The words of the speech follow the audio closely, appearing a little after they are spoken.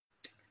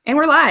And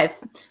we're live.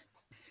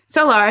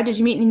 So, Laura, did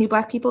you meet any new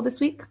Black people this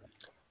week?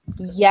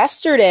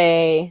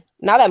 Yesterday,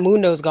 now that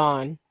Mundo's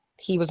gone,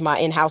 he was my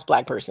in-house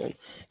Black person.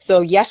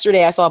 So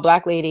yesterday I saw a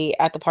Black lady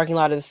at the parking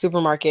lot of the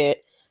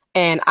supermarket,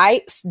 and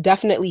I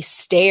definitely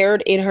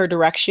stared in her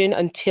direction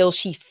until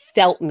she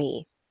felt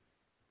me.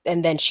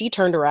 And then she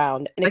turned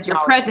around and Like your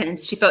acknowledged me.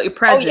 presence. She felt your Oh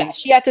presence. yeah,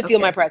 she had to feel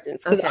Okay. my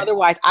presence because Okay.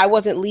 otherwise I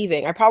wasn't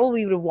leaving. I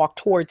probably would have walked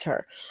towards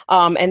her.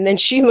 And then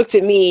she looked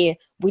at me.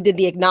 We did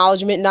the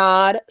acknowledgement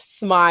nod,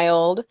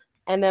 smiled,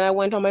 and then I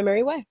went on my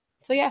merry way.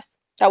 So yes,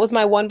 that was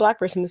my one Black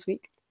person this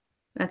week.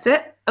 That's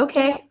it?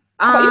 Okay.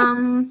 How about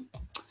you?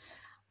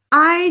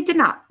 I did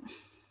not.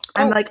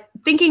 I'm Oh. like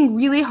thinking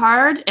really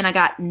hard and I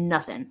got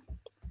nothing.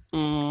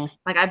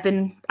 Like I've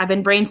been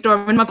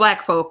brainstorming my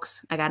Black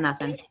folks. I got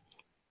nothing.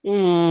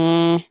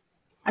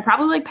 I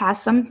probably like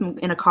passed some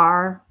in a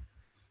car,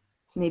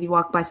 maybe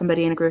walk by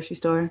somebody in a grocery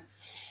store.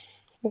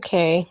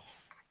 Okay.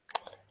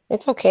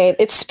 It's okay.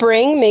 It's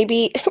spring.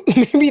 Maybe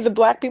the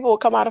Black people will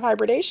come out of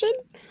hibernation.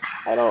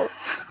 I don't.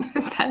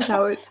 Is that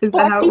how it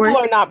Black people works?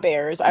 are not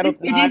bears. I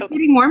don't know. It is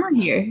getting warmer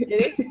here. It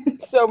is.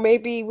 So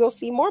maybe we'll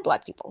see more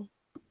Black people.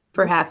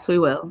 Perhaps we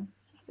will.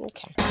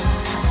 Okay.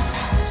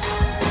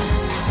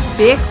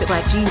 Fix it,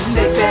 Black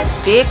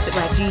Jesus. Fix it,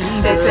 Black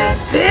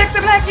Jesus. Fix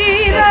it, Black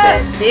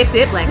Jesus. Fix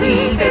it, Black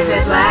Jesus. Fix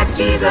it, Black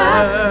Jesus.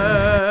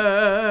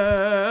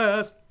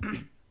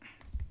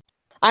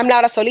 I'm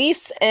Nara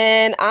Solis,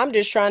 and I'm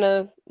just trying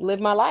to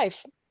live my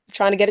life,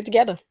 trying to get it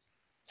together.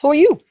 Who are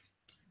you?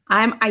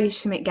 I'm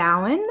Aisha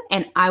McGowan,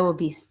 and I will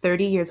be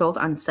 30 years old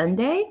on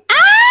Sunday.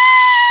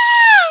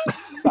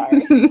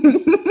 Sorry.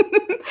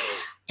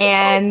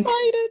 And I'm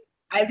excited.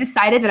 I've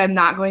decided that I'm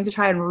not going to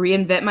try and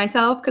reinvent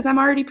myself because I'm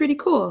already pretty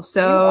cool.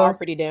 So You are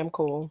pretty damn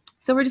cool.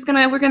 So we're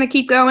gonna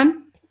keep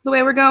going the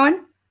way we're going.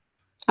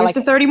 I Here's like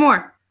to it. 30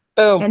 more.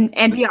 Boom.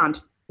 And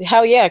beyond.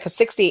 Hell yeah, because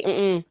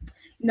 60.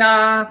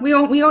 Nah, we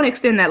don't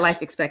extend that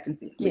life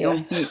expectancy.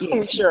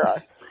 We sure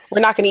are.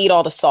 We're not going to eat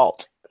all the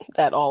salt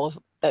that all of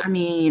that. I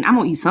mean, I'm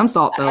gonna eat some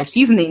salt though.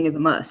 Seasoning is a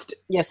must.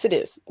 Yes, it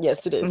is.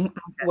 Yes, it is. Okay.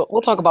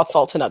 We'll talk about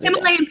salt another day.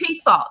 Himalayan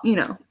pink salt,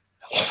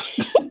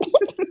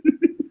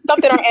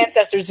 Something our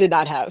ancestors did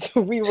not have.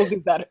 We will do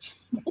better.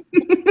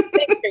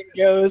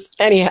 Goes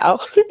anyhow.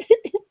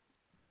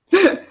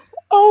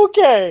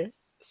 Okay,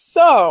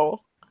 so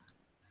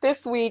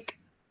this week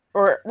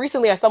or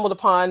recently I stumbled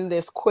upon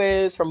this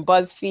quiz from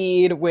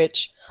BuzzFeed,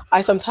 which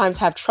I sometimes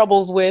have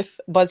troubles with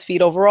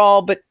BuzzFeed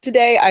overall, but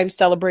today I'm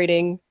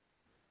celebrating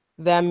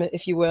them,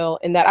 if you will,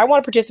 in that I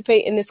want to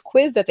participate in this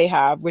quiz that they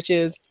have, which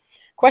is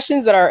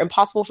questions that are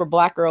impossible for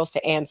Black girls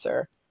to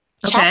answer.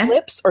 Okay. Chapped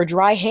lips or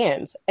dry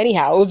hands?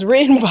 Anyhow, it was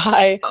written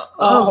by is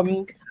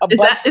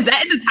that in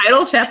the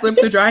title? Chapped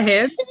lips or dry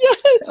hands?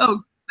 Yes.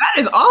 Oh,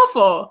 that is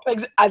awful.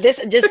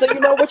 This just so you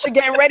know what you're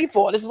getting ready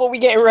for. This is what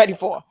we're getting ready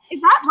for. Is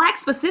that Black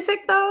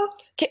specific though?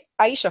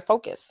 Aisha,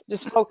 focus.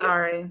 Just focus.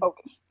 Sorry.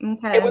 Focus.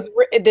 Okay. It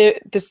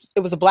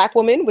was a Black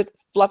woman with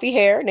fluffy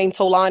hair named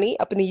Tolani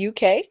up in the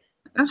UK.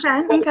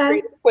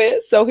 Okay.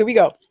 Quiz. So here we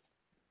go.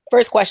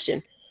 First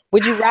question: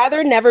 would you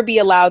rather never be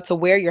allowed to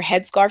wear your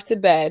headscarf to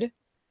bed,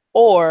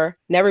 or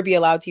never be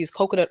allowed to use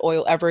coconut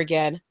oil ever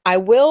again? I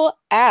will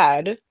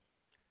add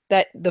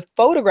that the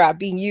photograph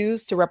being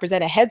used to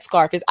represent a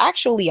headscarf is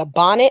actually a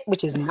bonnet,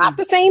 which is not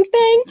the same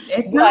thing.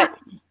 It's not.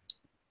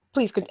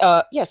 Please,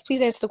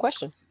 please answer the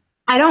question.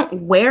 I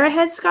don't wear a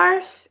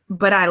headscarf,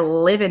 but I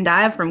live and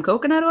die from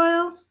coconut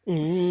oil.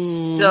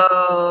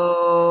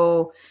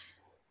 So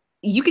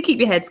you could keep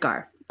your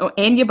headscarf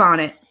and your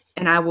bonnet,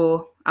 and I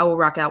will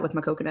rock out with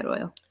my coconut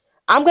oil.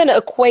 I'm gonna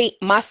equate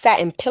my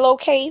satin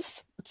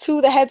pillowcase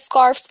to the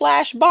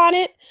headscarf /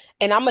 bonnet,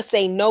 and I'm gonna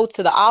say no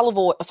to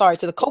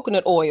the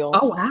coconut oil.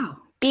 Oh wow!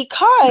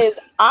 Because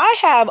I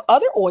have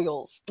other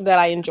oils that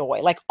I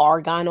enjoy, like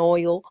argan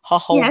oil,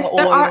 jojoba oil. Yes,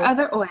 there are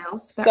other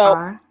oils.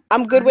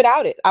 I'm good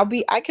without it. I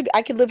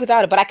could live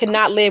without it, but I could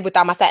not live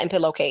without my satin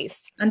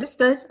pillowcase.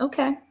 Understood.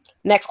 Okay.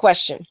 Next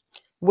question: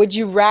 would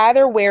you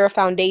rather wear a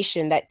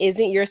foundation that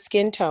isn't your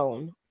skin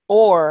tone,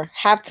 or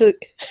have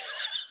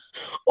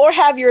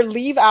your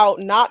leave out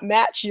not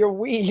match your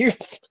weave?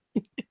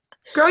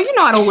 Girl, you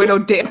know I don't wear no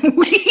damn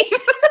weave.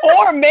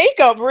 Or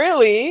makeup,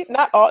 really.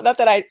 Not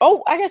that I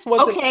guess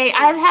once. Okay,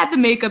 I've had the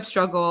makeup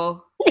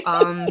struggle.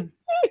 I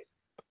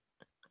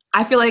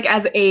feel like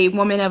as a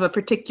woman of a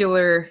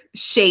particular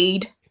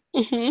shade,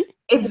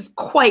 it's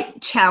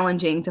quite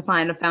challenging to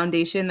find a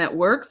foundation that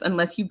works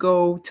unless you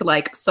go to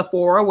like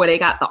Sephora where they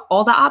got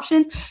all the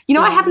options.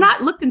 I have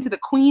not looked into the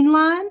Queen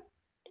line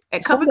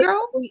at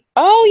CoverGirl.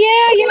 Oh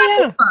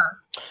yeah.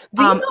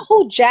 Do you know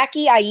who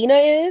Jackie Aina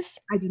is?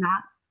 I do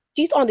not.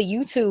 She's on the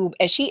YouTube,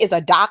 and she is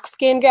a dark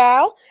skin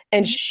gal,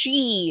 and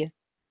she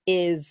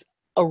is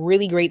a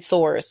really great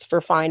source for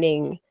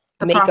finding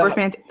the makeup.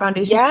 Proper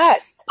foundation.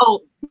 Yes.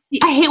 Oh,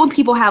 I hate when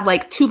people have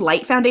like too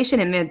light foundation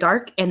and they're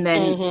dark, and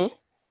then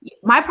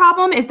My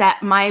problem is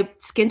that my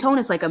skin tone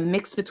is like a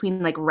mix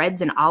between like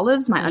reds and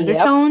olives, my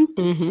undertones.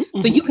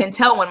 So you can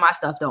tell when my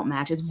stuff don't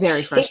match. It's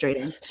very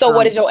frustrating. So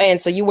what is your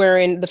answer? You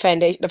wearing the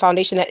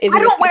foundation that isn't?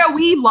 I don't wear a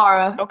weave,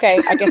 Laura.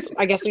 Okay,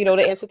 I guess we know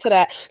the answer to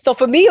that. So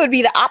for me, it would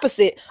be the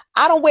opposite.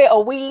 I don't wear a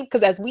weave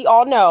because, as we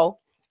all know,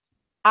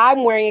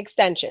 I'm wearing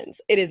extensions.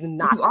 It is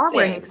not. You are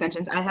wearing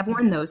extensions. I have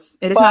worn those.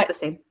 It is not the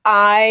same.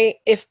 I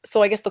guess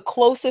the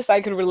closest I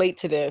could relate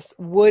to this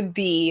would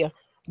be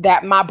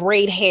that my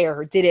braid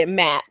hair didn't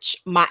match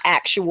my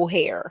actual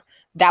hair.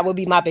 That would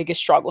be my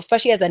biggest struggle,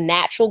 especially as a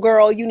natural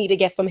girl. You need to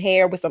get some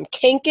hair with some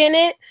kink in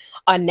it,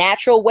 a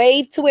natural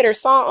wave to it or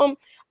something.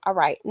 All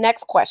right,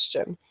 next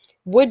question.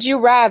 Would you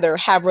rather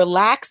have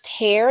relaxed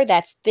hair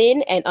that's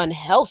thin and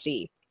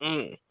unhealthy,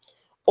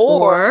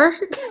 or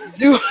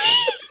do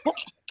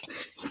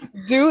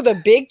the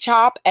big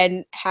chop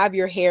and have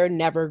your hair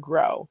never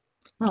grow?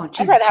 Oh,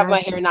 I'd rather have my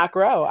hair not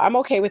grow. I'm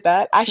okay with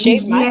that. I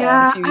shaved my head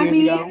a few years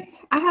ago.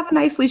 I have a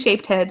nicely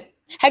shaped head.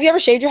 Have you ever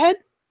shaved your head?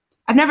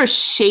 I've never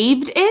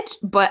shaved it,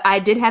 but I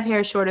did have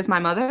hair as short as my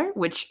mother,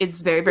 which is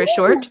very, very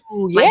short.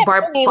 Yeah,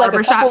 like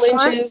a couple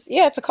inches.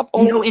 Yeah, it's a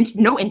couple. No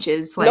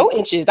inches. Like, no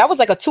inches. That was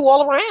like a 2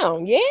 all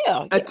around.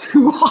 Yeah, a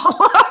 2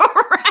 all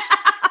around.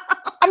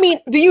 I mean,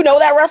 do you know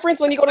that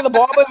reference when you go to the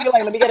barber and you're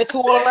like, "Let me get a 2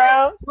 all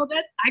around"? Well,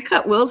 I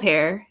cut Will's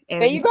hair.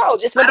 And there you go.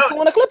 Just put 2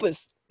 on the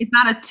clippers. It's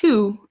not a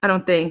 2, I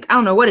don't think. I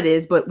don't know what it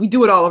is, but we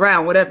do it all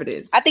around, whatever it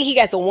is. I think he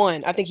has a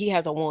 1. I think he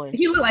has a 1.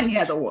 He look like he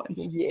has a 1.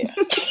 Yeah.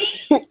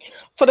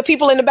 For the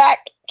people in the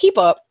back, keep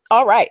up.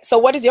 All right. So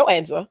what is your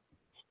answer?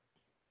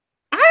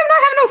 I am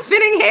not having no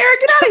fitting hair.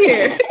 Get out of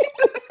here.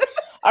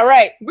 All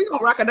right. We're going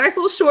to rock a nice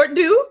little short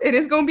do, and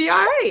it's going to be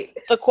all right.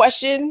 The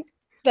question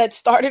that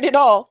started it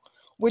all.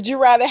 Would you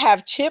rather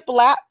have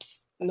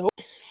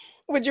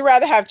Would you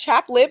rather have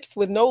chapped lips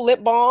with no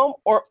lip balm,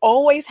 or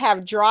always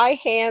have dry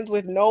hands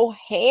with no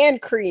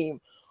hand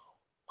cream?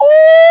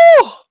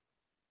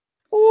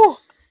 Ooh.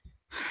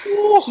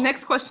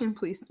 Next question,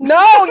 please.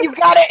 No, you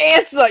gotta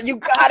answer. You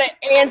gotta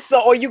answer,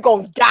 or you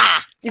gonna die.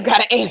 You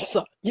gotta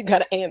answer.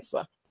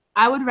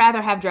 I would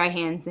rather have dry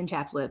hands than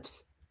chapped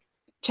lips.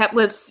 Chapped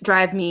lips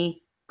drive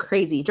me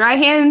crazy. Dry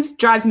hands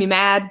drives me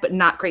mad, but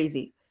not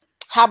crazy.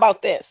 How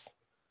about this?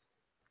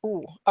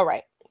 Ooh, all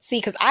right. See,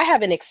 because I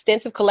have an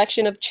extensive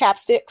collection of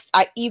chapsticks.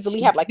 I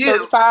easily have like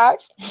 35.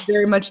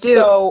 Very much do.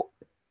 So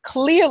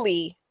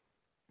clearly,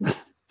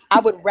 I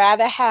would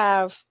rather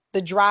have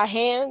the dry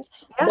hands.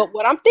 Yeah. But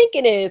what I'm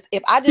thinking is,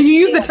 if I just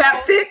use the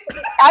chapstick,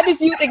 I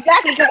just use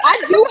exactly because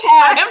I do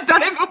have. I have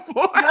done it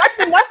before. Not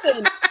for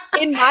nothing.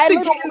 In my to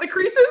get in the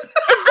creases.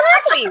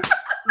 Exactly.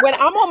 When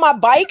I'm on my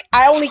bike,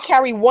 I only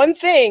carry one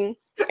thing,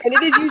 and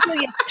it is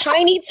usually a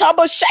tiny tub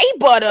of shea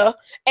butter,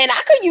 and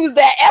I could use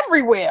that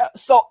everywhere.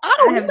 So I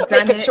don't need to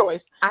make a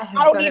choice. I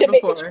don't need to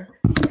make a choice.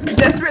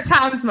 Desperate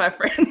times, my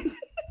friend.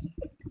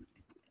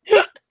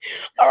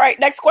 All right,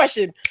 next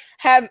question.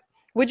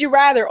 Would you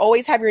rather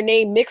always have your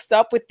name mixed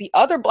up with the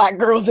other Black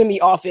girls in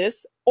the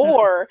office,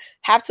 or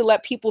have to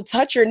let people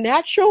touch your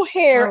natural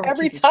hair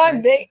every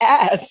time they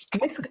ask?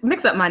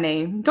 Mix up my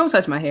name. Don't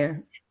touch my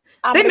hair.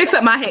 They mix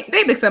up my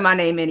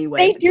name anyway.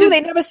 They do.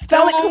 They never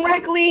spell it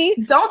correctly.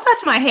 Don't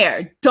touch my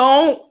hair.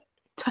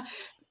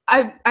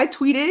 I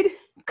tweeted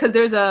because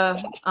there's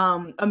a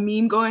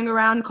meme going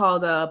around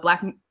called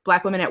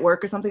Black Women at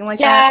Work or something like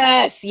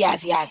that.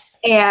 Yes.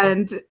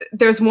 And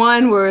there's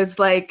one where it's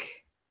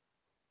like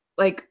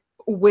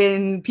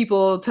when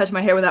people touch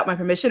my hair without my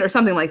permission or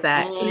something like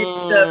that. And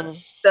it's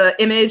the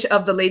image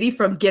of the lady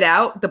from Get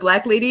Out, the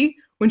Black lady,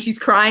 when she's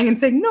crying and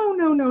saying no.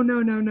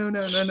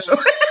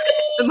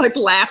 And like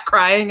laugh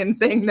crying and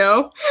saying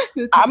no.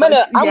 I'm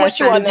with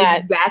you on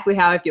that. Exactly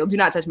how I feel. Do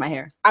not touch my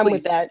hair. I'm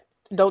with that.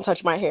 Don't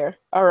touch my hair.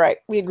 All right.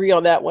 We agree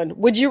on that one.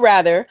 Would you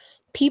rather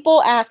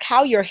people ask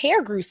how your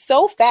hair grew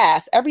so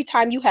fast every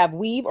time you have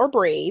weave or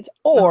braids,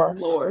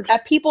 or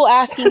have people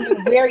asking you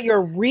where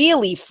you're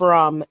really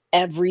from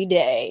every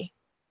day?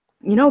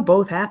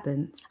 Both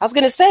happens. I was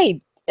going to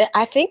say,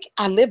 I think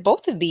I live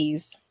both of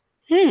these.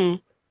 Man,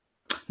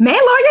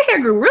 Laura, your hair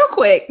grew real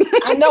quick.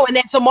 I know. And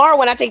then tomorrow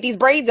when I take these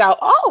braids out,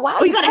 oh, wow.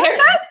 You got a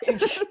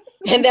haircut?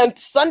 And then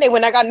Sunday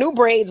when I got new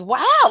braids,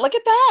 wow, look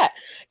at that.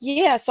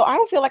 Yeah, so I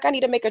don't feel like I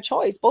need to make a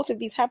choice. Both of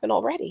these happen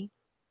already.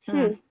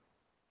 All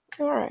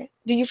right.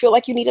 Do you feel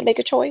like you need to make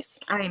a choice?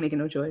 I ain't making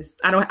no choice.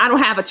 I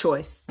don't have a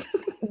choice.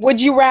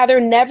 Would you rather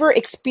never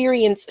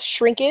experience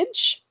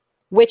shrinkage,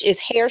 which is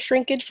hair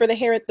shrinkage for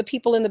the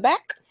people in the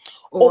back,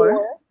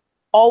 or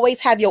always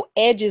have your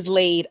edges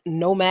laid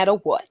no matter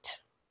what?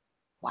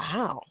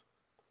 Wow.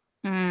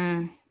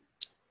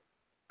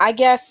 I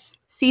guess.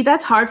 See,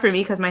 that's hard for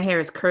me because my hair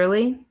is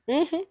curly.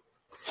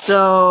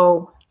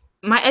 So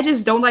my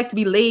edges don't like to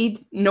be laid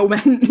no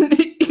matter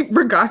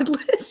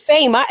regardless.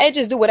 Same. My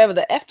edges do whatever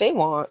the F they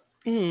want.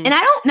 And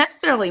I don't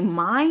necessarily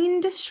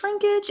mind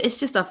shrinkage. It's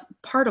just a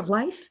part of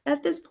life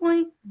at this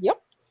point. Yep.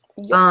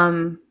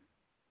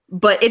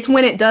 But it's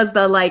when it does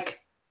the like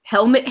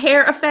helmet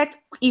hair effect,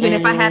 even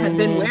if I haven't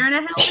been wearing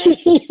a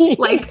helmet.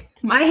 Like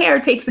My hair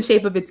takes the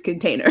shape of its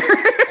container.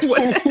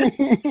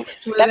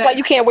 That's why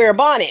you can't wear a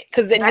bonnet,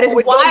 because then that is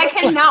why I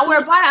cannot wear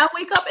a bonnet. I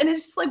wake up and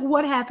it's just like,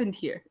 what happened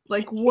here?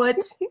 Like, what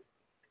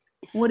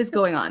is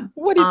going on?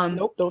 What is?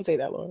 Nope, don't say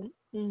that, Lauren.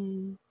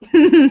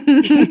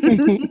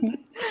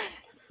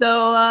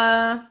 So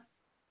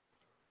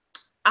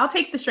I'll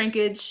take the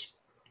shrinkage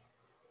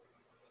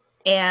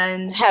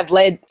and have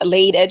laid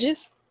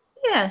edges.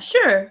 Yeah,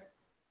 sure.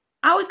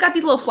 I always got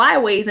these little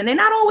flyaways, and they're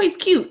not always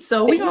cute.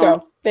 So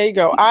there you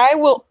go. I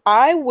will.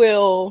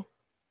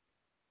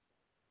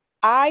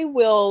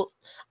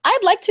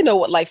 I'd like to know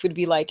what life would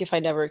be like if I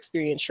never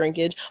experienced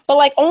shrinkage, but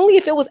like only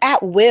if it was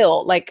at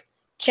will. Like,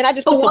 can I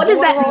just? But what does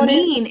that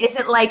mean? Is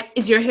it like,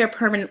 is your hair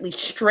permanently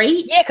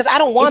straight? Yeah, because I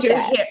don't want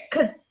that.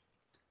 Because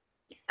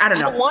I don't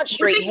know. I don't want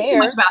straight hair. Too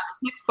much about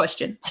this next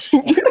question.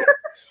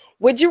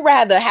 Would you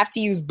rather have to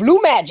use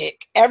Blue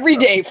Magic every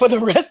day for the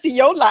rest of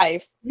your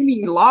life? You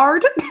mean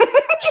lard?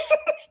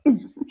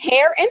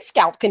 Hair and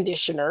scalp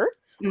conditioner,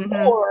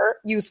 or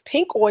use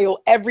pink oil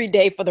every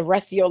day for the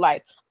rest of your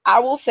life? I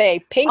will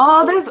say pink.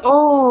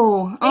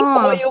 Oil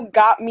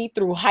got me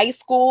through high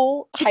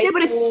school.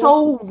 But it's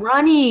so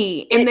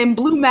runny, and then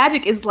Blue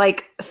Magic is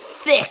like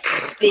thick.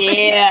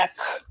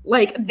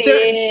 Like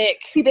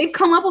thick. See, they've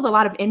come up with a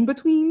lot of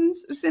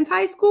in-betweens since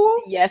high school.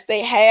 Yes,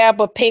 they have.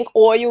 But pink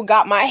oil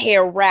got my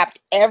hair wrapped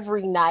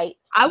every night.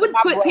 I would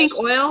put pink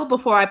oil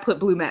before I put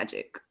Blue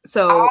Magic.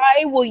 So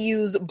I will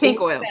use pink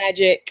Blue oil.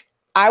 Magic.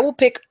 I will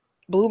pick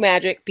Blue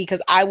Magic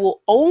because I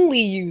will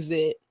only use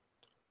it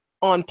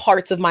on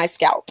parts of my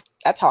scalp.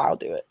 That's how I'll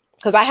do it,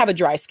 because I have a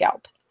dry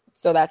scalp.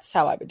 So that's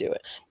how I would do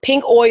it.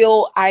 Pink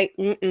oil,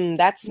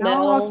 that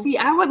smell. No, see,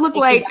 I would look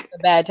like a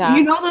bad time.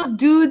 You know those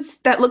dudes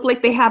that look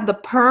like they have the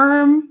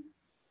perm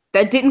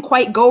that didn't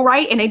quite go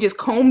right and they just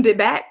combed it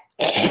back?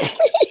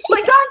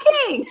 Like Don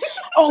King.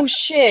 Oh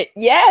shit,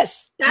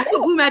 yes. That's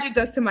what Blue Magic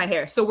does to my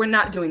hair. So we're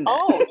not doing that.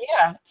 Oh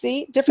yeah.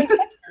 See, different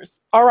textures.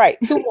 All right,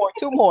 two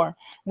more.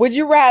 Would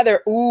you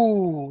rather,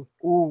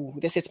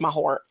 this hits my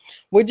heart.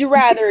 Would you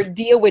rather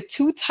deal with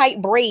 2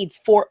 tight braids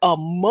for a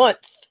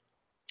month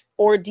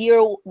or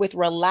deal with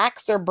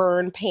relaxer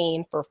burn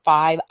pain for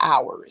 5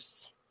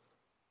 hours?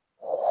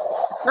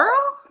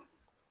 Girl,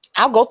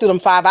 I'll go through them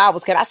 5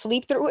 hours. Can I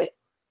sleep through it?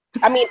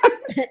 I mean,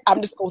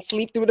 I'm just gonna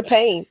sleep through the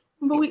pain.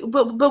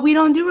 But we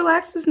don't do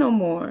relaxers no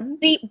more.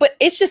 See, but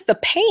it's just the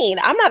pain.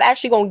 I'm not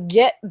actually gonna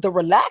get the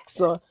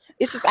relaxer.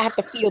 It's just I have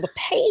to feel the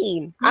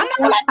pain. I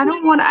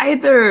don't want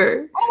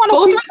either.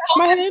 Both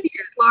are tears,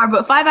 Laura,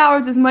 but 5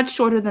 hours is much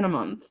shorter than a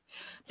month.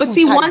 But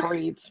see,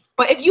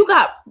 but if you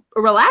got a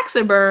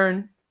relaxer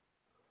burn,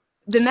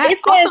 then that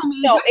also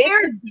means your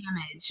hair is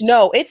damaged.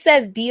 No, it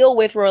says deal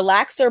with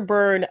relaxer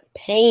burn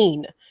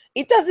pain.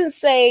 It doesn't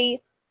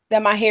say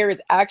that my hair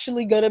is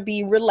actually gonna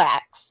be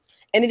relaxed.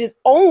 And it is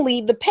only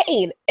the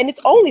pain, and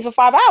it's only for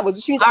 5 hours,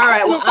 which means all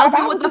right. Well, I'll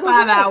do with the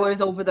 5 hours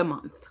over the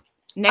month.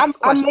 Next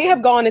question. I may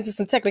have gone into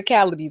some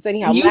technicalities.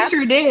 Anyhow, you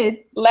sure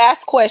did.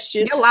 Last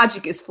question. Your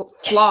logic is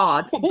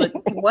flawed, but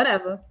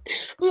whatever.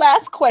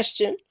 Last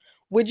question.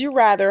 Would you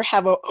rather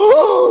have a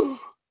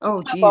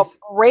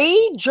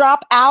braid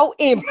drop out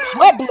in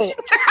public?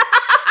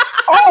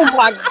 Oh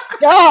my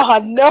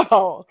God,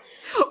 no.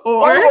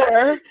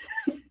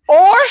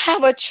 Or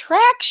have a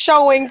track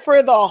showing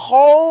for the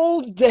whole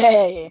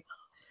day.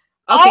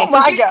 Okay,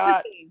 my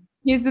God.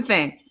 Here's the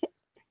thing.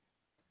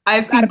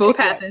 I've seen both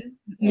happen.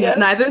 Yes.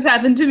 Neither has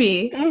happened to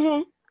me.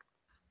 Mm-hmm.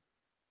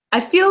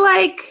 I feel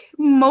like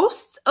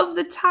most of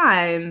the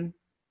time,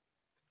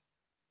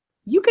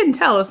 you can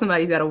tell if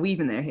somebody's got a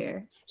weave in their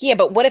hair. Yeah,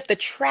 but what if the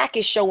track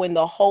is showing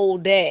the whole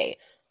day?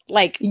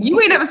 Like,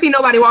 you ain't never seen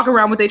nobody walk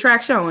around with their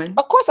track showing.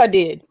 Of course I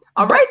did.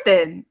 All right,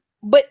 then.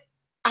 But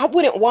I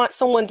wouldn't want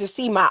someone to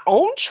see my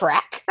own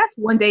track. That's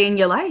one day in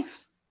your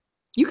life.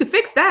 You could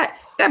fix that.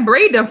 That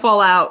braid doesn't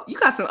fall out. You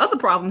got some other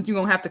problems you're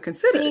going to have to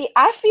consider. See,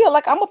 I feel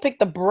like I'm going to pick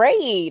the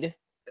braid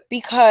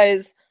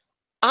because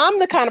I'm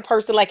the kind of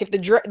person, like, if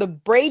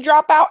the braid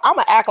drop out, I'm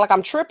going to act like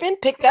I'm tripping,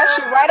 pick that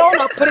shit right on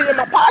up, put it in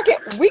my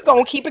pocket. We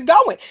going to keep it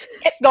going.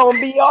 It's going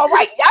to be all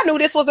right. I knew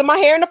this wasn't my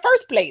hair in the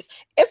first place.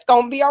 It's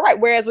going to be all right.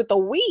 Whereas with the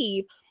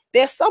weave,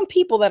 there's some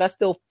people that are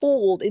still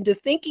fooled into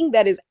thinking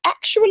that is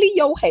actually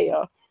your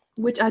hair.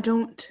 Which I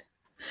don't.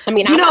 I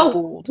mean,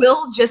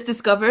 Will just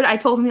discovered. I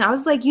told him, I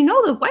was like,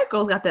 the white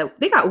girls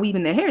they got weave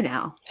in their hair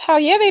now. Hell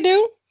yeah, they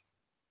do.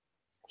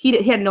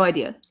 He had no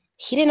idea.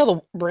 He didn't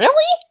know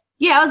really?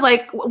 Yeah, I was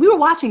like, we were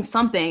watching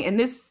something, and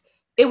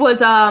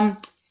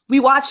we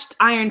watched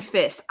Iron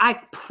Fist. I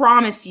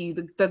promise you,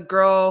 the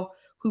girl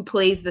who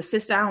plays the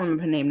sister, I don't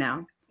remember her name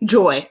now.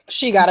 Joy.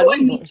 She got a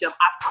weave.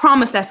 I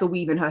promise that's a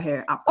weave in her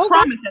hair. I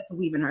promise that's a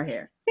weave in her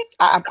hair.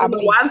 I don't know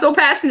why I'm so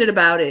passionate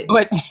about it.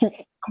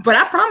 But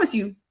I promise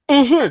you,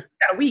 got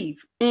a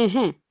weave.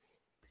 Mm-hmm.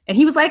 And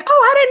he was like,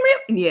 I didn't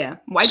really. Yeah,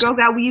 white girls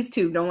got weaves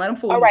too. Don't let them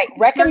fool you. All right,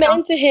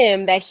 recommend to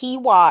him that he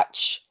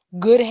watch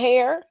Good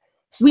Hair,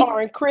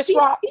 starring Chris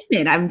Rock.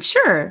 I'm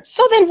sure.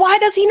 So then why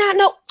does he not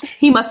know?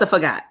 He must have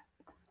forgot.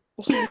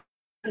 He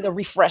need a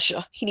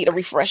refresher.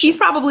 He's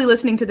probably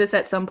listening to this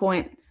at some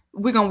point.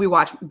 We're going to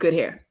rewatch Good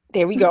Hair.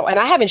 There we go. And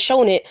I haven't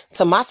shown it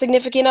to my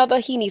significant other.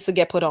 He needs to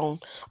get put on.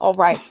 All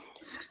right.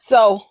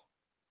 So,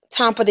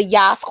 time for the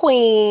Yas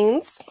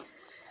Queens.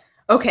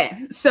 Okay.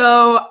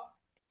 So,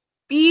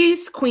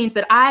 these queens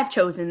that I've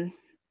chosen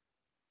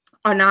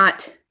are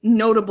not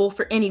notable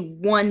for any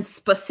one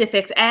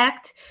specific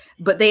act,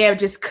 but they are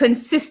just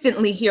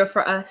consistently here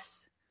for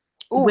us.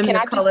 Ooh, can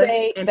I just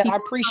say that I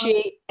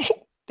appreciate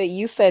that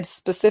you said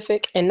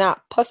specific and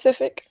not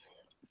Pacific?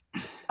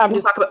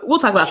 We'll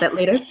talk about that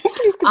later.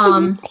 Please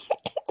continue.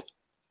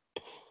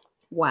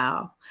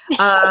 Wow.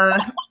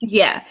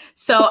 Yeah.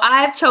 So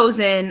I've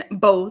chosen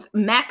both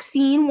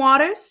Maxine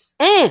Waters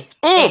and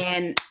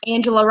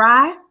Angela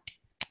Rye.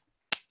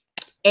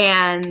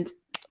 And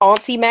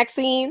Auntie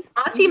Maxine.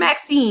 Auntie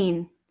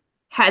Maxine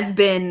has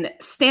been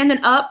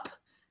standing up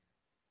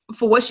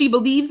for what she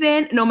believes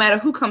in, no matter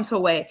who comes her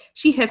way.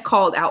 She has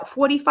called out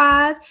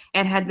 45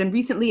 and has been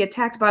recently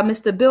attacked by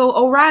Mr. Bill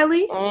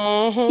O'Reilly.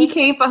 Mm-hmm. He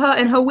came for her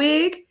in her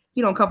wig.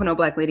 You don't come for no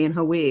black lady in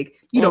her wig.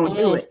 You don't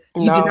do it.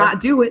 You do not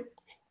do it.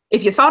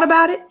 If you thought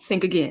about it,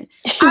 think again.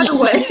 Either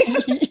way,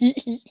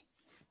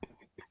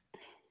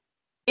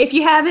 if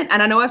you haven't,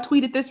 and I know I've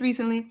tweeted this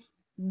recently,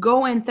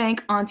 go and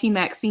thank Auntie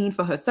Maxine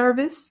for her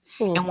service.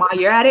 And while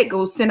you're at it,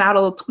 go send out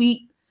a little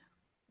tweet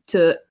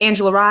to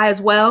Angela Rye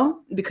as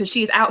well, because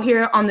she's out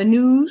here on the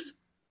news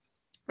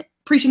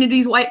preaching to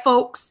these white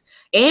folks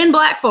and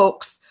black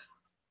folks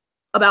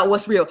about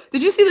what's real.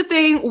 Did you see the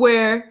thing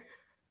where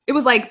it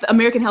was like the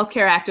American Health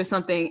Care Act or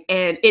something,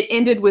 and it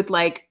ended with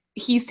like,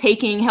 he's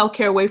taking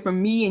healthcare away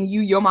from me and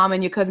you, your mama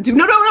and your cousin too.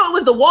 No, it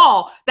was the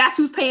wall. That's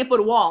who's paying for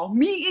the wall.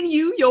 Me and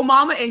you, your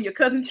mama and your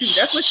cousin too.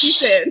 That's what she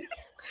said.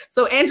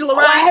 So Angela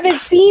Rye. I haven't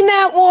seen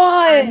that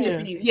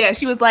one. Yeah,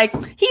 she was like,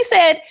 he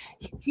said,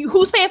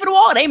 who's paying for the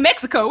wall? It ain't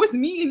Mexico. It's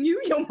me and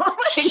you, your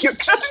mama and your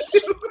cousin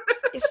too.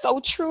 It's so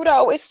true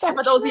though. It's so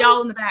for those of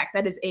y'all in the back,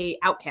 that is a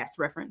Outkast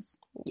reference.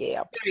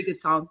 Yeah. Very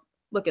good song.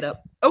 Look it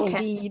up. Okay.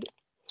 Indeed.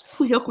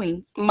 Who's your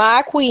queen?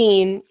 My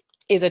queen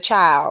is a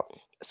child.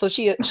 So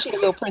she a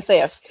little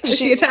princess.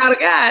 She a child of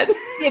God.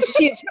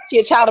 She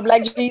a child of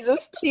Black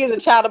Jesus. She is a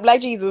child of Black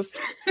Jesus.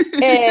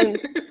 And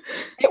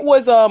it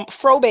was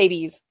Fro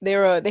Babies. They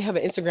have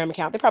an Instagram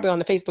account. They're probably on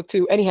the Facebook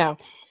too. Anyhow,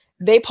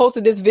 they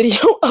posted this video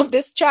of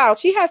this child.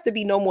 She has to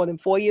be no more than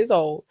 4 years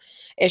old.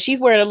 And she's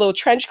wearing a little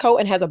trench coat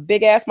and has a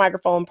big ass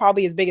microphone,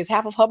 probably as big as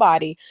half of her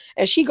body.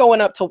 And she going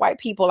up to white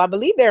people. I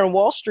believe they're in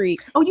Wall Street.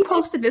 Oh, you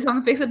posted this on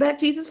the Fix It Black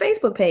Jesus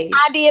Facebook page.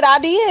 I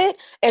did.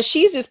 And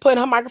she's just putting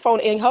her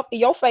microphone in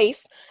your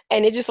face,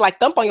 and it just like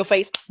thump on your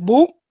face.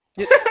 Boop.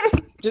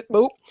 Just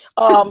boop.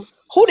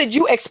 Who did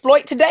you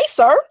exploit today,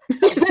 sir?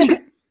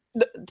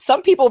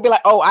 Some people will be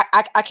like, oh,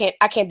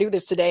 I can't do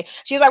this today.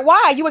 She's like,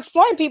 why? You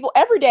exploiting people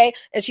every day.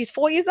 And she's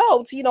 4 years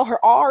old. So,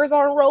 her R's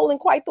aren't rolling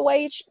quite the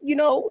way, adults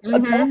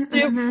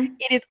do. Mm-hmm.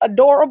 It is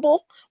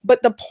adorable.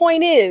 But the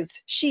point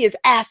is, she is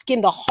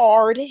asking the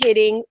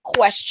hard-hitting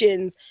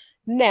questions.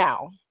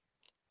 Now,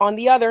 on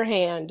the other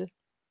hand,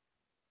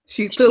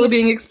 she's still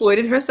being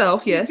exploited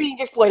herself, yes. Being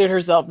exploited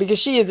herself because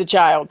she is a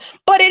child.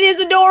 But it is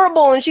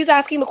adorable, and she's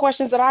asking the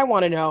questions that I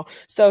want to know.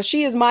 So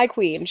she is my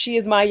queen. She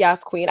is my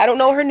Yas queen. I don't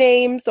know her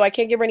name, so I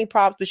can't give her any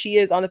props, but she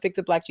is on the Fix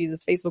It Black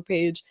Jesus Facebook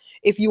page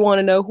if you want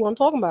to know who I'm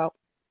talking about.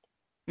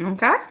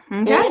 Okay.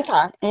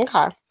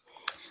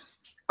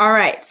 All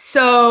right.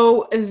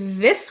 So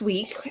this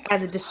week,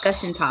 as a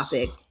discussion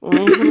topic,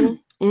 we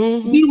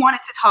wanted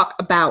to talk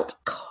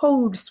about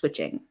code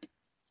switching.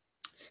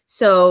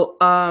 So,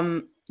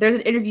 there's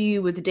an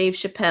interview with Dave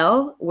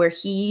Chappelle where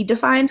he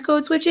defines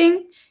code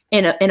switching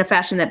in a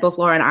fashion that both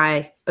Laura and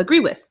I agree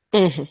with.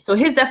 Mm-hmm. So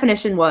his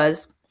definition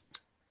was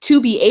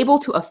to be able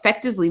to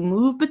effectively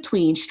move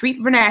between street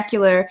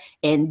vernacular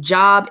and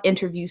job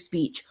interview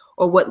speech,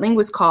 or what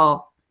linguists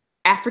call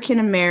African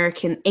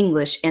American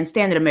English and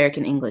Standard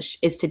American English,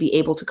 is to be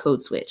able to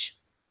code switch.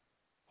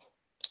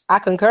 I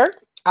concur.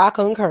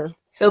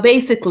 So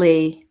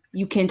basically,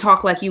 you can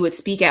talk like you would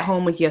speak at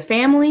home with your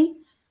family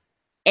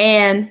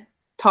and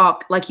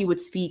talk like you would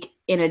speak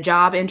in a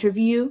job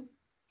interview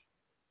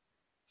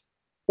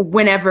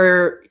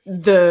whenever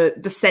the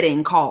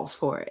setting calls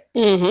for it.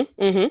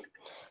 Mm-hmm, mm-hmm.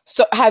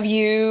 So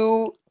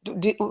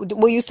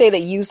will you say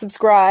that you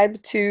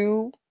subscribe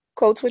to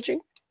code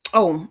switching?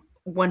 Oh,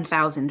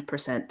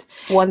 1,000%.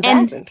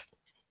 1,000.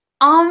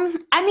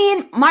 I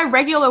mean, my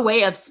regular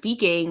way of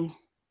speaking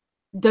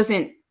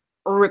doesn't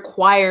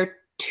require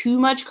too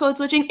much code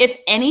switching. If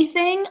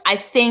anything, I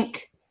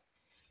think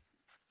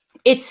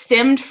it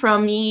stemmed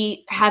from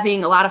me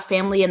having a lot of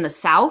family in the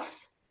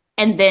South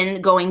and then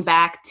going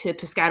back to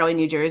Piscataway,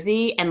 New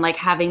Jersey, and like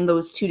having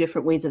those two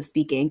different ways of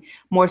speaking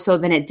more so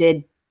than it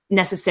did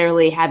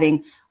necessarily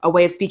having a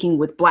way of speaking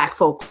with Black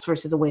folks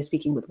versus a way of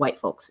speaking with white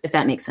folks, if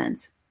that makes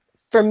sense.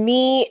 For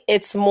me,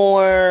 it's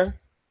more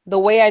the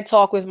way I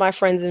talk with my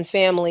friends and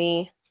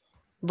family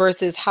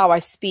versus how I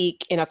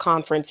speak in a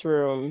conference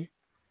room,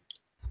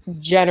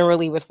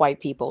 generally with white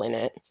people in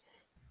it.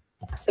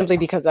 Simply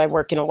because I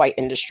work in a white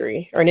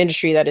industry, or an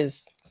industry that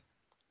is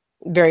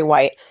very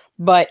white.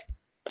 But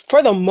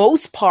for the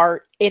most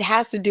part, it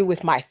has to do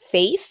with my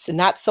face,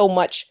 not so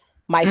much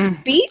my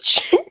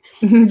speech.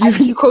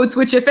 You code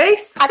switch your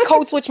face? I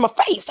code switch my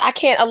face. I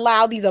can't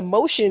allow these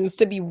emotions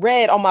to be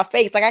read on my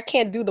face. Like I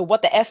can't do the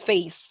what the F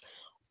face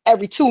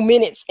every 2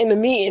 minutes in the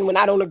meeting when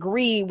I don't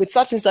agree with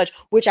such and such,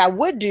 which I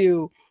would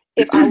do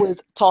if I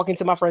was talking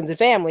to my friends and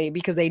family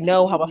because they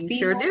know how I feel.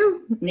 Sure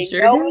do.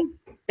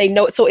 They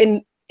know it. So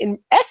in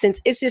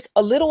essence, it's just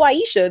a little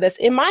Aisha that's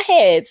in my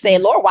head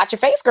saying, Laura, watch your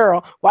face,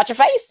 girl. Watch your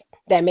face.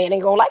 That man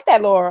ain't gonna like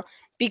that, Laura.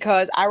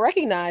 Because I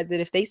recognize that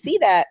if they see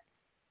that,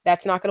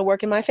 that's not gonna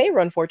work in my favor,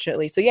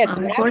 unfortunately. So yeah,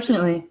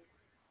 unfortunately.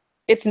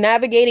 It's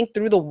navigating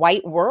through the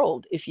white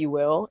world, if you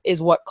will,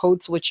 is what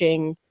code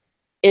switching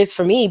is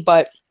for me.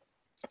 But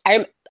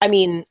I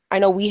mean, I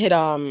know we had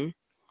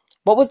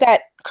what was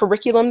that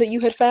curriculum that you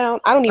had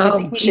found? I don't even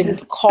think we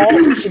should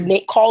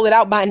call it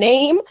out by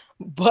name,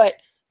 but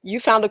you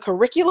found a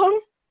curriculum?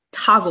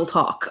 Toggle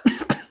Talk.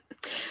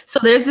 So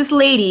there's this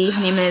lady,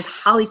 her name is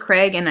Holly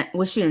Craig, and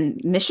was she in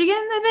Michigan,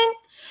 I think?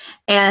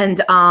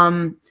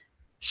 And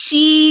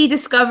she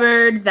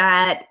discovered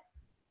that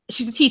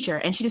she's a teacher,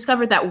 and she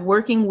discovered that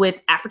working with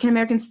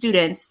African-American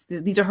students,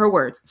 these are her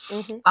words,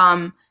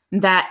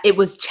 that it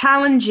was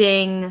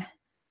challenging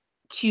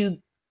to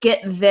get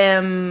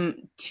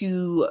them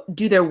to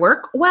do their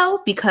work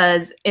well,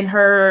 because in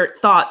her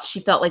thoughts,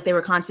 she felt like they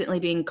were constantly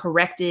being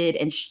corrected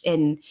and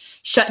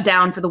shut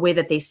down for the way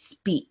that they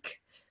speak.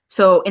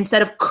 So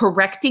instead of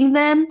correcting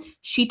them,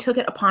 she took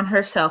it upon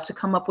herself to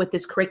come up with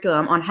this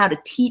curriculum on how to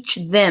teach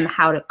them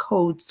how to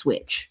code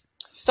switch.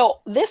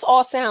 So this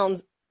all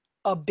sounds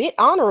a bit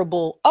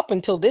honorable up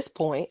until this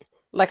point.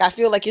 Like, I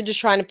feel like you're just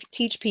trying to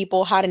teach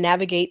people how to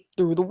navigate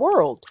through the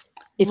world.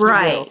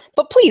 Right.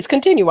 But please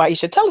continue,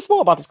 Aisha. Tell us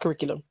more about this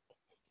curriculum.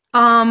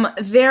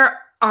 There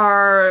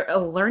are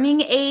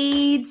learning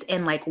aids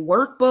and like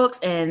workbooks,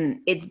 and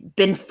it's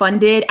been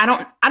funded. I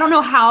don't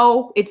know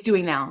how it's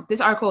doing now.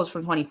 This article is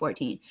from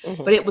 2014,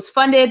 but it was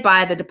funded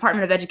by the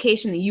Department of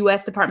Education, the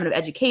U.S. Department of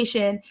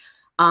Education.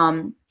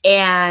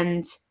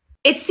 And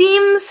it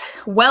seems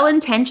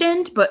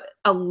well-intentioned, but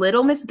a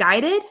little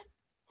misguided.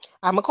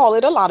 I'm gonna call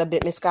it a lot of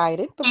bit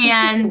misguided.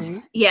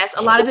 And yes,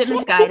 a lot of bit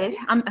misguided.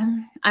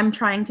 I'm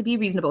trying to be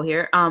reasonable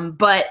here.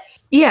 But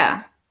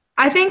yeah,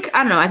 I think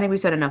we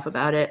said enough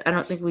about it. I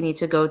don't think we need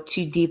to go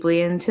too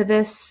deeply into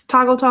this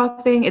Toggle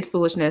Talk thing. It's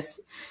foolishness.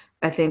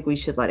 I think we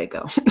should let it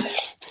go.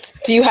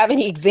 Do you have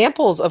any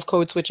examples of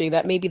code switching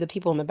that maybe the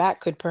people in the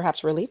back could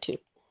perhaps relate to?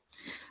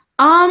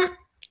 I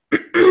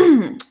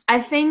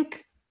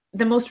think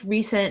the most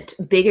recent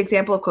big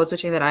example of code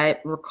switching that I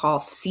recall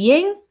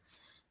seeing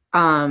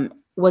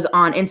was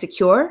on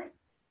Insecure.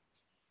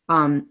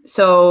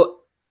 So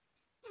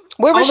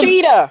with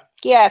Rashida,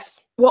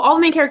 yes. Well, all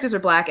the main characters are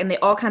Black, and they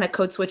all kind of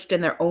code switched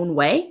in their own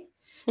way.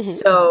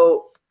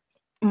 So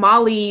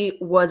Molly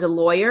was a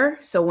lawyer.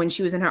 So when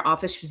she was in her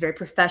office, she was very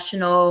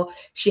professional.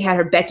 She had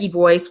her Becky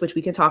voice, which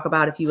we can talk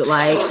about if you would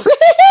like.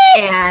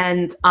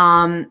 And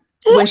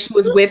when she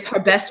was with her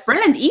best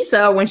friend,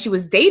 Issa, when she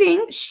was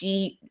dating,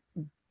 she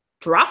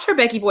dropped her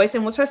Becky voice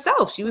and was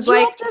herself. She was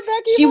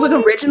she was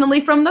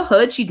originally from the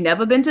hood. She'd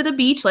never been to the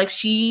beach. Like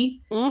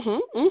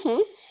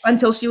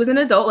until she was an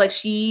adult, like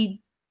she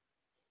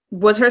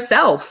was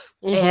herself,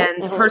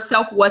 and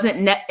herself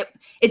wasn't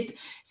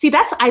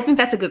I think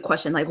that's a good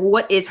question. Like,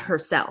 what is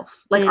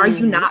herself? Like, are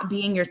you not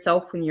being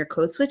yourself when you're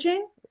code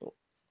switching?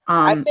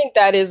 I think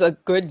that is a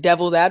good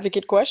devil's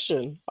advocate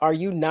question. Are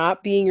you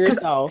not being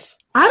yourself?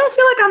 I don't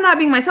feel like I'm not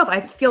being myself.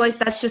 I feel like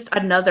that's just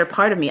another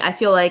part of me. I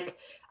feel like,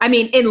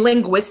 in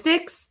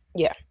linguistics,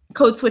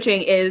 code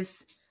switching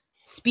is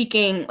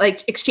speaking,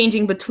 like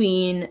exchanging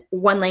between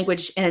one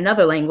language and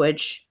another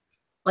language,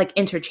 like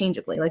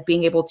interchangeably, like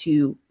being able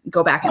to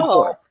go back and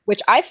forth. Which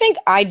I think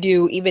I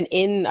do even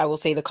in, I will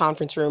say, the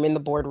conference room, in the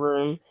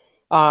boardroom,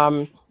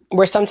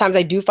 where sometimes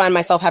I do find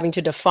myself having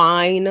to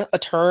define a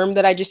term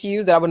that I just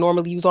use that I would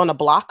normally use on a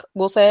block,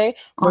 we'll say.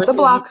 On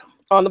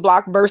the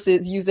block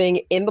versus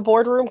using in the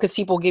boardroom, because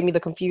people give me the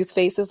confused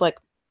faces like,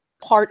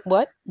 what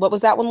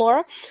was that one,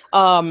 Laura?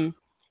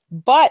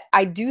 But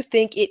I do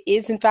think it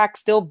is in fact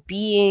still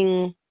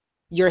being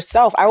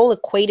yourself. I will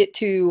equate it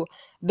to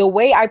the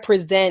way I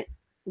present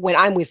when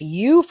I'm with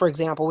you, for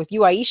example, with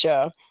you,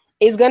 Aisha,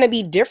 is going to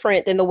be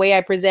different than the way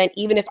I present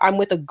even if I'm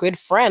with a good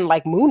friend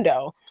like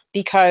Mundo,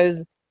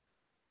 because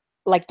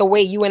like the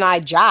way you and I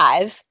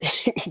jive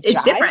is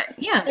different.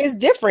 Yeah, is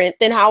different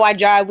than how I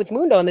jive with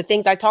Mundo, and the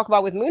things I talk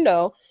about with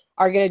Mundo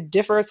are going to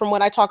differ from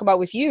what I talk about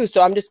with you.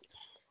 So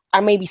I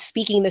may be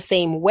speaking the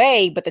same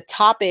way, but the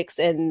topics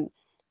and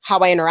how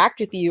I interact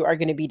with you are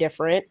going to be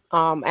different.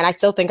 And I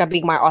still think I'm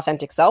being my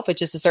authentic self. It's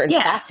just a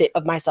certain facet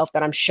of myself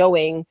that I'm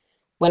showing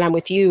when I'm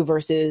with you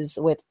versus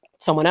with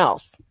someone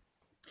else.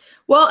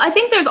 Well, I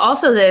think there's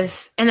also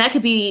this, and that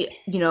could be,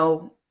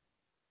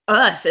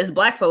 us as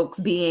Black folks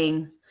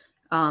being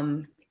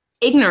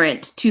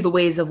ignorant to the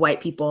ways of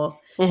white people.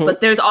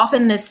 But there's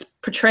often this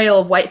portrayal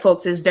of white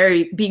folks as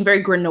being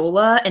very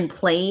granola and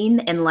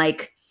plain and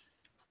like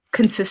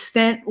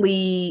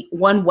consistently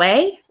one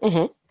way.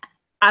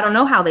 I don't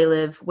know how they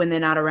live when they're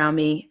not around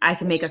me. I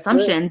can make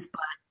assumptions, but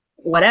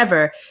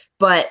whatever.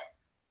 But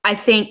I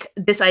think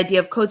this idea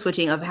of code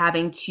switching, of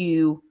having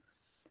to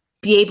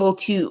be able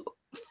to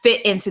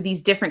fit into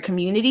these different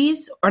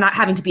communities, or not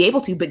having to be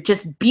able to, but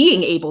just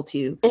being able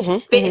to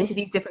fit into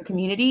these different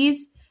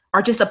communities,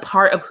 are just a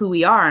part of who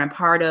we are and a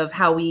part of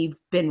how we've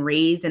been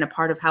raised and a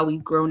part of how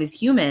we've grown as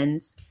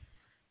humans.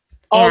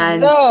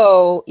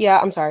 Although, yeah,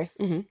 I'm sorry.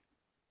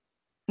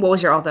 What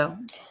was your although?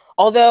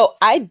 Although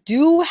I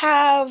do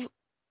have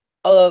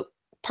a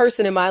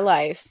person in my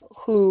life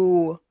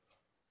who,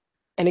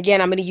 and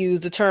again, I'm going to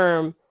use the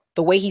term,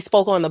 the way he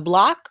spoke on the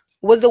block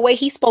was the way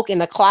he spoke in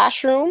the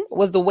classroom,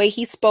 was the way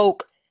he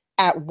spoke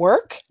at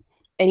work.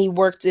 And he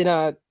worked in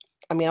I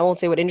won't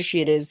say what industry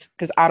it is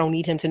because I don't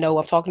need him to know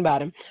I'm talking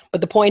about him.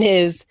 But the point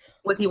is...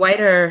 Was he white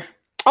or...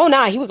 Oh,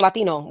 nah, he was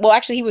Latino. Well,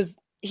 actually,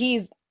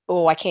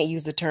 I can't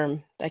use the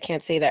term. I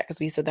can't say that because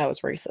we said that was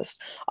racist.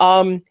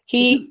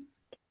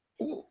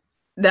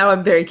 Now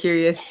I'm very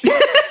curious.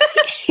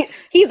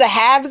 He's a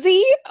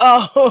halvesy.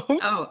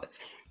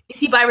 Is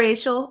he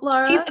biracial,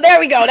 Laura? There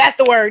we go. That's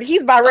the word.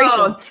 He's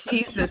biracial. Oh,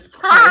 Jesus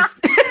Christ.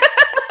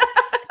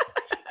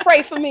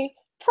 Pray for me.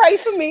 Pray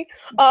for me.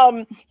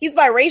 He's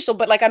biracial,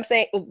 but like I'm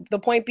saying, the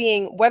point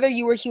being, whether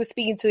he was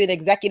speaking to an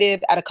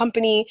executive at a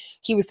company,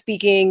 he was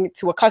speaking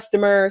to a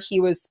customer, he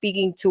was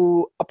speaking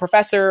to a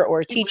professor or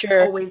a teacher. He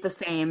was always the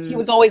same. He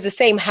was always the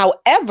same.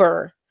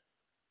 However,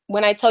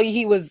 when I tell you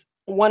he was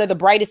one of the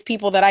brightest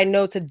people that I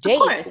know to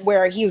date,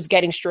 where he was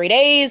getting straight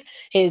A's,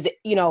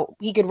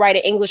 he could write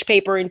an English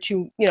paper in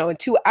 2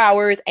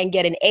 hours and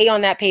get an A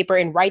on that paper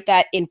and write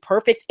that in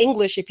perfect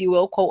English, if you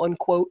will, quote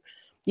unquote,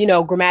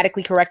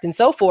 grammatically correct and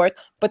so forth.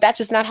 But that's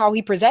just not how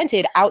he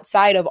presented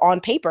outside of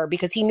on paper,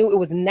 because he knew it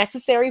was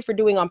necessary for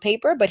doing on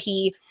paper, but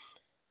he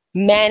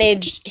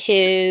managed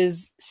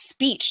his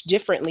speech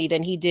differently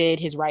than he did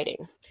his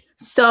writing.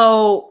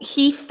 So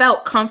he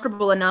felt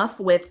comfortable enough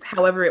with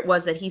however it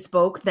was that he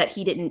spoke that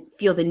he didn't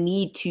feel the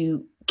need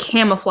to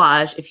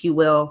camouflage, if you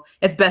will,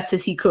 as best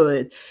as he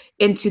could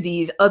into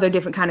these other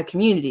different kind of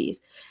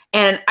communities.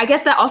 And I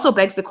guess that also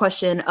begs the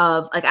question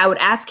of, like, I would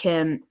ask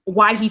him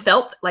why he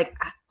felt like,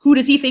 who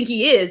does he think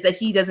he is that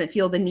he doesn't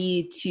feel the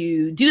need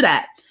to do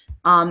that?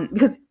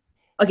 Because,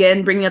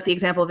 again, bringing up the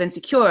example of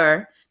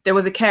Insecure, there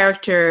was a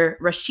character,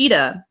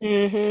 Rashida,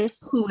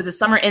 who was a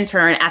summer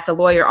intern at the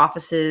law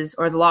offices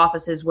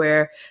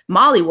where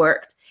Molly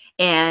worked.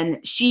 And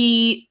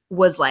she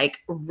was like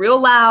real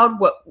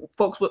loud, what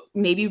folks would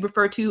maybe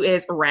refer to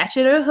as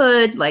ratchet or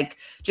hood, like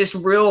just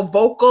real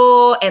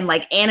vocal and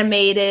like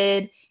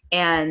animated.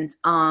 And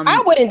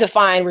I wouldn't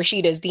define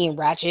Rashida as being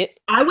ratchet.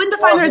 I wouldn't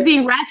define her as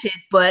being ratchet,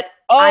 but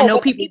I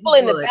know people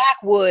in the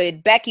back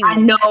would. Becky would. I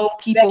know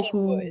people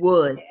who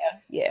would.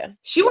 Yeah.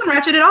 She wasn't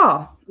ratchet at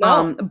all.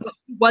 No. But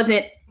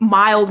wasn't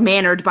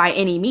mild-mannered by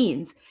any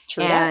means.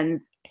 True.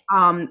 And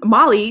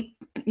Molly,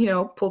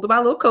 pulled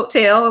about a little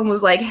coattail and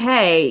was like,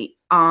 hey,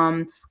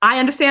 I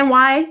understand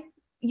why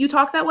you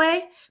talk that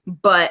way,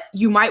 but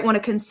you might want to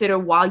consider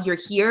while you're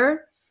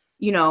here,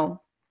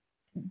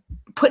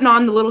 putting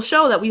on the little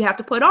show that we have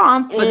to put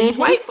on for these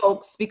white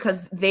folks,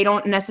 because they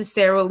don't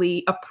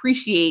necessarily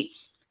appreciate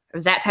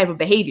that type of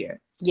behavior.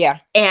 Yeah.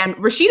 And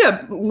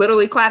Rashida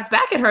literally clapped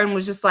back at her and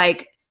was just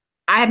like,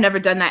 I have never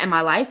done that in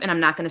my life, and I'm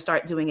not going to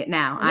start doing it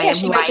now. Yeah,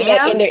 she mentioned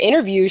that in their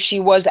interview. She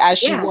was as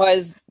she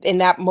was in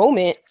that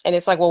moment. And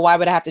it's like, well, why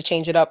would I have to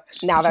change it up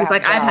now? She's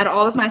like, I've had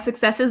all of my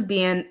successes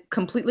being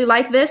completely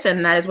like this,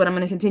 and that is what I'm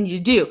going to continue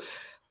to do.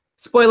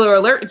 Spoiler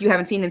alert, if you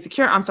haven't seen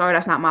Insecure, I'm sorry,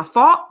 that's not my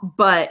fault.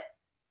 But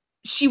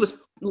she was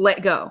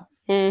let go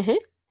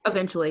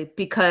eventually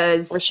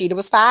because Rashida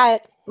was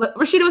fired.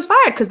 Rashida was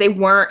fired because they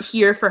weren't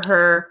here for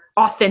her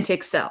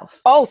authentic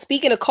self. Oh,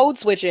 speaking of code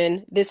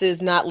switching, this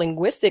is not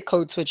linguistic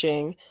code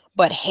switching,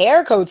 but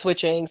hair code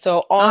switching.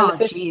 So on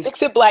the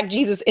Fix It Black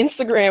Jesus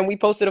Instagram, we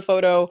posted a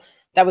photo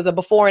that was a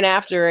before and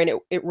after, and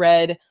it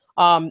read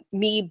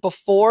me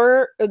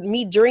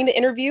during the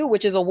interview,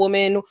 which is a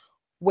woman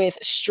with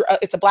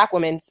it's a black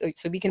woman,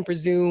 so we can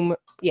presume,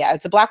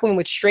 it's a black woman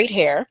with straight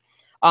hair.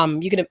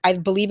 I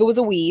believe it was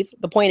a weave.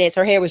 The point is,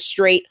 her hair was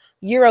straight.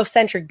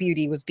 Eurocentric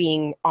beauty was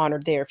being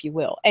honored there, if you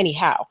will.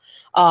 Anyhow,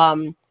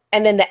 and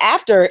then the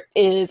after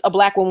is a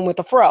black woman with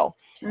a fro,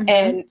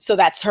 and so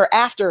that's her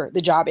after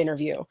the job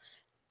interview.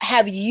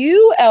 Have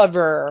you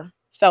ever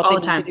felt the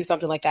need to do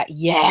something like that?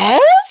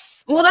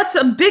 Yes. Well, that's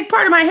a big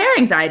part of my hair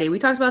anxiety. We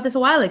talked about this a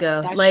while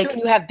ago. That's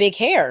true. You have big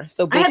hair,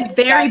 so I have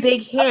very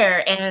big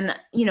hair, and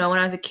when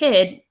I was a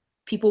kid,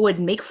 people would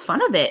make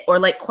fun of it or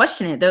like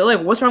question it. They're like,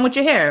 what's wrong with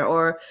your hair?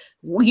 Or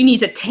you need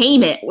to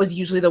tame it was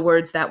usually the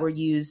words that were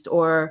used.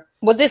 Or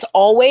was this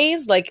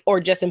always or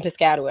just in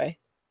Piscataway?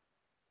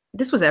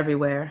 This was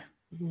everywhere.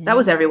 That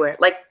was everywhere.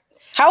 Like,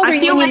 how old were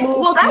you when you moved?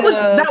 Well,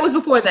 that was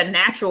before the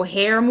natural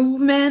hair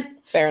movement.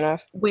 Fair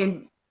enough.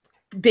 When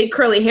big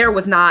curly hair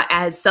was not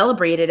as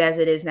celebrated as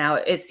it is now.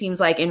 It seems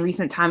like in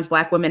recent times,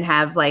 Black women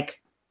have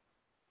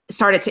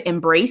started to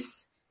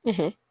embrace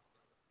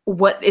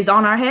what is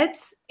on our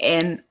heads,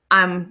 and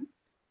I'm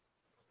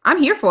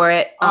here for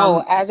it.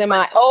 As am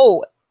I.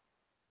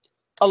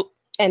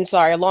 And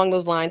sorry, along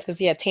those lines,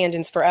 because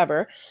tangents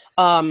forever.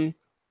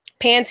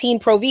 Pantene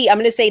Pro V, I'm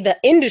going to say the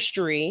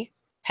industry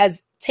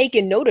has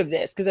taken note of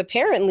this because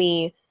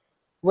apparently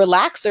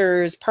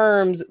relaxers,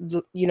 perms,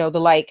 the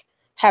like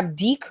have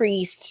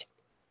decreased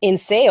in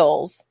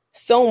sales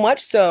so much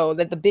so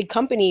that the big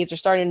companies are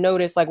starting to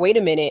notice, like, wait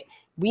a minute,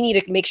 we need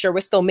to make sure we're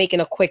still making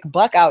a quick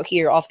buck out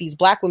here off these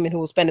Black women who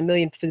will spend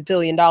 $1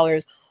 billion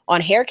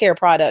on hair care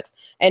products.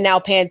 And now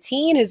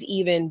Pantene has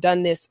even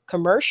done this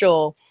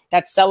commercial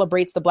that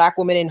celebrates the Black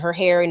woman and her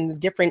hair and the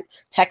different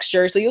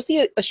textures. So you'll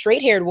see a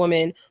straight haired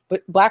woman,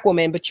 but Black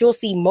woman, but you'll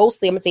see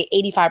mostly, I'm gonna say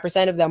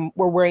 85% of them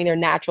were wearing their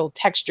natural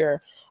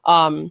texture.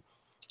 I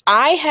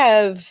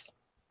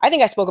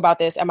think I spoke about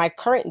this at my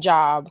current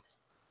job.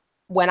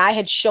 When I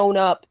had shown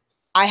up,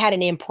 I had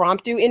an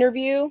impromptu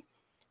interview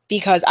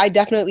because I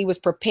definitely was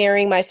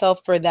preparing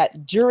myself for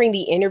that. During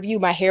the interview,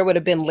 my hair would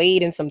have been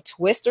laid in some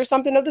twist or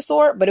something of the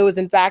sort, but it was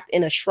in fact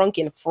in a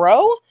shrunken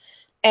fro.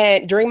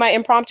 And during my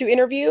impromptu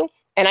interview,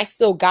 and I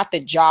still got the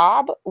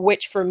job,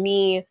 which for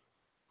me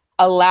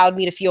allowed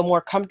me to feel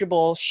more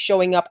comfortable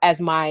showing up as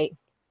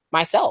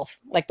myself,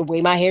 like the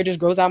way my hair just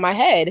grows out my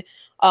head.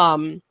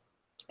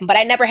 But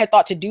I never had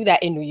thought to do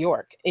that in New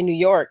York. In New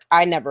York,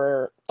 I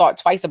never thought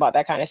twice about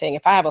that kind of thing.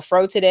 If I have a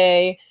fro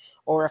today,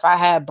 or if I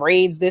have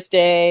braids this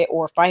day,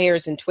 or if my hair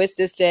is in twist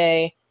this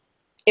day,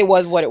 it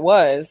was what it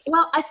was.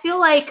 Well, I feel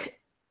like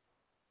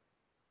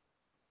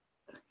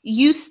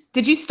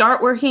did you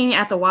start working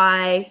at the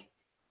Y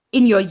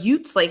in your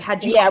youths? Like,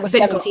 had you? Yeah, I was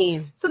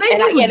 17. So they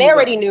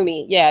already knew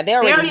me. Yeah, they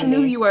already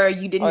knew you were.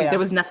 You didn't. There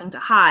was nothing to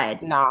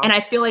hide. No. And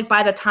I feel like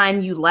by the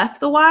time you left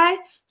the Y,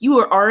 you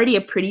were already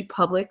a pretty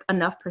public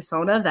enough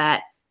persona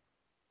that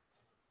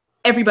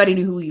everybody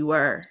knew who you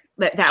were.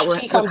 That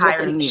was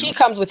hiring you. She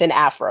comes with an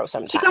afro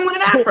sometimes. She comes with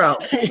an afro.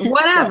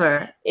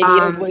 Whatever. Yes,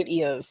 it is what it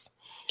is.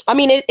 I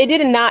mean, it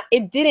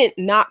didn't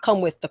not come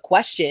with the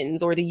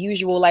questions or the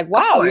usual, like,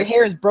 wow, your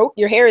hair is broke,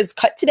 your hair is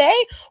cut today,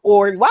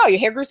 or wow, your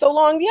hair grew so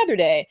long the other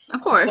day.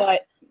 Of course.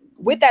 But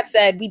with that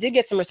said, we did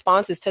get some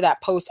responses to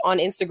that post on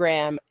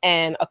Instagram,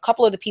 and a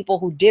couple of the people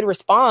who did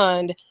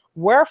respond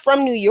were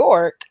from New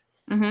York.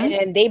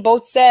 Mm-hmm. And they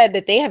both said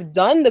that they have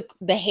done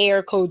the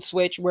hair code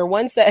switch, where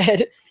one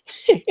said,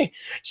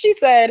 she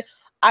said,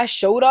 I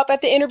showed up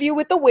at the interview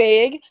with the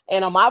wig,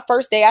 and on my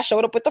first day, I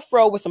showed up with the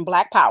fro with some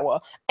Black power.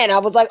 And I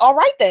was like, all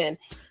right then.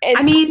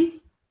 And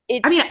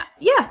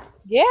yeah.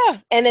 Yeah.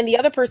 And then the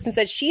other person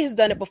said she has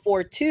done it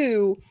before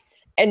too,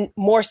 and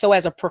more so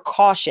as a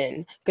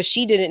precaution, because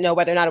she didn't know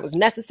whether or not it was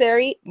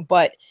necessary.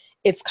 But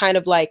it's kind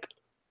of like,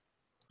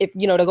 if,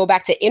 to go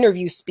back to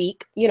interview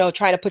speak,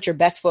 try to put your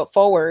best foot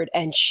forward.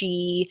 And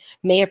she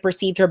may have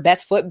perceived her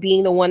best foot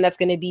being the one that's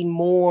going to be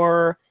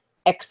more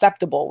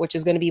acceptable, which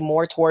is going to be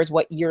more towards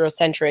what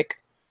Eurocentric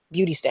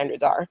beauty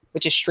standards are,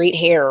 which is straight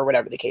hair or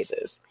whatever the case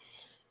is.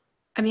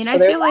 I mean, so I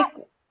feel like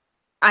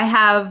I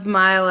have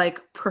my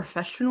like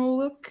professional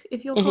look,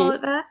 if you'll call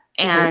it that.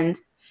 And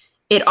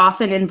it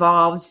often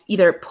involves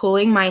either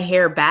pulling my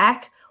hair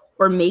back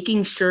or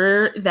making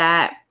sure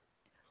that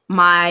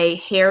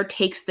my hair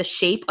takes the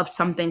shape of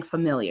something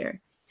familiar.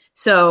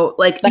 So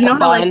like a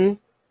bun?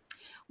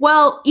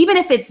 Well, even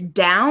if it's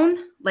down,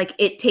 like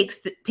it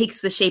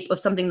takes the shape of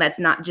something that's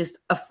not just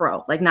a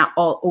fro, like not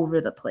all over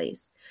the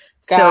place.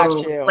 Got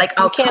so you. Like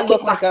so I'll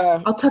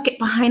tuck it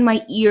behind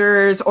my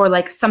ears, or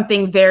like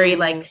something very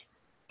like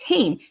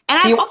tame. And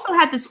I've also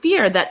had this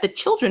fear that the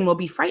children will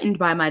be frightened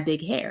by my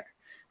big hair,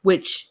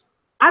 which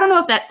I don't know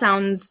if that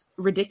sounds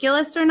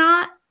ridiculous or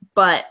not,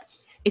 but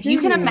if you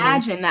can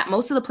imagine that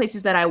most of the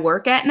places that I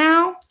work at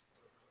now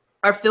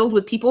are filled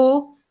with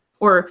people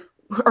or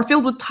are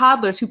filled with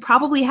toddlers who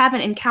probably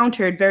haven't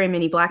encountered very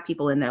many Black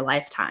people in their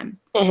lifetime.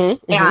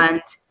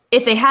 And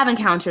if they have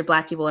encountered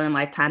Black people in their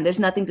lifetime, there's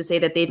nothing to say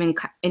that they've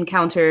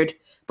encountered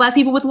Black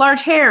people with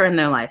large hair in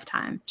their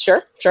lifetime.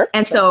 Sure.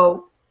 And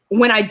so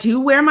when I do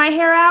wear my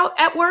hair out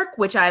at work,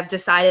 which I've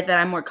decided that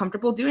I'm more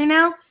comfortable doing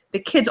now, the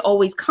kids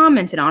always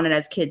commented on it,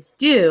 as kids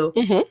do.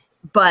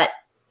 But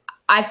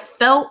I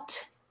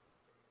felt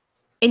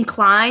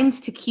inclined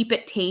to keep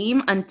it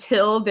tame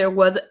until there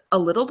was a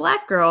little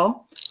Black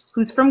girl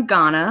who's from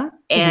Ghana,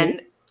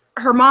 and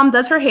her mom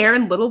does her hair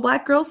in little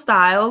Black girl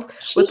styles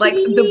with like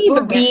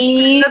the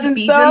beads and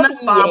the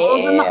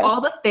bobbles and all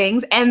the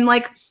things. And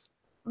like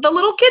the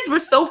little kids were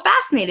so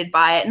fascinated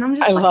by it. And I'm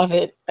just I love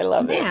it.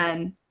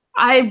 Man,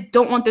 I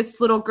don't want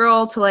this little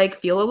girl to like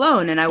feel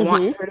alone. And I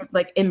want her to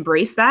like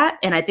embrace that.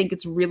 And I think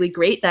it's really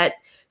great that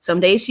some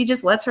days she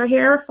just lets her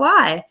hair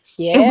fly.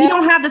 Yeah. And we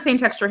don't have the same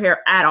texture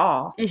hair at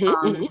all.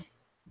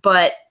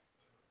 But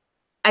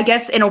I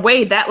guess in a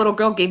way that little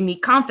girl gave me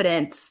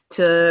confidence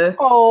to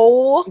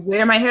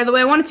wear my hair the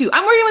way I wanted to.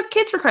 I'm working with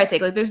kids, for Christ's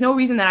sake. Like there's no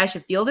reason that I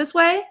should feel this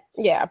way.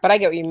 Yeah, but I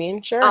get what you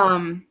mean. Sure.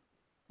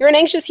 You're an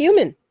anxious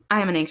human.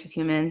 I am an anxious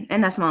human,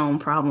 and that's my own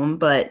problem.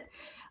 But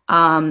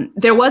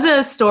there was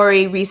a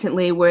story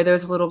recently where there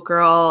was a little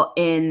girl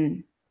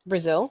in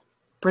Brazil.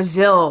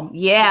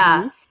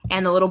 Yeah.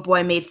 And the little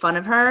boy made fun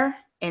of her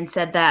and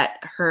said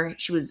that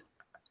she was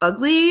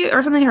ugly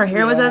or something. Her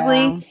hair was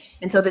ugly.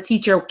 And so the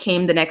teacher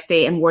came the next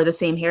day and wore the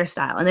same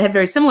hairstyle. And they had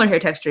very similar hair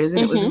textures.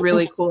 And it was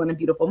really cool and a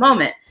beautiful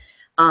moment.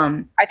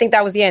 I think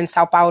that was in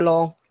Sao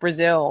Paulo,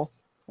 Brazil,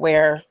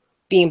 where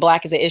being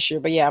Black is an issue.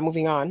 But yeah,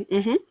 moving on.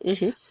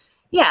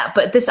 Yeah,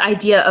 but this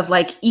idea of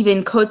like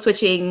even code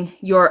switching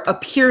your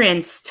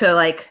appearance to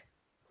like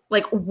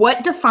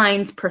what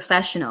defines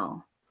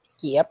professional?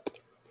 Yep.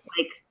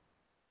 Like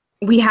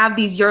we have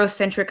these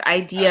Eurocentric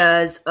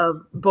ideas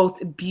of both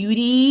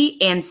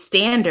beauty and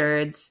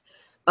standards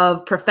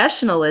of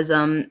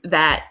professionalism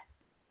that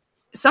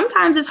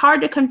sometimes it's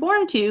hard to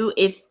conform to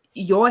if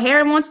your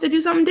hair wants to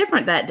do something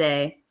different that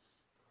day,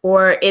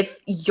 or if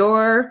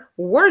your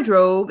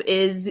wardrobe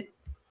is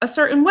a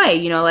certain way,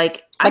 you know,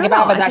 like if I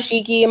have a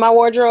dashiki in my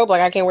wardrobe,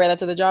 like I can't wear that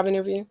to the job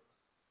interview.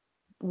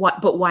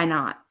 What? But why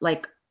not?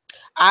 Like,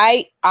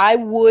 I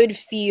would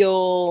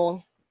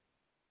feel,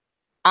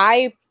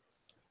 I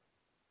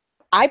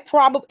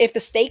probably, if the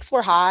stakes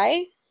were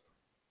high.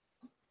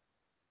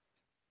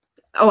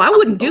 Oh, I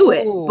wouldn't do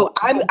it. But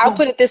I'll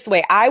put it this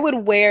way: I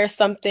would wear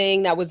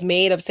something that was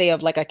made of, say,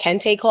 of like a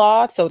kente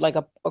cloth, so like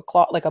a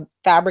cloth, like a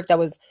fabric that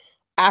was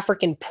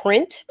African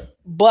print,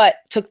 but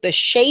took the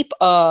shape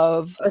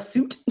of a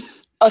suit,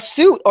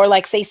 or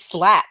like say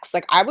slacks.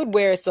 Like I would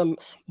wear some,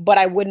 but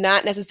I would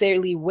not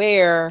necessarily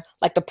wear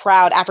like the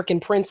proud African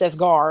princess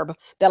garb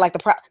that like the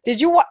proud. Did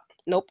you what?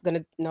 Nope.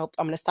 I'm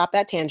gonna stop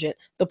that tangent.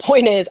 The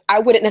point is, I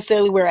wouldn't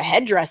necessarily wear a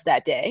headdress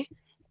that day,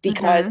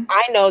 because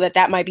I know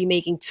that might be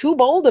making too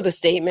bold of a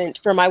statement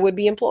for my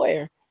would-be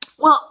employer.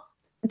 Well,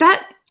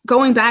 that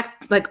going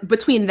back, like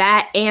between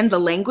that and the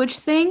language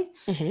thing,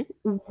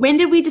 when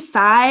did we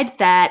decide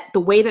that the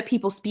way that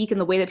people speak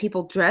and the way that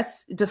people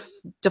dress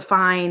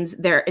defines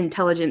their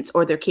intelligence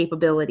or their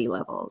capability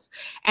levels?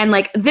 And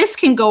like this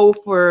can go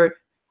for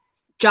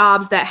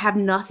jobs that have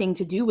nothing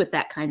to do with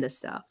that kind of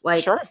stuff.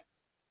 Like, sure,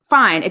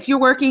 fine, if you're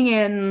working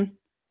in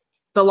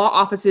the law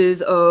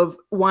offices of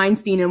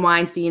Weinstein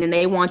and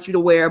they want you to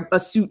wear a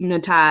suit and a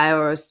tie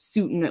or a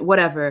suit and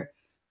whatever.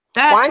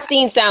 That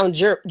Weinstein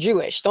sounds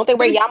Jewish. Don't they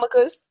wear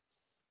yarmulkes?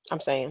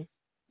 Just saying.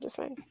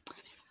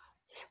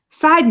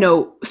 Side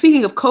note,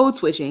 speaking of code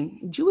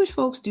switching, Jewish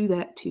folks do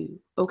that too,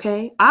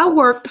 okay? I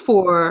worked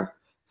for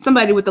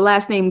somebody with the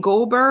last name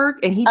Goldberg,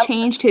 and he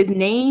changed his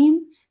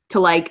name to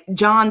like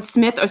John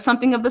Smith or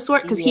something of the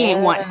sort because he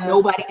ain't want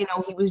nobody to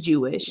know he was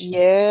Jewish.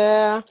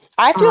 Yeah.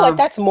 I feel like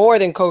that's more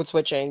than code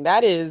switching.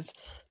 That is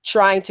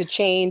trying to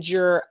change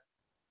your...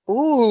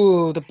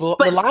 Ooh, the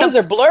lines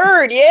are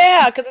blurred.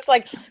 Yeah, because it's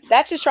like,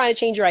 that's just trying to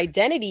change your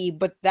identity.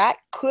 But that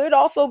could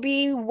also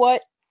be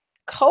what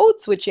code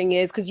switching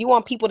is, because you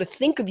want people to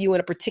think of you in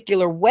a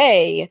particular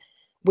way,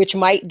 which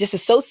might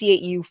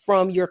disassociate you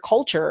from your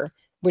culture,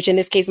 which in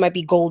this case might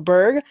be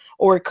Goldberg,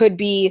 or it could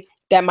be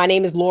that my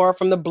name is Laura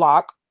from the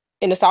block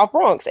in the South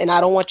Bronx, and I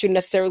don't want you to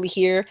necessarily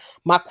hear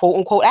my quote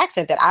unquote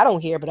accent that I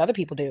don't hear, but other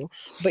people do.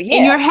 But yeah.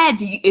 In your head,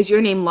 is your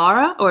name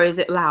Laura or is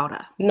it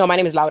Laura? No, my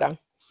name is Laura.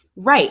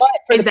 Right.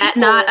 Is that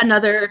not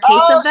another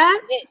case of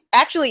that? Shit.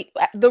 Actually,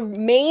 the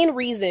main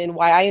reason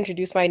why I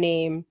introduce my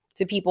name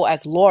to people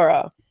as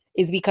Laura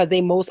is because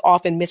they most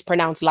often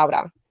mispronounce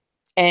Laura.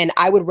 And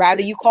I would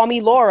rather you call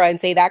me Laura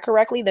and say that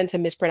correctly than to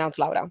mispronounce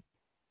Laura.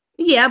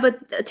 Yeah, but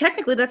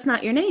technically that's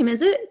not your name,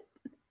 is it?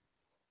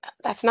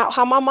 That's not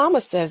how my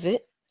mama says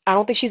it. I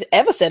don't think she's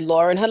ever said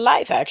Laura in her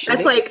life, actually.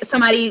 That's like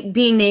somebody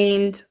being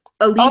named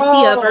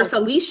Alicia versus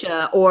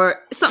Alicia,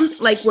 or something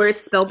like where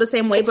it's spelled the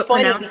same way but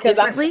pronounced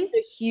differently. I'm such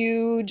a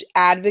huge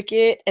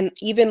advocate, and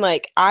even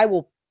like I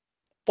will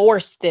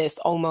force this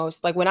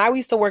almost. Like when I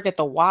used to work at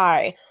the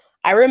Y,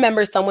 I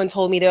remember someone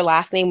told me their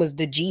last name was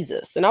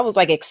DeJesus, and I was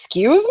like,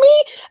 "Excuse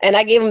me?" And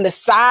I gave him the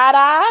side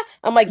eye.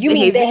 I'm like, "You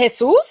mean De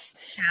Jesus?"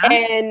 Yeah.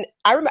 And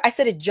I remember I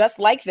said it just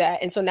like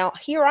that. And so now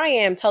here I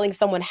am telling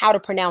someone how to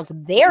pronounce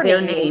their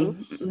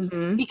name.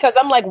 Because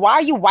I'm like, "Why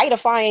are you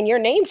whiteifying your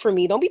name for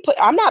me? Don't be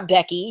I'm not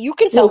Becky. You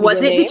can tell me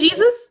your name." Was it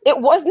DeJesus?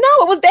 It was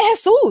De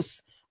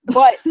Jesus.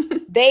 But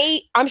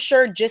they, I'm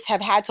sure, just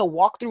have had to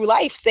walk through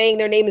life saying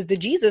their name is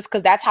DeJesus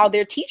because that's how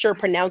their teacher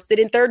pronounced it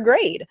in 3rd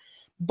grade.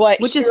 But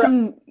which is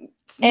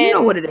you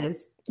know what it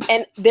is.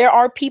 And there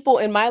are people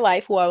in my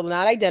life who I will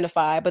not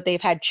identify, but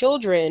they've had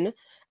children,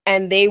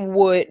 and they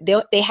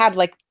have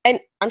like, and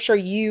I'm sure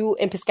you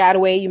in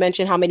Piscataway, you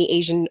mentioned how many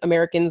Asian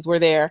Americans were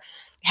there,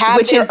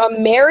 have their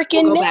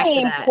American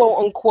name,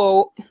 quote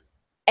unquote,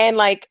 and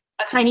like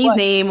a Chinese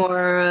name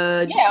or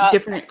a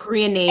different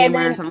Korean name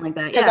or something like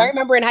that. Because I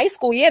remember in high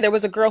school, there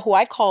was a girl who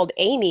I called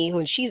Amy,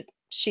 who she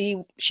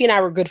and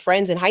I were good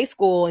friends in high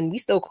school, and we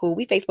still cool.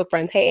 We Facebook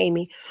friends. Hey,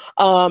 Amy.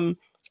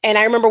 And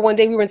I remember one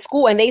day we were in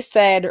school and they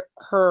said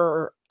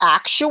her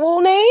actual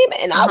name.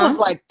 And I was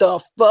like, the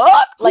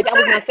fuck? Like that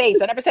was my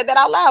face. I never said that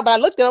out loud, but I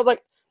looked and I was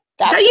like,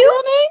 that's your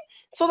real name?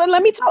 So then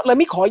let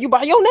me call you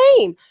by your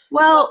name.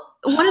 Well,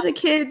 one of the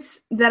kids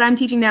that I'm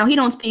teaching now, he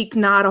don't speak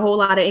not a whole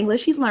lot of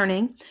English. He's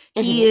learning.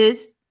 He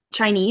is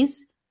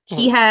Chinese.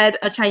 He had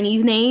a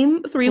Chinese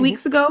name 3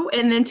 weeks ago.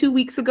 And then 2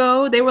 weeks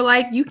ago, they were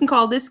like, you can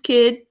call this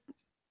kid,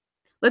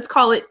 let's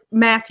call it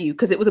Matthew,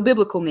 because it was a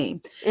biblical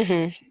name.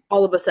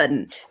 All of a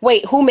sudden.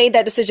 Wait, who made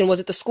that decision? Was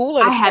it the school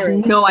or the parents? I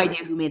have no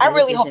idea who made that decision. I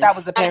really hope that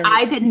was the parents.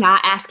 I did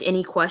not ask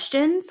any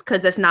questions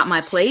because that's not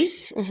my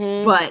place.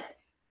 But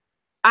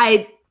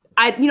I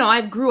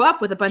grew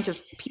up with a bunch of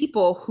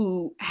people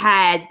who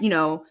had,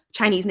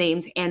 Chinese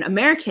names and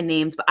American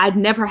names, but I'd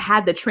never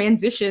had the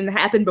transition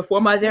happen before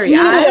my very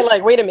eyes.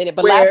 Like, wait a minute,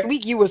 but last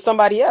week you was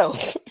somebody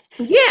else.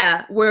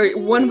 Yeah, where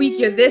one week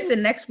you're this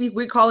and next week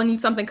we're calling you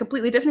something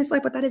completely different. It's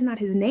like, but that is not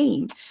his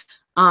name.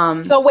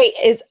 So wait,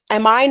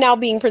 am I now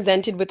being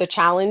presented with a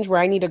challenge where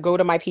I need to go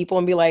to my people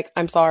and be like,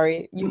 I'm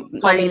sorry, you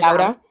call me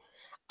Laura?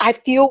 I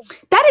feel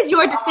that is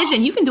your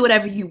decision. You can do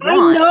whatever you want.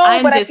 I know,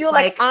 but I feel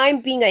like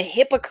I'm being a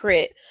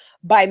hypocrite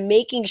by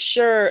making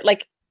sure,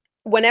 like,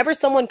 whenever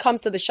someone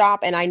comes to the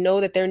shop and I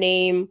know that their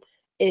name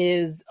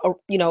is,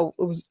 it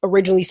was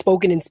originally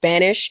spoken in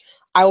Spanish,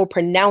 I will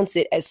pronounce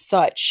it as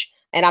such.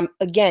 And I'm,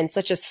 again,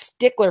 such a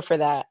stickler for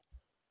that.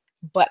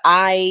 But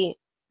I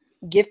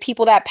give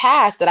people that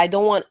pass that I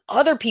don't want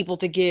other people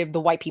to give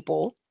the white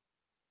people,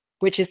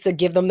 which is to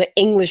give them the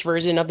English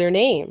version of their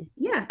name.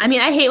 Yeah. I mean,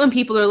 I hate when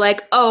people are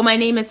like, oh, my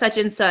name is such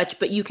and such,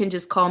 but you can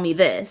just call me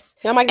this.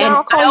 I'm like, no,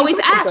 I'll call I you always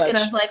such ask, and and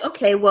I was like,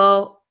 okay,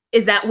 well,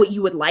 is that what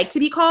you would like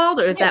to be called?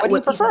 Or is that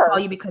what people call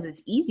you because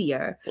it's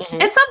easier? Mm-hmm.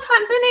 And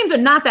sometimes their names are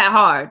not that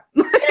hard.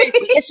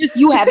 Seriously, it's just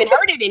you haven't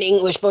heard it in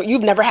English, but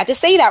you've never had to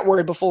say that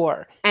word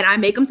before. And I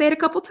make them say it a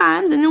couple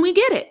times and then we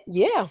get it.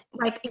 Yeah.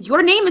 Like,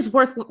 your name is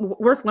worth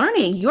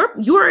learning.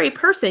 You're a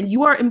person.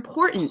 You are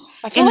important.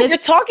 I feel like you're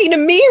talking to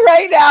me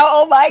right now.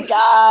 Oh my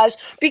gosh.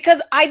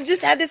 Because I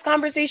just had this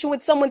conversation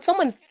with someone.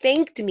 Someone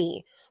thanked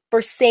me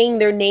for saying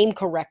their name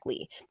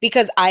correctly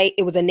because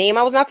it was a name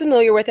I was not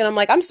familiar with. And I'm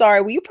like, I'm sorry,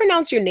 will you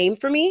pronounce your name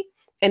for me?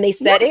 And they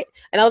said it.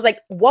 And I was like,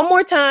 one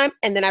more time.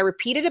 And then I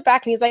repeated it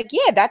back. And he's like,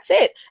 yeah, that's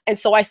it. And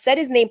so I said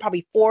his name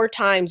probably 4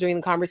 times during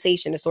the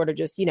conversation to sort of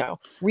just, reinforce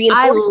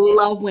I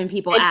love when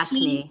people ask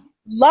me.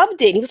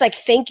 Loved it. And he was like,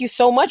 thank you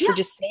so much for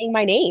just saying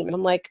my name. And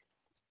I'm like,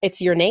 it's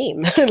your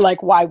name.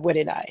 Like, why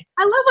wouldn't I?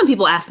 I love when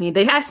people ask me.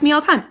 They ask me all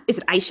the time, is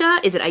it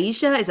Aisha? Is it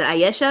Aisha? Is it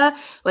Ayesha?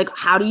 Like,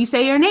 how do you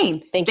say your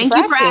name? Thank you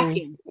for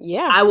asking.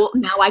 Yeah. I will.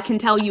 Now I can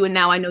tell you, and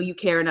now I know you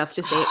care enough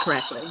to say it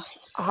correctly.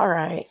 All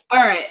right.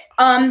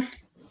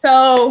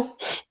 So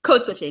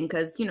code switching,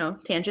 because,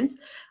 tangents.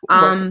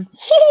 I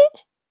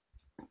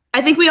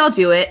think we all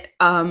do it.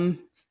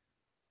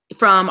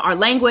 From our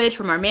language,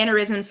 from our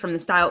mannerisms, from the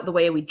style, the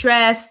way we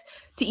dress,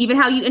 to even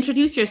how you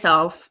introduce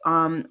yourself.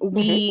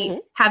 We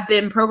have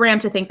been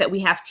programmed to think that we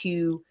have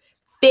to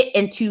fit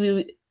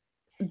into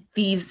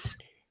these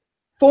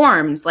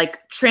forms, like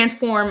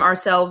transform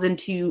ourselves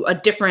into a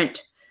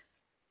different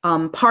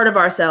part of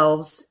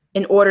ourselves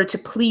in order to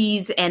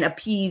please and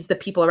appease the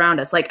people around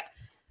us. Like,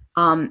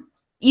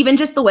 even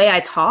just the way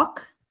I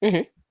talk.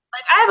 Like,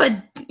 I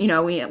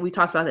have we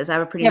talked about this. I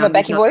have a pretty. You have a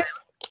Becky voice?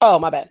 Oh,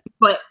 my bad.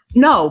 But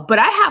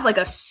I have like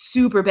a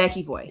super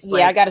Becky voice.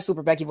 Yeah, I got a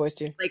super Becky voice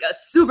too. Like a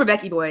super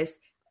Becky voice.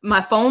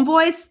 My phone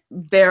voice,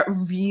 they're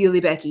really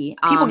Becky.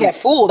 People get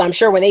fooled, I'm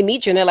sure, when they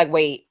meet you and they're like,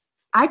 wait.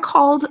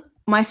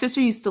 My sister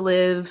used to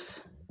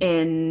live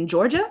in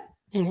Georgia.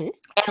 And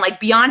like,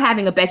 beyond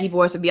having a Becky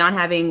voice or beyond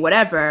having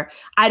whatever,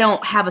 I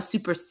don't have a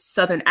super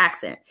Southern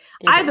accent.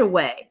 Either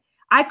way,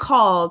 I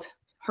called,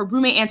 her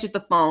roommate answered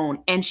the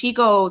phone and she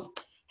goes,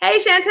 hey,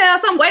 Chantel,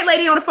 some white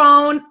lady on the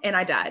phone. And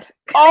I died.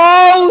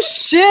 Oh,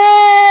 shit.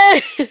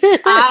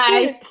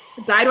 I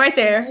died right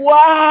there.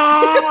 Wow.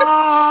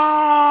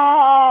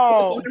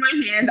 In my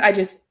hand, I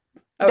just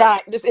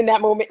died just in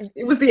that moment.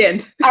 It was the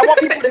end.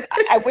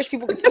 I wish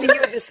people could see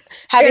you just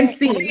having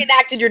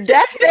reenacted your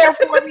death there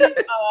for me.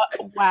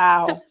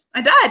 Wow. I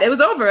died. It was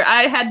over.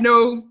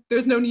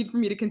 There's no need for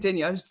me to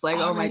continue. I was just like,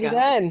 oh my God.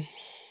 Then.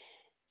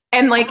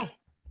 And like,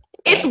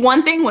 it's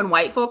one thing when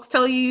white folks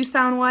tell you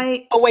sound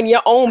white. But when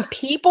your own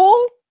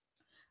people?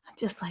 I'm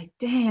just like,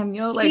 damn,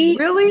 yo, like,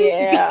 really?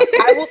 Yeah.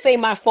 I will say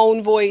my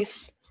phone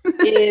voice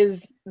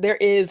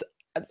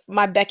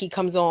my Becky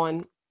comes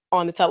on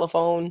the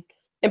telephone.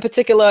 In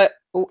particular.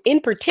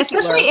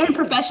 Especially in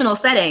professional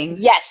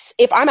settings. Yes.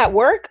 If I'm at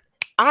work,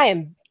 I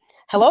am,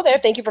 hello there.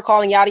 Thank you for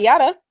calling yada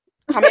yada.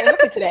 How may I help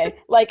you today?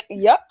 Like,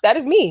 yep, that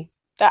is me.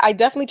 That I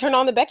definitely turn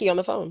on the Becky on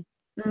the phone.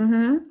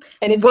 And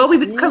it's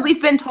because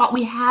we've been taught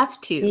we have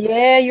to.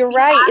 Yeah, you're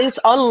right. It's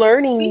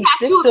unlearning these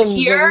systems. To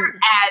appear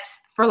as,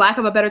 for lack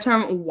of a better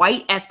term,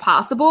 white as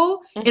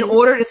possible in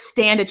order to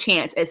stand a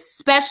chance,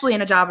 especially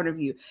in a job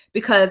interview.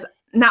 Because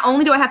not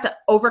only do I have to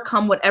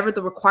overcome whatever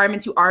the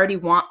requirements you already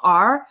want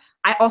are,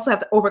 I also have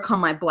to overcome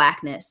my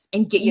blackness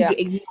and get you to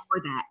ignore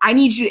that. I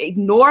need you to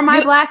ignore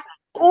my blackness.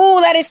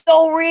 Oh, that is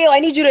so real. I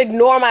need you to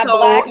ignore my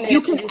blackness.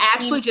 You can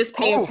just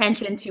pay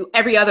attention to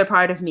every other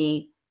part of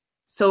me.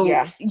 So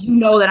you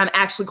know that I'm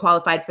actually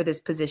qualified for this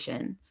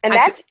position. And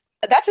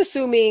that's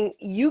assuming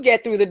you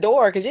get through the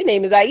door because your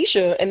name is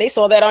Aisha and they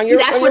saw that on your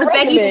resume. That's where the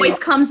Becky voice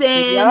comes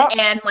in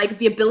and like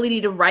the ability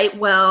to write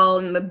well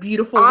and the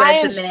beautiful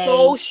resume. I am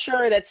so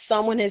sure that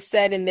someone has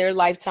said in their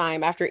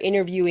lifetime after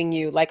interviewing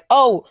you, like,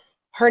 oh,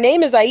 her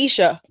name is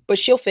Aisha, but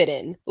she'll fit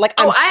in. Like,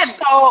 because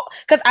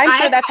I'm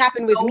sure that's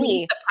happened with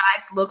me.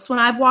 Surprised looks when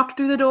I've walked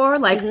through the door.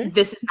 Like,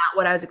 this is not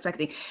what I was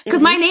expecting.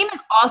 Because my name is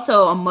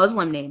also a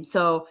Muslim name.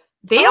 So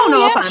they don't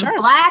know if I'm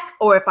Black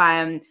or if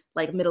I'm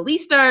like Middle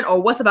Eastern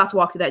or what's about to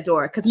walk through that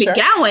door. Because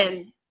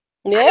McGowan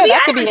Yeah,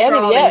 that could be any.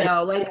 Yeah,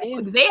 know. Like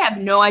they have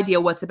no idea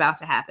what's about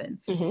to happen.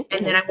 And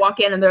then I walk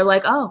in and they're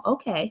like, "Oh,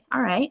 okay,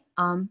 all right.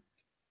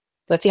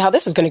 Let's see how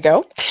this is going to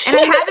go." And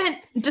I haven't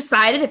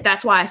decided if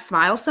that's why I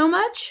smile so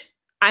much.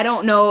 I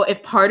don't know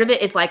if part of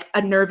it is like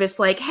a nervous,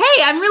 like,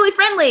 "Hey, I'm really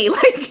friendly."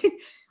 Like,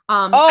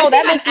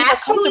 that makes me more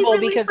comfortable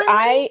really because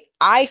friendly.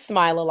 I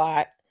smile a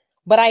lot.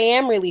 But I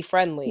am really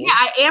friendly. Yeah,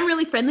 I am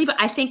really friendly, but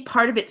I think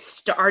part of it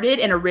started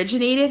and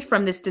originated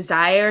from this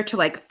desire to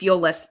like feel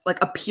less, like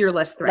appear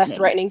less threatening. Less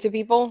threatening to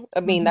people?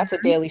 I mean, that's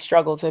a daily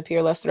struggle to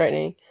appear less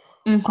threatening.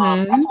 That's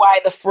why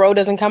the fro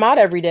doesn't come out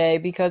every day,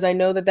 because I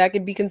know that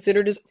could be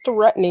considered as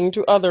threatening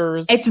to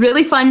others. It's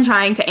really fun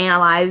trying to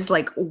analyze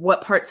like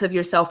what parts of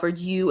yourself are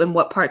you and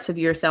what parts of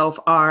yourself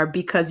are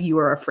because you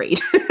are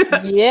afraid.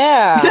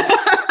 Yeah.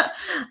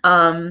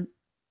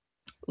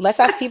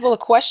 Let's ask people a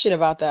question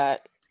about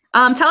that.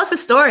 Tell us a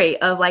story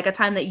of like a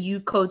time that you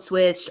code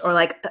switched, or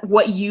like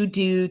what you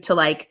do to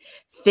like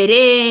fit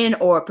in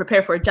or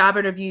prepare for a job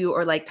interview,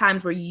 or like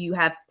times where you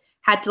have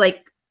had to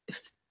like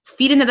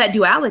feed into that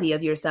duality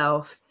of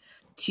yourself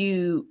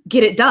to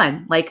get it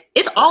done. Like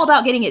it's all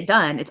about getting it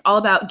done. It's all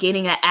about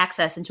gaining that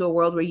access into a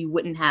world where you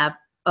wouldn't have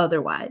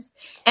otherwise.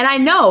 And I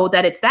know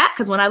that it's that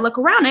because when I look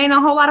around, there ain't a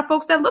whole lot of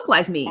folks that look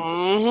like me.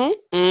 And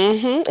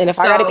if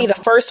I got to be the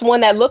first one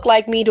that look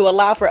like me to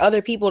allow for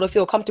other people to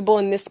feel comfortable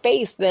in this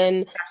space,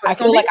 then I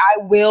feel like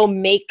I will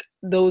make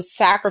those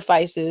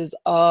sacrifices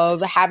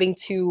of having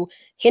to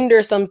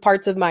hinder some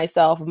parts of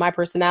myself, of my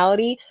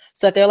personality,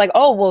 so that they're like,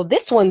 oh, well,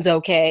 this one's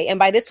okay. And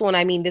by this one,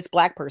 I mean this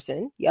Black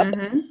person. Yep.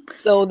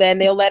 So then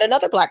they'll let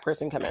another Black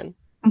person come in.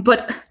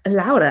 But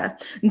Laura,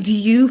 do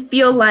you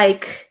feel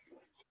like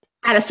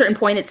at a certain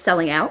point it's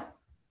selling out?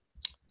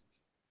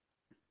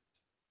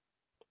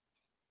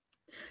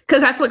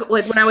 Because that's like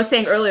when I was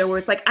saying earlier, where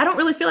it's like, I don't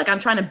really feel like I'm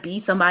trying to be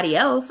somebody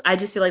else. I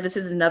just feel like this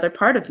is another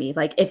part of me.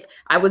 Like if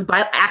I was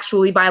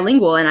actually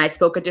bilingual and I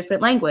spoke a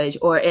different language,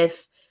 or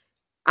if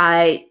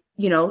I,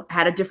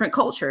 had a different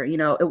culture,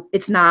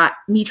 it's not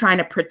me trying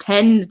to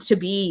pretend to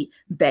be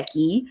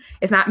Becky.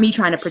 It's not me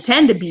trying to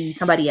pretend to be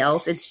somebody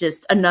else. It's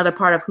just another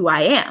part of who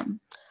I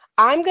am.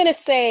 I'm going to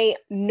say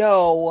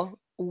no,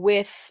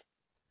 with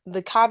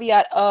the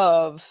caveat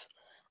of,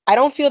 I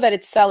don't feel that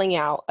it's selling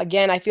out.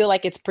 Again, I feel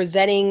like it's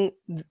presenting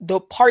the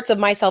parts of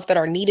myself that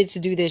are needed to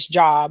do this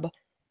job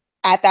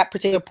at that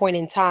particular point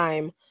in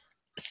time.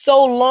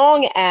 So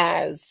long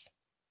as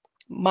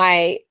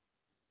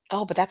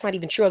but that's not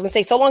even true. I was gonna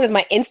say, so long as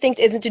my instinct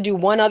isn't to do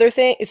one other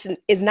thing,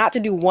 is not to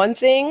do one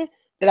thing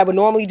that I would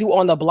normally do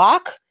on the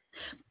block.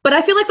 But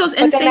I feel like those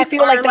instincts. But then I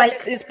feel like that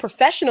just is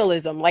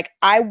professionalism. Like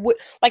I would,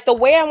 like the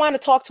way I want to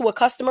talk to a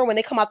customer when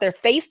they come out their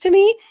face to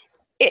me,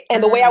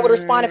 and the way I would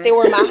respond if they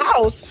were in my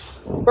house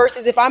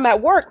versus if I'm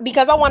at work,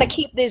 because I want to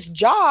keep this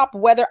job,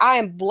 whether I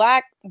am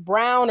Black,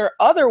 brown, or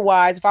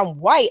otherwise. If I'm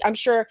white, I'm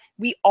sure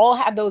we all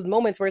have those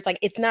moments where it's like,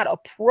 it's not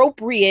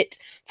appropriate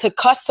to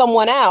cuss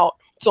someone out,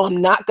 so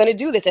I'm not going to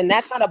do this. And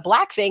that's not a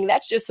Black thing.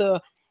 That's just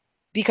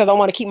because I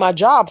want to keep my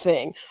job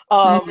thing.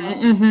 So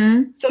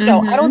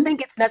no, I don't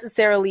think it's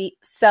necessarily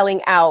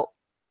selling out,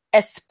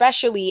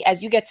 especially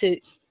as you get to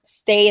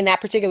stay in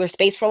that particular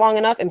space for long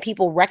enough and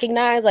people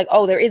recognize like,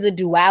 oh, there is a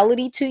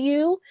duality to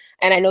you.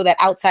 And I know that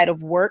outside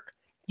of work,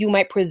 you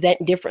might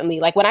present differently.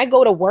 Like when I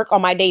go to work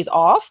on my days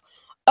off,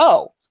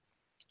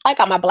 I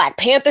got my Black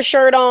Panther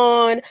shirt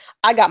on.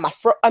 I got my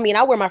fro. I mean,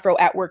 I wear my fro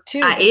at work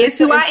too. I is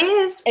who I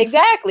is.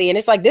 Exactly. And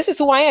it's like, this is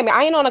who I am.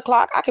 I ain't on a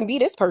clock. I can be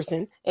this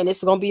person and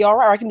it's going to be all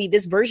right. Or I can be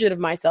this version of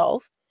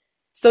myself.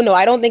 So no,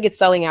 I don't think it's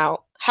selling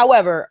out.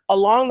 However,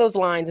 along those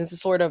lines, and to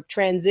sort of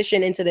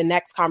transition into the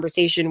next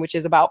conversation, which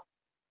is about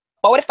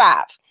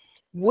 45.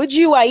 Would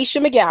you,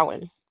 Aisha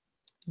McGowan,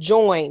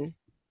 join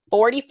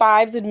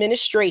 45's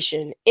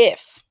administration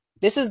if,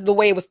 this is the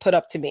way it was put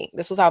up to me.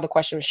 This was how the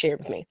question was shared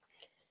with me.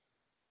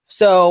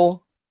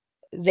 So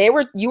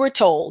you were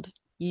told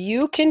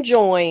you can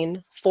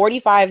join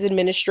 45's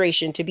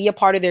administration to be a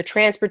part of their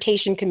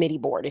transportation committee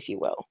board, if you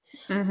will,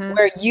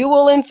 where you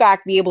will in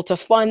fact be able to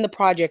fund the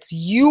projects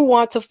you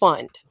want to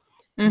fund.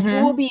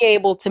 You will be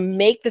able to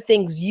make the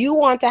things you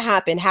want to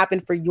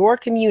happen for your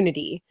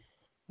community,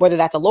 whether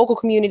that's a local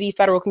community,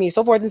 federal community,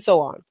 so forth and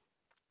so on.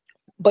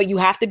 But you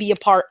have to be a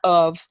part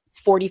of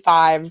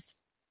 45's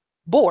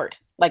board,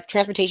 like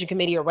transportation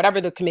committee or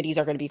whatever the committees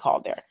are going to be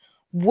called there.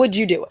 Would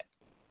you do it?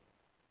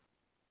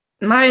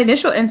 My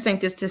initial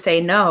instinct is to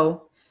say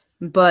no,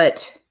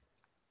 but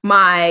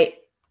my,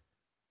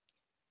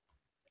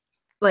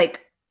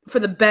 like, for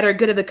the better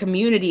good of the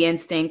community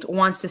instinct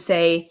wants to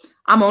say,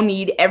 I'm going to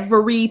need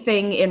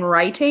everything in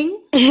writing.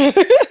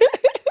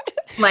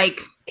 Like,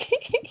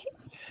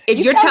 if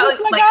you're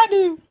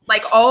telling,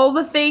 like all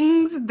the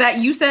things that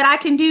you said I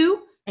can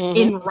do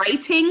in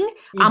writing,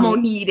 I'm going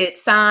to need it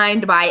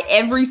signed by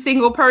every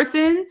single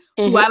person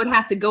who I would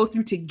have to go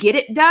through to get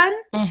it done.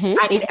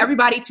 I need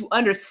everybody to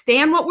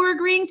understand what we're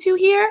agreeing to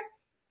here.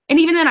 And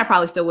even then, I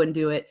probably still wouldn't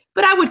do it,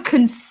 but I would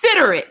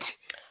consider it.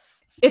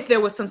 if there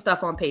was some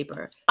stuff on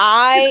paper.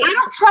 I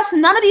don't trust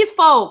none of these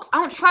folks.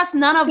 I don't trust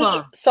none of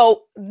them.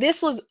 So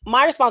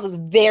my response was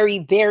very,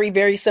 very,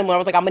 very similar. I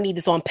was like, I'm gonna need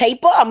this on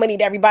paper. I'm gonna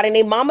need everybody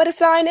named mama to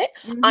sign it.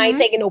 Mm-hmm. I ain't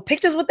taking no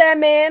pictures with that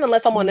man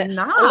unless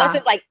unless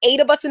it's like 8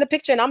 of us in the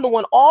picture and I'm the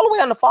one all the way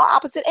on the far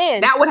opposite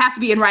end. That would have to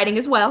be in writing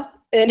as well.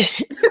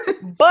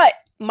 But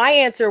my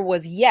answer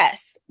was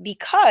yes,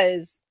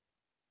 because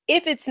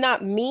if it's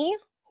not me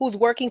who's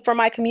working for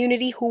my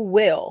community, who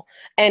will?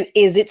 And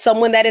is it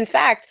someone that in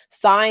fact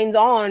signs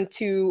on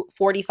to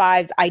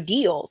 45's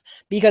ideals?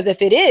 Because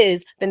if it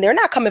is, then they're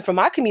not coming from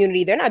my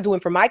community. They're not doing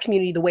for my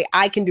community the way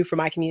I can do for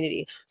my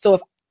community.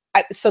 So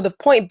so the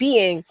point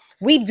being,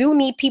 we do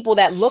need people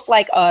that look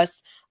like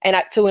us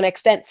and to an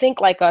extent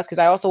think like us, because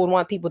I also would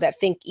want people that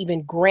think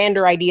even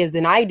grander ideas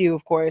than I do,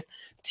 of course,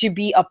 to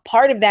be a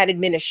part of that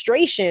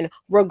administration,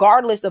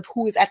 regardless of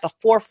who is at the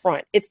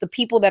forefront. It's the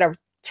people that are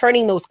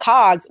turning those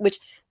cogs, which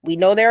we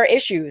know there are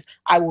issues.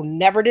 I will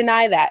never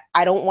deny that.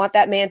 I don't want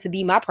that man to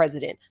be my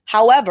president.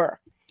 However,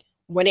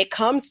 when it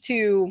comes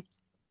to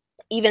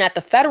even at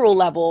the federal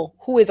level,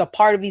 who is a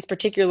part of these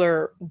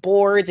particular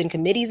boards and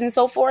committees and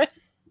so forth,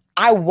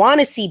 I want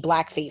to see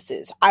Black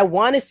faces. I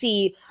want to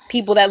see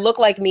people that look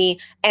like me.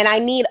 And I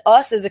need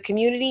us as a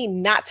community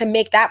not to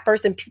make that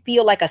person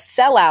feel like a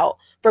sellout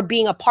for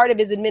being a part of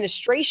his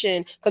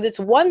administration, because it's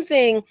one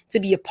thing to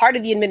be a part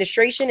of the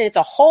administration and it's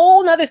a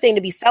whole nother thing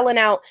to be selling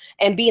out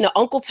and being an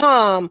Uncle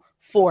Tom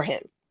for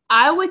him.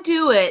 I would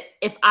do it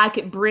if I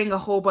could bring a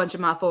whole bunch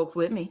of my folks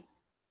with me.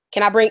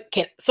 Can I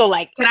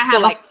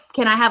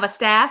have a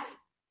staff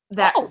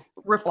that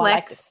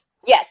reflects?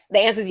 Yes, the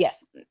answer is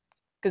yes.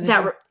 Because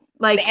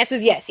the answer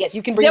is yes. Yes,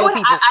 you can bring more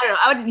people. I don't know.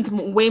 I would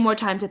need way more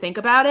time to think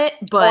about it,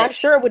 but I'm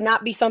sure it would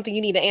not be something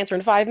you need to answer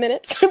in 5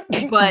 minutes.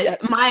 But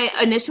yes. my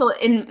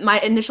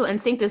initial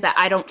instinct is that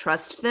I don't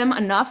trust them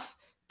enough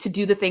to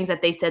do the things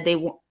that they said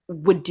they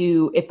would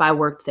do if I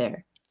worked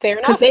there. Fair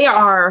enough. Because they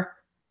are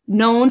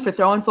known for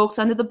throwing folks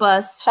under the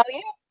bus. Hell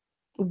yeah.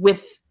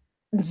 With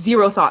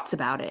zero thoughts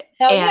about it.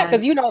 Hell yeah,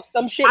 because if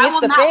some shit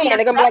hits the fan,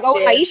 they're gonna be like, "Oh,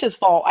 it's Aisha's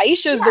fault.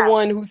 Aisha's the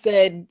one who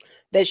said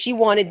that she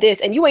wanted this,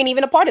 and you ain't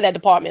even a part of that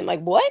department."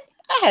 Like, what?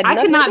 I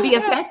could not be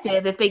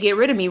effective if they get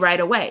rid of me right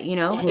away.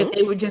 If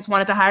they would just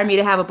wanted to hire me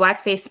to have a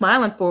black face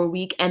smiling for a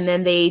week and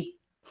then they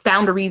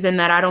found a reason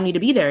that I don't need to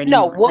be there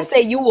anymore. No, we'll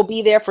say you will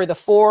be there for the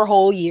 4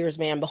 whole years,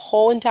 ma'am. The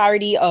whole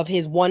entirety of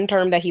his one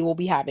term that he will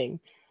be having.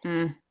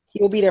 He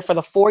will be there for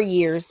the 4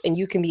 years and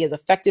you can be as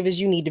effective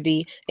as you need to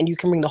be and you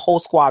can bring the whole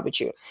squad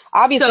with you.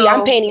 Obviously,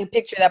 I'm painting a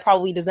picture that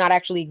probably does not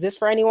actually exist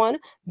for anyone,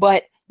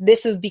 but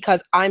this is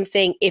because I'm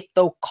saying if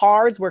the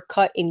cards were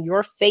cut in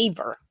your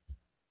favor,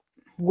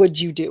 would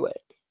you do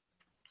it?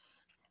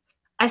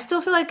 I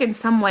still feel like in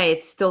some way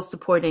it's still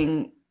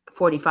supporting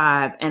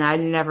 45 and I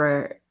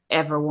never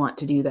ever want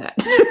to do that.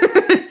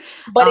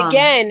 But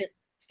again,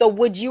 so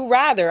would you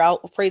rather,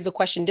 I'll phrase the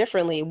question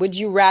differently, would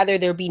you rather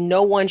there be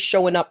no one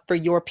showing up for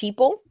your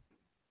people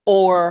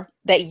or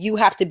that you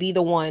have to be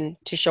the one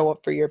to show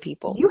up for your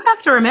people? You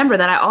have to remember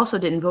that I also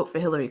didn't vote for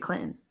Hillary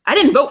Clinton. I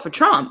didn't vote for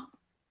Trump,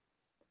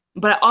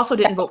 but I also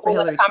didn't vote for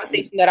Hillary Clinton.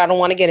 Conversation that I don't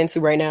want to get into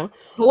right now.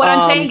 But what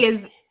I'm saying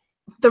is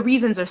the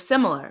reasons are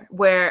similar,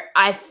 where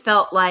I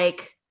felt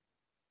like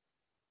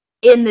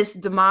in this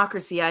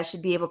democracy, I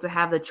should be able to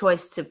have the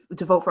choice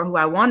to vote for who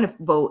I want to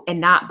vote and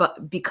not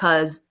but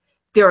because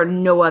there are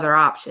no other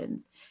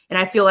options. And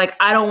I feel like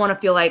I don't want to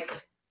feel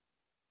like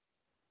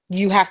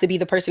you have to be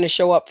the person to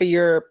show up for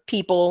your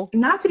people.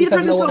 Not to be the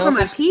person to show up for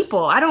my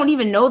people. I don't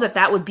even know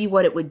that would be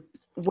what it would.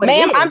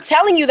 Ma'am, I'm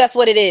telling you that's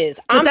what it is.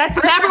 But that's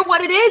never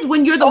what it is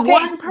when you're the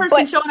one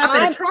person showing up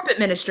in a Trump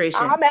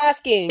administration. I'm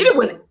asking. If it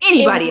was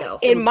anybody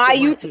else. My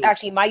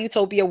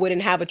utopia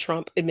wouldn't have a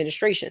Trump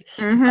administration.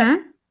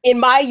 Mm-hmm. In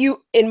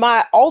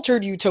my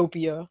altered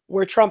utopia,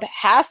 where Trump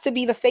has to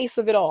be the face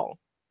of it all,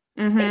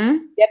 mm-hmm.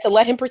 you have to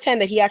let him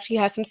pretend that he actually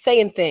has some say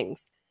in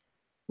things.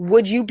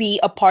 Would you be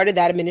a part of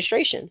that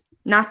administration?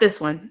 Not this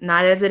one.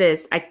 Not as it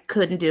is. I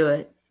couldn't do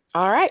it.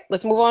 All right,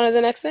 let's move on to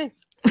the next thing.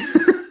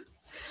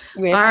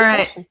 All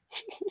right.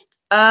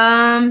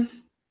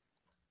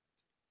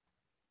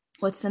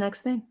 What's the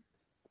next thing?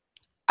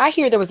 I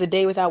hear there was a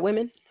day without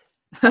women.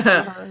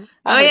 Oh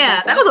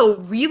yeah, that was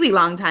a really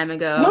long time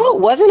ago. No,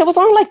 it wasn't. It was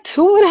only like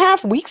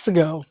 2.5 weeks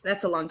ago.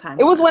 That's a long time.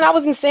 It was when I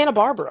was in Santa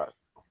Barbara.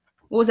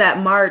 What was that?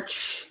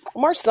 March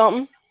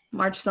something.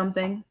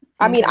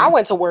 I mean, I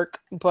went to work,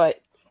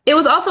 but it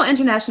was also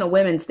International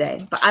Women's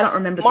Day, but I don't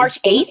remember. March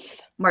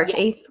 8th. March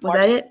 8th. Was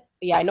that it?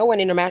 Yeah, I know when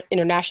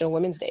International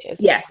Women's Day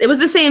is. Yes, it was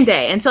the same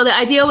day. And so the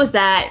idea was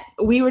that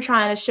we were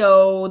trying to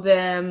show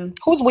them.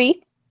 Who's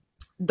we?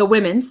 The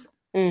women's.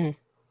 Mm-hmm.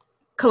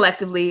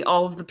 Collectively,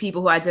 all of the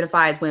people who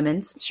identify as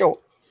women's. Sure.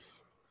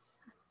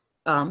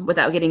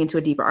 Without getting into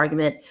a deeper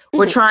argument, mm-hmm.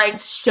 We're trying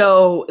to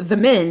show the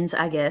men's,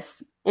 I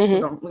guess.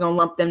 Mm-hmm. We're gonna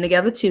lump them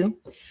together too.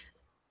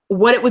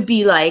 What it would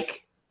be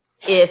like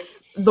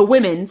if the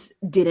women's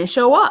didn't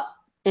show up.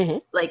 Mm-hmm.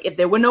 Like if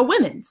there were no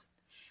women's.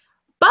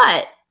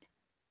 But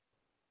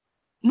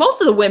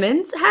most of the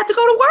women's had to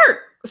go to work.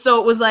 So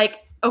it was like,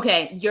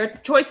 okay, your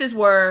choices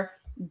were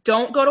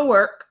don't go to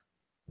work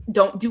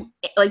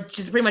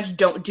just pretty much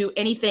don't do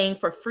anything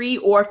for free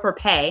or for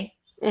pay.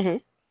 Mm-hmm.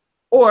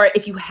 Or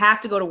if you have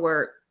to go to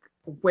work,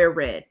 wear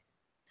red.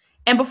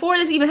 And before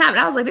this even happened,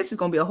 I was like, this is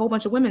going to be a whole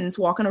bunch of women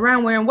walking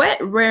around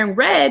wearing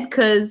red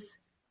because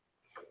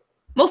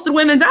most of the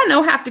women I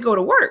know have to go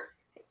to work.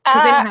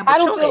 I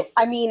don't feel,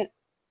 I mean,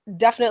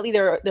 definitely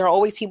there are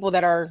always people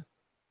that are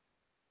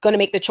going to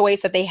make the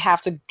choice that they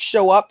have to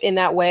show up in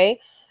that way.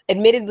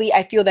 Admittedly,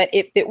 I feel that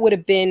if it would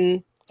have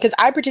been, because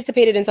I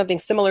participated in something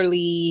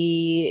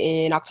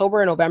similarly in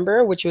October and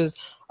November, which was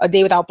a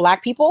day without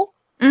Black people.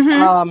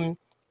 Mm-hmm.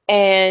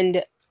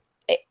 And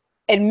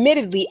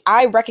admittedly,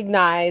 I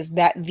recognize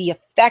that the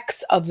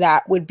effects of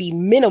that would be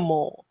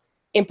minimal,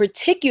 in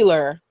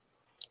particular,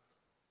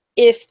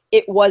 if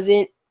it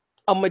wasn't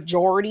a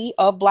majority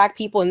of Black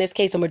people, in this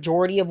case, a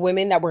majority of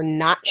women that were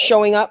not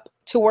showing up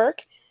to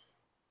work,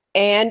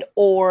 and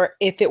or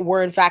if it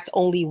were in fact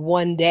only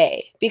one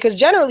day. Because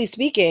generally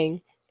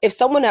speaking, if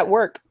someone at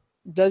work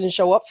doesn't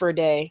show up for a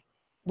day,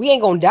 we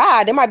ain't gonna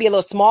die. There might be a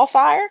little small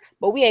fire,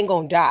 but we ain't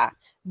gonna die.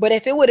 But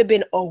if it would have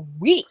been a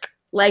week,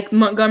 like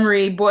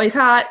Montgomery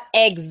boycott,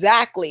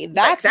 exactly,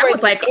 that's that where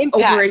was like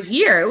impact, over a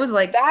year. It was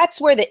like, that's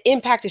where the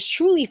impact is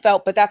truly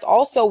felt. But that's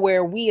also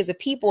where we as a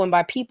people, and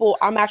by people,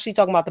 I'm actually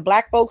talking about the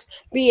Black folks,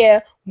 but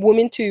yeah,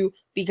 women too,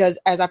 because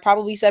as I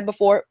probably said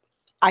before,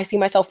 I see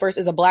myself first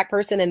as a Black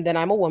person and then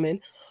I'm a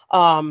woman.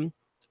 And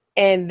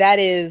that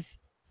is,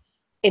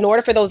 in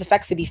order for those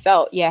effects to be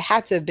felt, yeah, it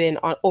had to have been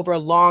over a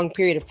long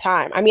period of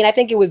time. I mean, I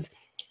think it was,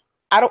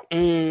 I'm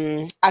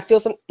going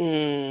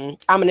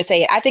to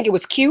say it. I think it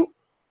was cute.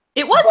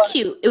 It was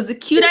cute. It was a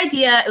cute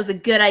idea. It was a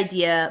good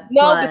idea.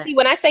 No, but see,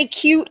 when I say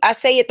cute, I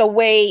say it the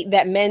way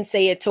that men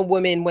say it to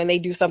women when they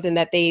do something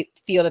that they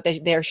feel that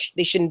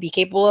they shouldn't be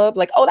capable of.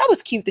 Like, oh, that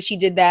was cute that she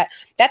did that.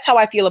 That's how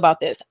I feel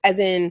about this. As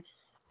in,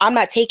 I'm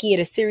not taking it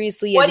as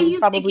seriously as you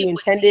probably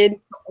intended. To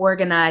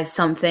organize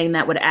something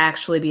that would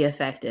actually be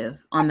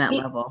effective on that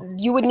level.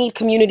 You would need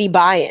community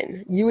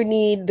buy-in. You would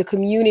need the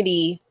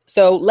community.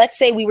 So let's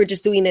say we were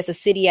just doing this a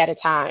city at a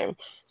time.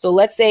 So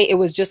let's say it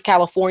was just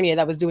California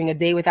that was doing a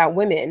day without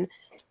women.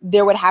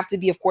 There would have to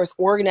be, of course,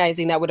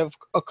 organizing that would have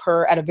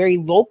occur at a very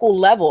local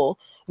level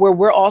where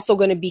we're also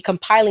going to be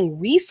compiling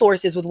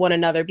resources with one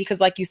another. Because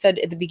like you said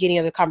at the beginning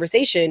of the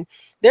conversation,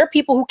 there are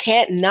people who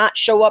can't not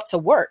show up to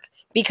work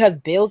because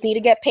bills need to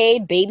get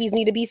paid, babies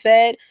need to be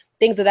fed,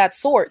 things of that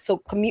sort.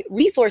 So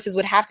resources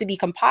would have to be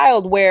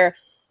compiled where,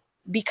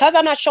 because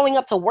I'm not showing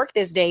up to work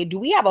this day, do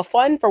we have a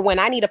fund for when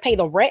I need to pay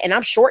the rent and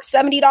I'm short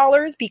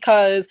 $70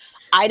 because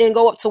I didn't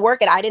go up to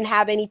work and I didn't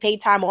have any paid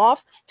time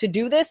off to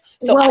do this?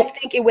 So I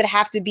think it would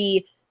have to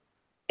be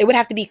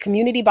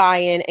community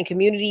buy-in and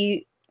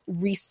community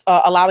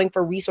allowing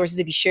for resources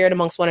to be shared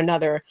amongst one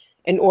another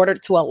in order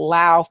to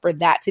allow for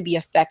that to be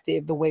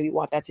effective the way we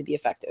want that to be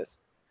effective.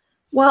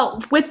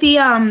 Well, with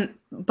the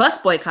bus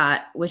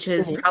boycott, which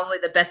is probably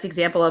the best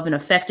example of an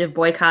effective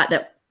boycott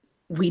that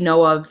we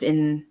know of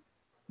in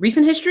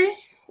recent history,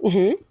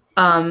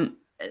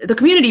 the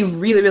community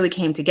really, really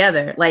came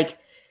together. Like,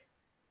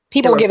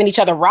 people were giving each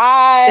other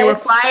rides. There were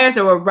flyers.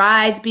 There were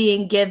rides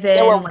being given.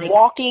 They were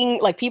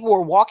walking. Like, people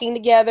were walking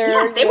together.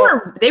 Yeah,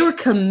 they were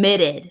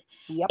committed.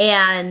 Yep.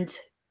 And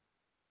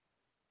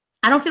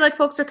I don't feel like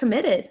folks are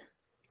committed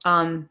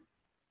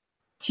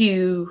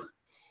to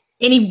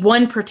any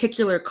one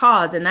particular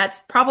cause, and that's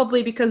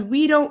probably because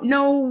we don't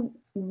know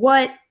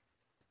what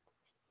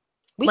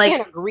we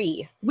can't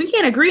agree. We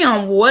can't agree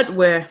on what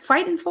we're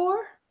fighting for.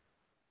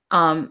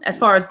 As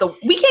far as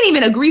we can't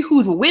even agree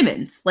who's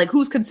women's, like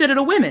who's considered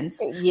a women's.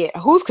 Yeah,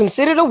 who's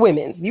considered a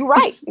women's? You're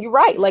right.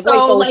 Like,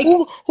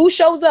 who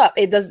shows up?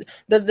 Does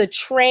the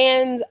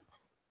trans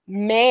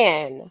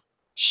man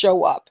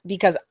show up?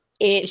 Because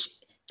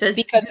do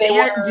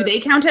they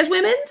count as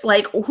women's?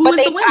 Like, who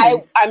is the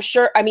women's? I'm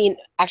sure. I mean,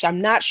 actually,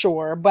 I'm not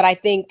sure, but I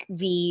think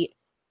the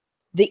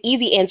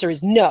easy answer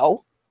is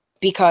no,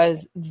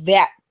 because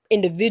that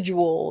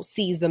individual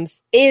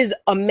is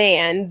a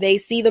man. They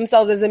see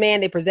themselves as a man.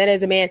 They present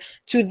as a man.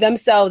 To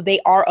themselves, they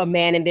are a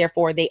man, and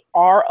therefore they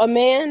are a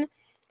man.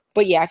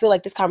 But yeah, I feel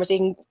like this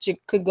conversation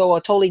could go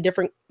a totally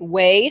different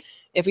way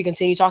if we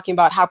continue talking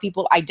about how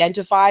people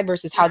identify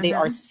versus how they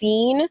are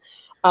seen.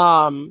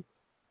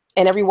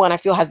 And everyone, I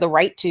feel, has the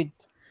right to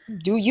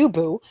do you,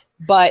 boo.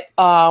 But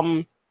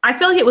I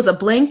feel like it was a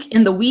blink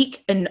in the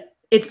week and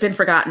it's been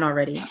forgotten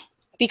already.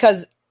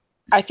 Because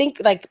I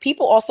think like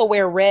people also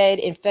wear red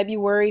in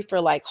February for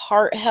like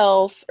heart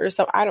health or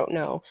something. I don't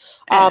know.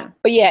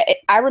 But yeah,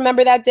 I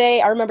remember that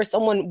day. I remember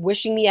someone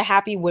wishing me a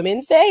happy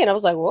Women's Day. And I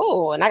was like,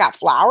 whoa. And I got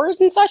flowers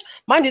and such.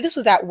 Mind you, this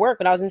was at work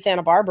when I was in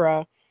Santa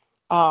Barbara,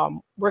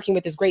 working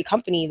with this great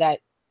company that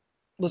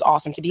was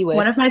awesome to be with.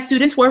 One of my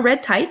students wore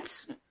red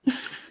tights.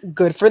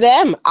 Good for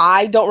them.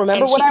 I don't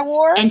remember what I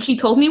wore. And she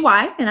told me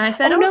why. And I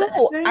said,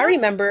 no, I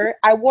remember.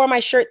 I wore my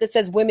shirt that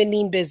says Women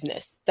Mean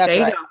Business. That's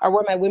right. I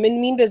wore my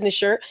Women Mean Business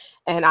shirt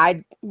and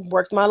I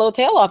worked my little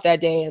tail off that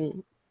day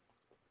and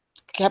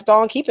kept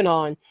on keeping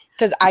on.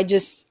 Because I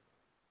just,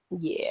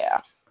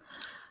 yeah.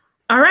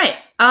 All right.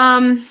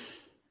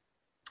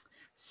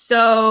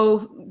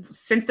 So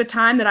since the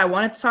time that I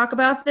wanted to talk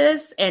about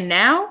this and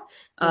now,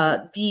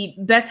 the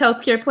best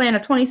healthcare plan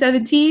of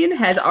 2017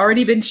 has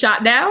already been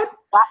shot down.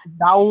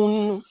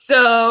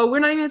 So we're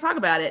not even going to talk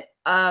about it.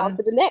 On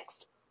to the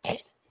next.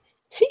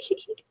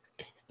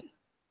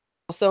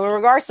 So in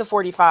regards to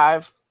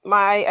 45,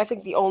 I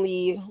think the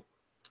only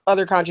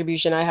other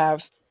contribution I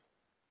have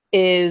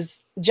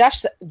is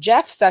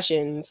Jeff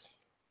Sessions.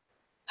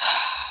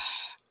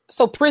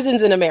 So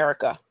prisons in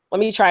America. Let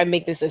me try and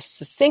make this as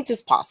succinct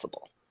as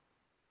possible.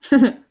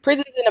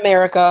 Prisons in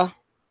America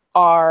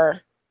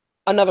are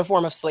another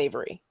form of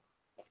slavery.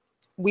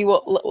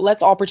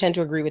 Let's all pretend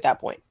to agree with that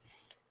point.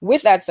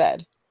 With that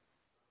said,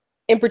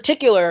 in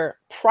particular,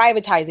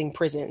 privatizing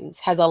prisons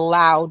has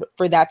allowed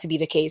for that to be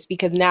the case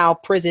because now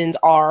prisons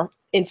are,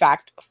 in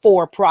fact,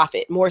 for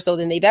profit, more so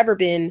than they've ever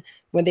been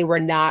when they were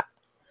not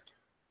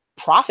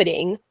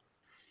profiting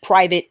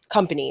private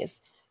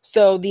companies.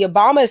 So the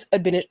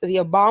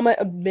Obama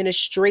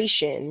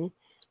administration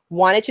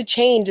wanted to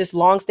change this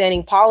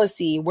longstanding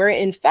policy where,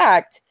 in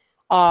fact,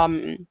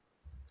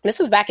 this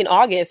was back in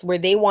August, where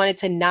they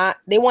wanted not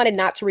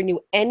to renew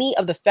any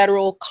of the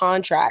federal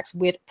contracts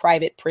with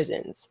private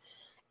prisons.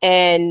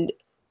 And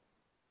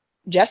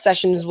Jeff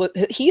Sessions,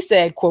 he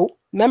said, quote,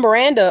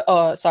 memorandum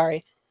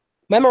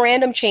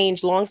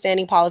changed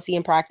longstanding policy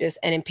and practice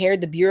and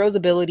impaired the Bureau's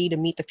ability to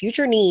meet the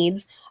future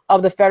needs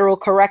of the federal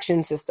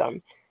correction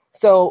system.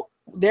 So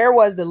there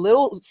was the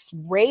little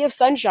ray of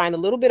sunshine, a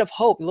little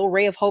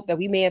ray of hope that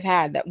we may have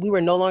had, that we were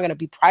no longer going to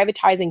be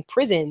privatizing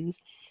prisons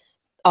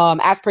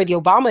as per the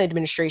Obama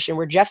administration,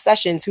 where Jeff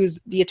Sessions, who's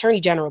the attorney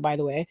general, by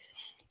the way,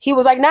 he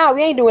was like, nah,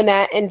 we ain't doing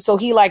that. And so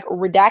he like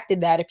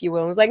redacted that, if you will.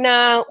 And was like,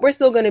 nah, we're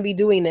still going to be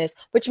doing this,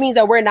 which means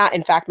that we're not,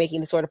 in fact,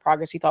 making the sort of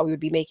progress we thought we would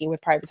be making with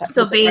privatization.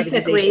 So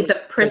basically,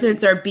 the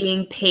prisons are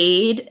being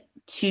paid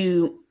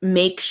to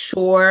make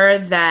sure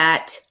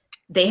that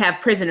they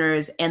have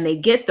prisoners and they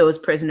get those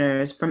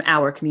prisoners from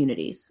our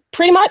communities.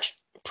 Pretty much.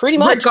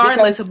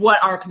 Regardless of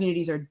what our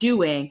communities are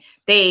doing,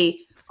 they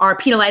are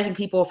penalizing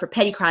people for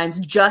petty crimes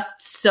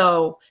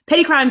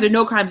petty crimes or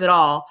no crimes at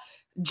all,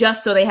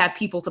 just so they have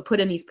people to put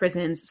in these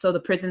prisons, so the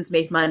prisons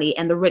make money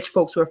and the rich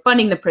folks who are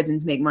funding the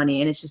prisons make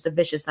money, and it's just a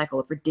vicious cycle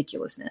of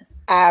ridiculousness.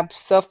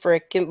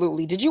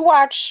 Absolutely. Did you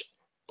watch,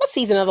 what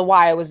season of The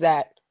Wire was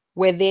that,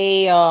 where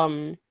they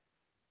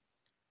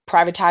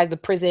privatized the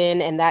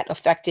prison and that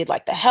affected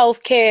like the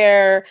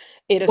healthcare?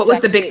 What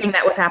was the big thing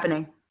that was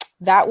happening?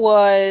 That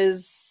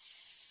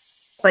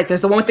was like,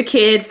 there's the one with the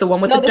kids, the one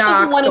with the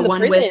docs, the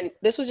one with...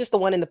 This was just the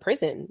one in the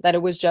prison, that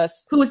it was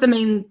just... Who was the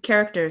main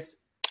characters?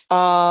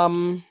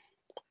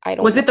 I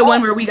don't Was know. It the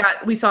one where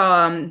we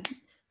saw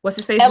what's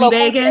his face?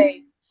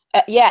 Again?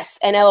 Yes,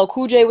 and LL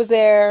Cool J was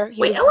there. LL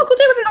Cool J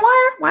was in The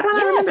Wire? Why don't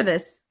I remember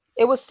this?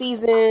 It was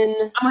season...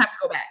 I'm gonna have to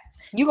go back.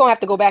 You're gonna have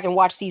to go back and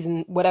watch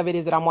season whatever it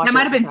is that I'm watching.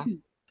 That might have been 2.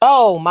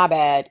 Oh, my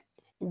bad.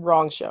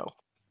 Wrong show.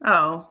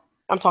 Oh.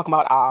 I'm talking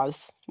about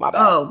Oz. My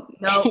bad. Oh,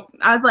 no.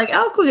 I was like,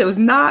 LL Cool J was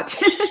not.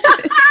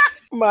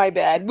 My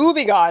bad.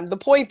 Moving on. The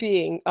point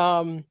being,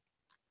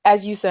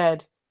 as you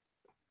said,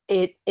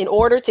 in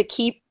order to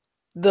keep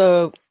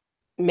the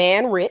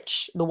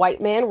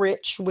white man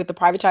rich with the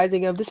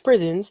privatizing of these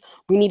prisons,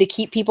 we need to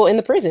keep people in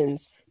the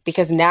prisons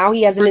because now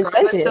he has an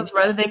incentive of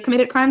whether they've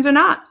committed crimes or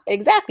not.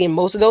 Exactly. And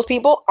most of those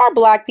people are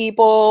Black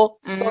people.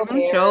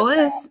 Sure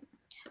is.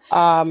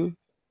 All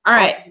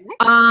right.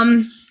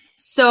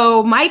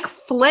 So Mike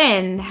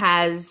Flynn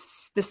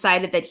has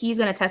decided that he's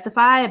going to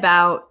testify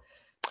about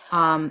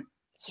the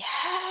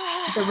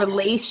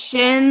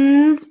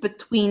relations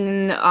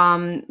between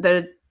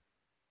the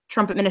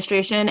Trump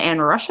administration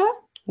and Russia.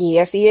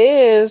 Yes, he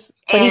is.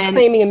 But he's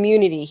claiming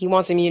immunity. He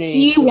wants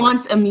immunity. He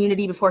wants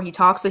immunity before he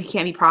talks, so he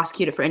can't be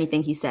prosecuted for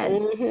anything he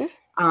says.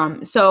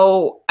 Mm-hmm.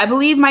 So I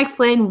believe Mike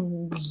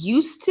Flynn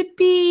used to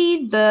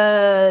be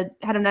the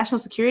head of national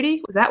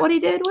security. Was that what he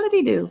did? What did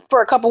he do?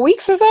 For a couple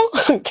weeks or so?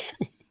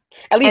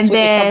 At least with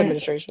the Trump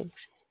administration.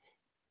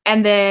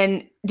 And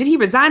then did he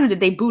resign or did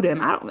they boot him?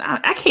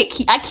 I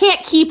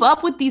can't keep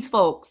up with these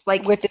folks.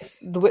 Like with this,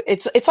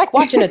 it's like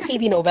watching a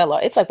TV novella.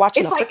 It's like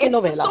watching freaking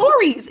novella.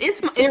 Stories. It's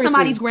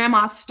somebody's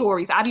grandma's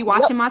stories. I be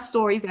watching my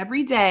stories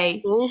every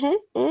day, and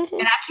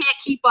I can't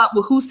keep up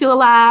with who's still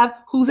alive,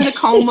 who's in a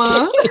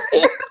coma,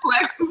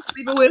 like who's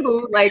sleeping with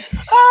who. Like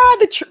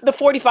the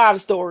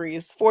 45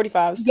 stories.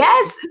 45 stories.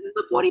 Yes, this is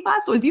the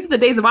 45 stories. These are the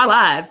days of our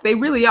lives. They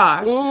really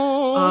are.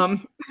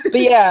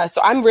 But yeah,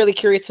 so I'm really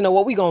curious to know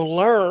what we gonna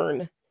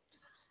learn.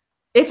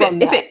 If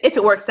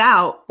it works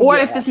out, or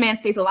if this man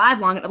stays alive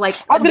long, like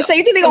I was gonna say,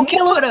 you think they gonna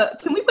kill him?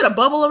 Can we put a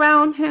bubble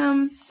around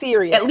him?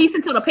 Serious, at least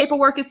until the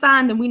paperwork is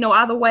signed, and we know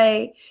either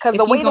way. Because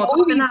the way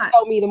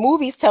the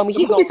movies tell me,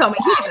 he's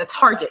a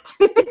target.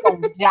 He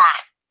gonna die.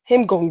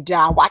 Him gonna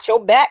die. Watch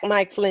your back,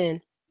 Mike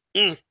Flynn.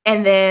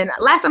 And then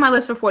last on my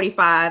list for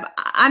 45,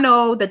 I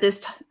know that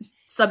this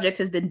subject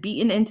has been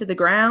beaten into the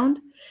ground,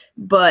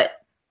 but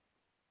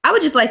I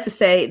would just like to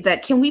say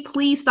that can we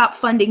please stop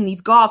funding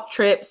these golf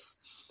trips?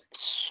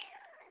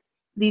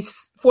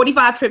 These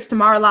 45 trips to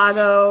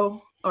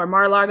Mar-a-Lago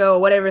or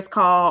whatever it's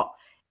called,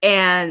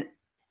 and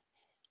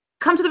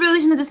come to the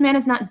realization that this man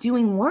is not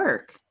doing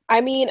work.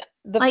 I mean,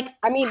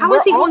 how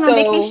is he going on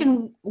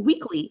vacation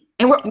weekly?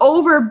 And we're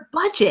over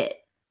budget.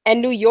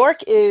 And New York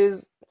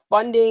is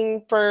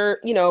funding for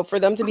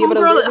them to be able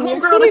to live in New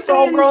York City for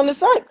Homegirl in the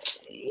Sun.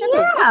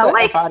 Yeah,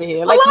 like out of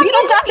here. Like, we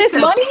don't got this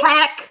money.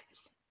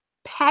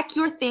 Pack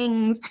your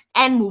things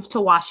and move to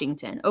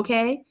Washington,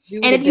 okay?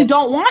 And if you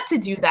don't want to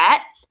do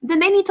that, then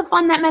they need to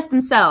fund that mess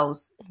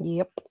themselves.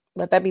 Yep.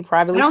 Let that be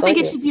privately funded. I don't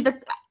think it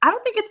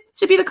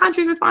should be the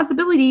country's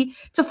responsibility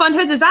to fund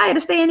her desire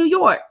to stay in New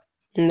York.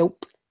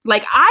 Nope.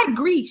 Like, I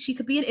agree. She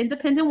could be an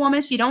independent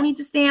woman. She don't need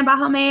to stand by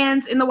her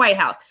man's in the White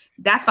House.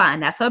 That's fine.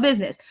 That's her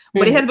business.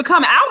 But it has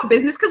become our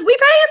business because we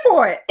paying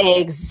for it.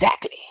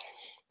 Exactly.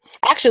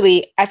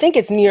 Actually, I think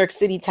it's New York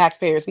City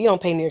taxpayers. We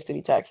don't pay New York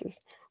City taxes.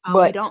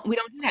 But we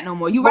don't do that no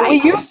more. You right.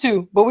 We used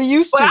to. But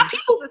our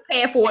people's is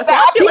paying for it. So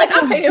I feel like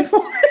I'm paying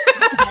for it.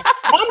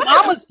 My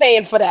mama's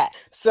paying for that.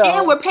 So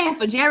and we're paying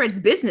for Jared's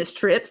business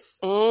trips.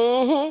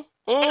 And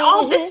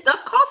all this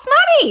stuff costs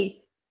money.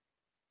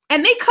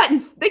 And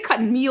they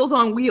cutting Meals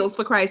on Wheels,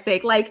 for Christ's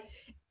sake. Like,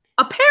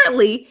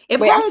 apparently, if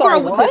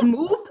Homegirl would just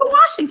move to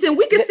Washington,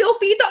 we could still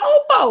feed the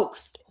old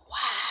folks.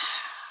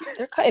 Wow.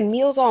 They're cutting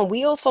Meals on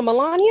Wheels for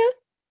Melania?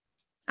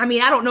 I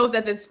mean, I don't know if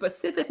that they're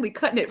specifically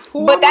cutting it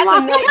for But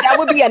that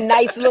would be a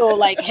nice little,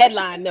 like,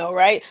 headline, though,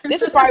 right?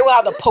 This is probably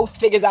how the Post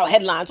figures out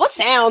headlines. What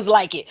sounds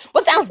like it?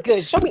 What sounds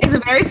good? Show me. It's a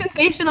very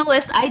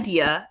sensationalist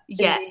idea,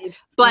 yes. Indeed.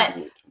 But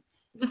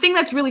the thing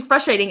that's really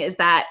frustrating is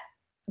that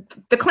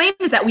the claim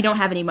is that we don't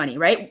have any money,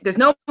 right? There's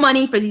no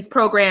money for these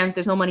programs.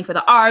 There's no money for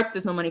the arts.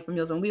 There's no money for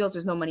Meals on Wheels.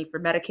 There's no money for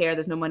Medicare.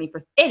 There's no money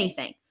for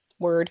anything.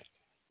 Word.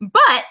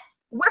 But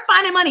we're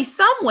finding money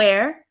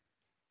somewhere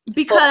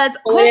because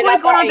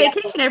Homeboy's going on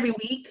vacation every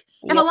week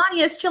and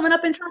Melania is chilling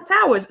up in Trump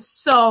Towers.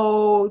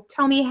 So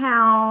tell me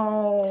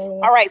how.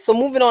 All right. So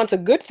moving on to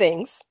good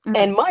things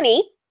and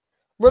money.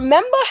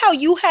 Remember how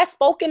you had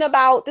spoken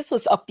about, this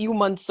was a few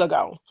months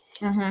ago.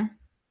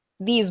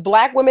 These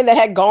Black women that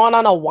had gone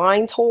on a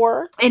wine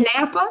tour in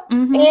Napa,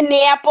 in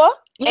Napa,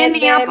 then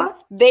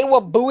they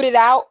were booted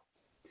out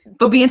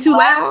for being too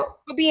loud,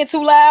 for being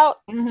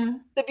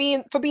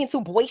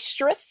too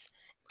boisterous,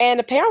 and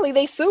apparently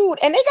they sued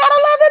and they got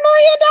 $11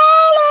 million.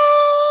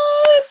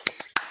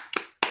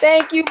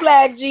 Thank you,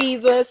 Black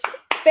Jesus.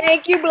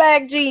 Thank you,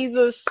 Black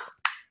Jesus.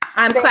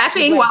 I'm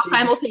clapping while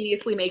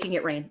simultaneously making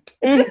it rain.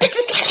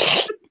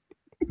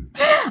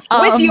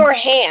 With your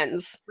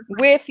hands.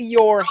 With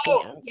your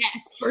hands. Yes,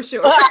 for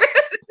sure.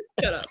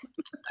 Shut up.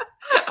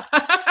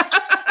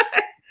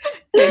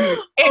 and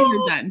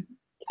you're done.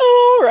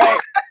 All right.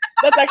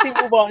 Let's actually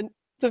move on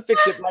to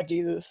Fix It, Black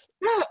Jesus.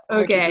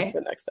 Okay.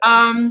 For next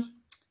time.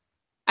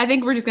 I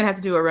think we're just going to have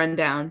to do a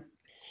rundown.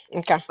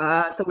 Okay.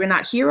 So we're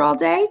not here all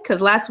day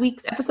because last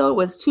week's episode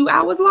was 2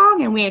 hours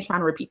long and we ain't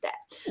trying to repeat that.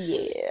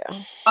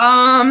 Yeah.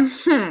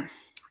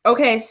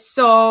 Okay,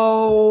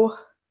 so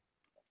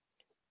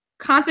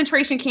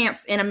concentration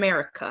camps in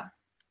America.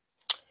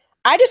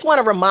 I just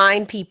want to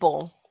remind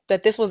people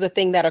that this was a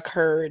thing that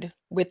occurred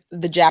with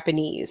the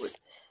Japanese.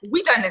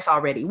 We done this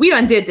already. We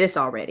done did this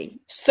already.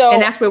 So,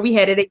 and that's where we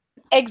headed.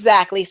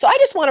 Exactly. So I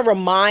just want to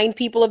remind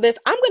people of this.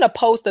 I'm going to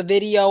post a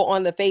video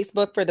on the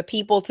Facebook for the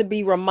people to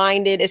be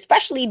reminded,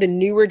 especially the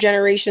newer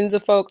generations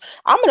of folk.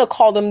 I'm going to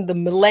call them the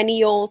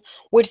millennials,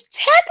 which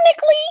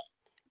technically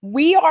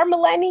we are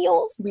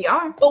millennials. We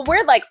are. But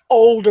we're like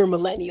older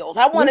millennials.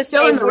 I want to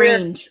say in the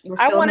range. We're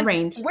still in the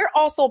range. We're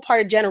also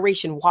part of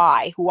Generation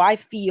Y, who I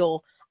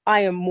feel I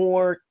am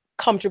more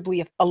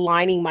comfortably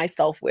aligning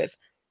myself with.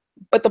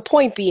 But the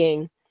point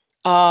being,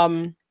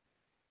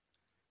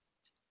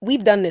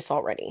 we've done this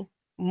already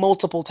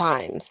multiple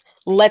times.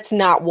 Let's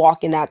not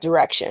walk in that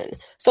direction.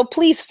 So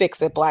please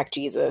fix it, Black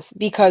Jesus,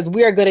 because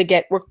we're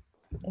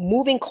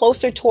moving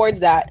closer towards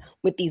that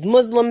with these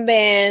Muslim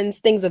bans,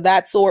 things of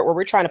that sort, where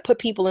we're trying to put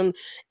people in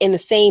the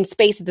same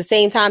space at the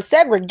same time.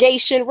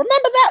 Segregation. Remember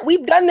that?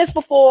 We've done this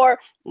before.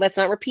 Let's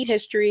not repeat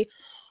history.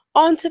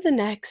 On to the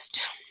next.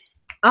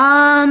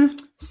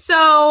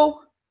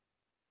 So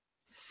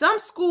some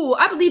school,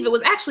 I believe it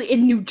was actually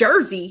in New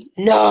Jersey.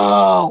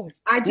 No.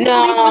 I do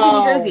believe it was in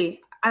New Jersey.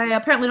 I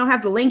apparently don't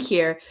have the link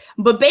here.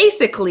 But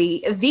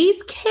basically,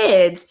 these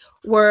kids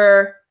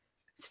were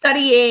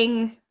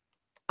studying,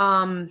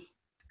 I'm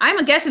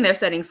guessing they're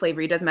studying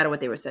slavery. It doesn't matter what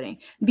they were studying.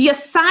 The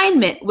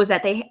assignment was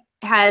that they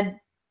had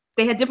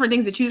different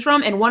things to choose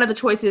from. And one of the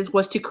choices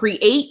was to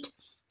create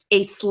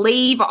a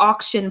slave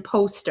auction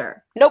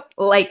poster. Nope.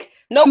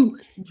 To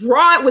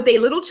draw it with their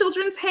little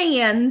children's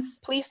hands.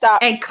 Please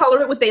stop. And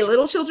color it with their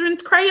little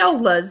children's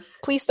Crayolas.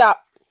 Please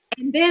stop.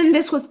 And then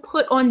this was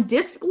put on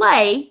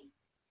display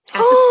at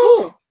the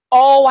school.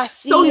 Oh, I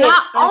see. So it.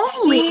 not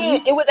only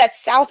it was at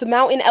South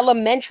Mountain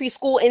Elementary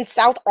School in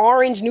South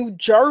Orange, New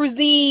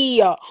Jersey.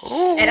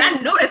 And I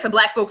know there's some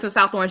Black folks in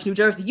South Orange, New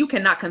Jersey. You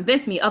cannot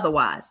convince me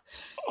otherwise.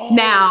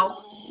 Now,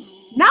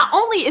 not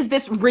only is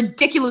this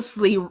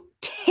ridiculously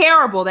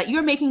terrible that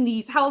you're making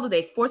these, how old are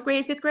they? 4th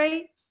grade, 5th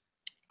grade?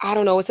 I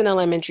don't know. It's an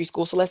elementary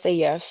school, so let's say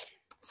yes.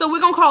 So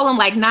we're going to call them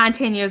like 9,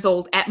 10 years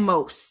old at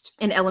most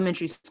in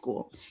elementary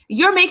school.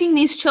 You're making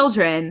these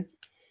children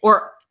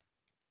or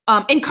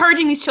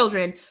encouraging these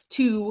children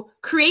to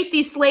create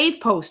these slave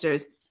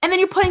posters, and then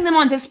you're putting them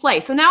on display.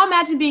 So now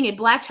imagine being a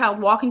Black child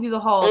walking through the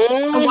halls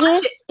and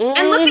watch it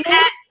and looking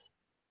at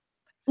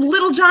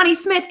little Johnny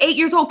Smith, 8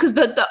 years old, because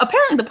the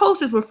apparently the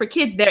posters were for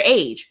kids their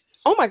age.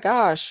 Oh my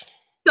gosh.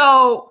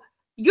 So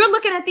you're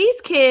looking at these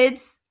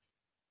kids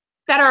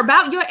that are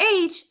about your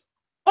age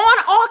on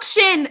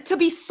auction to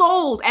be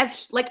sold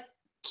as like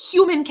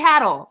human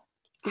cattle.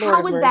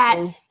 How is that?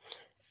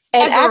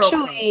 And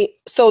actually,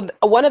 so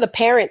one of the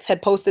parents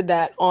had posted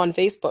that on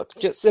Facebook,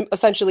 just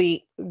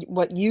essentially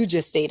what you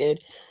just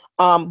stated.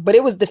 But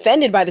it was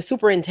defended by the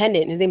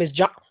superintendent. His name is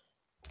John.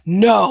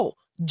 No,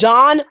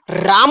 John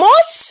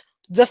Ramos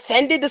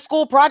defended the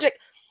school project.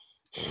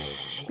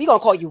 We gonna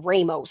call you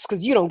Ramos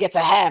because you don't get to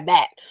have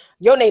that.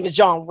 Your name is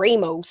John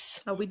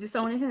Ramos. Oh, we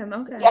disowning him.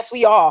 Okay. Yes,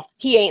 we are.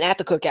 He ain't at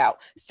the cookout.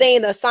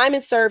 Saying the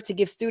assignment served to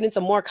give students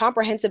a more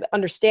comprehensive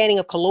understanding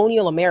of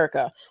colonial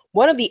America.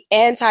 One of the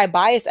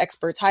anti-bias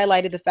experts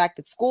highlighted the fact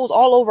that schools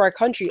all over our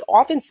country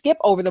often skip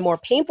over the more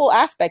painful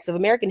aspects of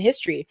American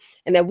history,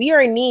 and that we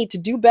are in need to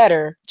do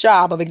better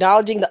job of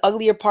acknowledging the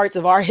uglier parts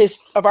of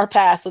our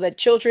past so that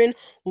children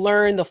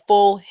learn the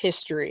full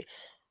history.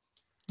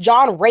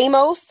 John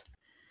Ramos,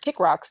 kick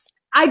rocks.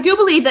 I do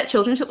believe that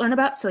children should learn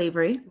about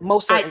slavery.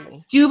 Most certainly.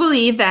 I do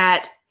believe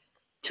that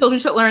children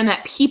should learn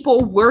that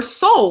people were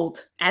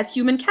sold as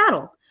human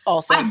cattle.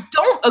 Also, I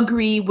don't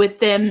agree with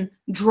them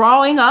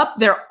drawing up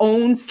their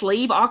own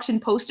slave auction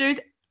posters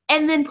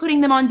and then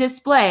putting them on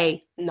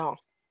display. No.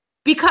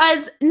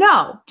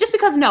 Just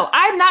because no.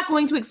 I'm not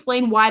going to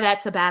explain why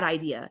that's a bad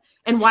idea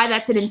and why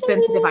that's an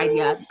insensitive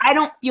idea. I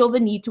don't feel the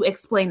need to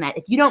explain that.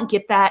 If you don't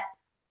get that,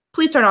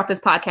 please turn off this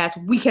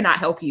podcast. We cannot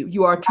help you.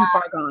 You are too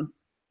far gone.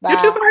 Bye. You're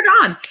too far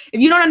gone.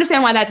 If you don't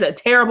understand why that's a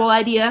terrible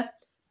idea,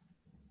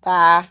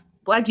 bye.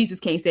 Black Jesus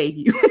can't save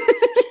you.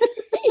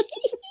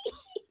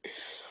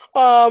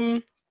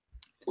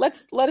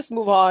 Let us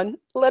move on.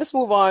 Let us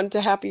move on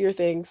to happier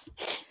things.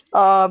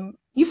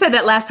 You said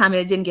that last time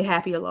and it didn't get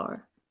happier,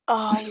 Laura.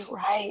 Oh, you're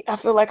right. I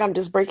feel like I'm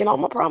just breaking all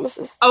my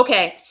promises.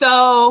 Okay,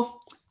 so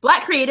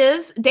Black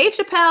creatives, Dave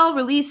Chappelle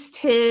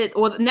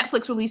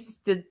Netflix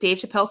released the Dave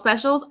Chappelle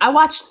specials. I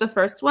watched the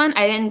first one.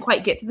 I didn't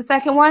quite get to the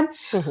second one.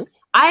 Mm-hmm.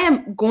 I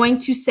am going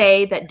to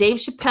say that Dave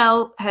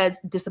Chappelle has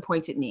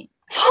disappointed me.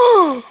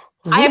 Really?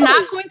 I am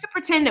not going to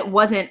pretend it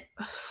wasn't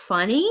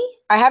funny.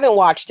 I haven't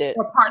watched it.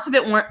 Or parts of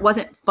it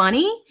wasn't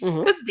funny,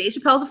 because Dave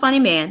Chappelle's a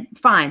funny man.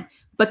 Fine.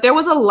 But there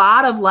was a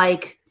lot of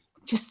like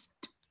just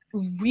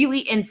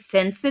really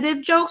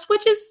insensitive jokes,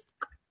 which is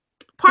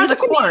part of the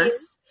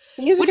course.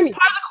 Which is part of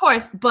the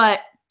course.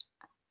 But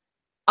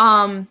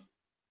I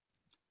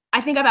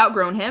think I've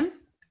outgrown him.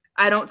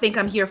 I don't think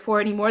I'm here for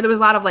it anymore. There was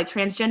a lot of like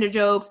transgender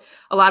jokes,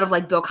 a lot of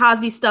like Bill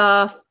Cosby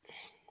stuff.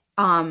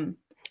 I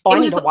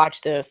need to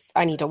watch this.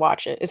 I need to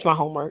watch it. It's my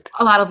homework.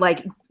 A lot of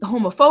like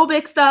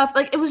homophobic stuff.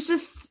 Like it was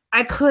just,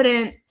 I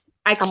can't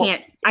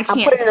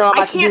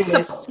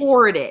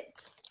support it.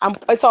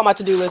 It's on my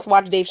to-do list.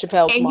 Watch Dave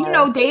Chappelle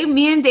tomorrow. And you know,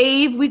 me and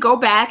Dave, we go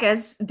back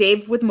as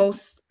Dave with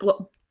most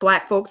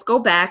Black folks go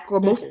back, or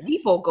most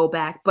people go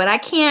back. But I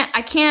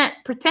can't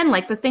pretend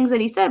like the things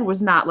that he said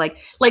was not like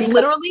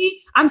literally.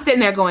 I'm sitting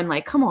there going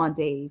like, come on,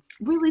 Dave.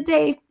 Really,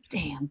 Dave?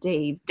 Damn,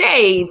 Dave.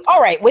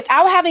 All right.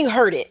 Without having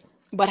heard it,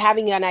 but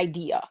having an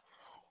idea,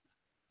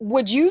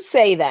 would you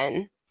say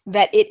then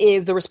that it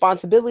is the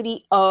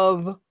responsibility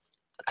of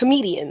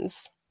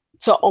comedians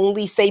to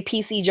only say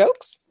PC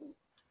jokes?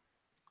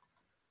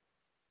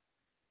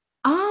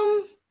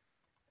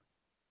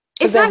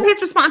 It's not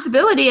his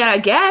responsibility, I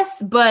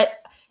guess, but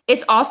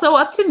it's also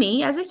up to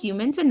me as a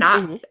human to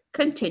not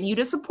continue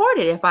to support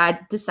it if I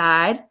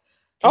decide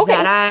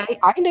that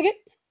I can dig it.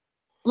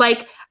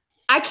 Like,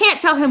 I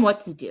can't tell him what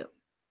to do,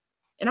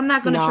 and I'm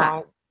not going to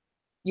try.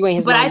 You ain't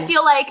his But mama. I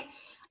feel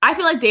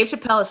like Dave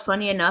Chappelle is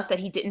funny enough that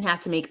he didn't have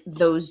to make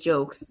those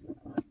jokes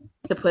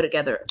to put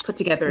together.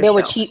 They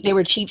were cheap. They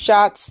were cheap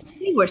shots.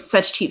 They were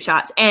such cheap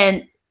shots,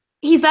 and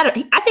he's better.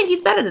 I think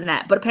he's better than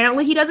that, but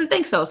apparently he doesn't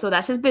think so. So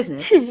that's his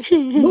business.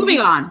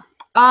 Moving on.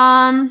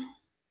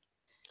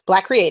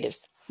 Black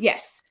creatives.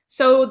 Yes.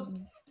 So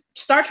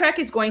Star Trek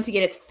is going to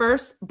get its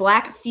first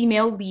Black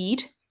female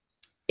lead.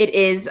 It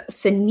is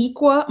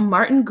Sonequa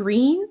Martin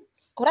Green.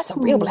 Oh, that's a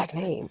real Black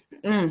name.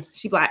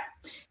 She Black.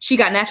 She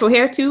got natural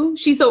hair too.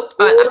 She's so.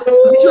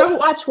 Did you ever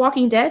watch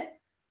Walking Dead?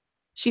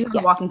 She's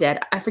on Walking Dead.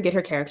 I forget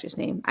her character's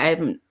name.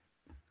 I'm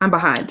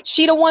behind.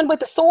 She the one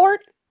with the sword?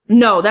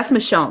 No, that's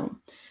Michonne.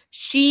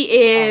 She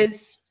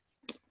is.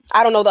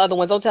 I don't know the other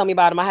ones. Don't tell me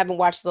about them. I haven't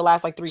watched the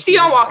last 3 seasons. She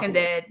on Walking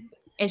Dead,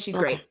 and she's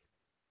great.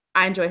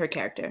 I enjoy her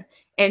character,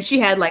 and she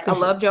had like a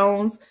Love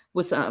Jones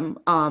with some.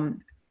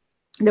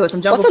 There was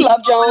some jungle. What's a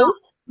Love Jones?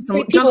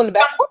 Some jungle, in the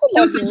back.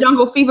 There was some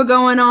jungle fever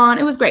going on.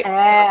 It was great.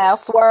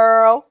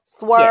 Swirl.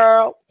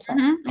 Yeah.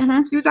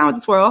 She was down with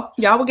the swirl.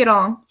 Y'all will get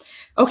on.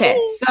 Okay,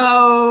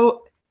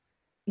 so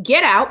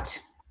Get Out,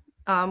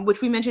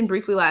 which we mentioned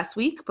briefly last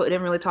week, but we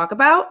didn't really talk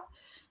about.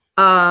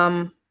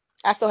 I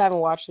still haven't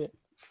watched it.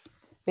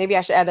 Maybe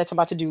I should add that to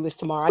my to-do list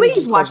tomorrow.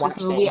 Please watch this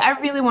movie. I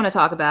really want to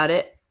talk about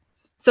it.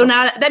 So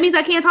now that means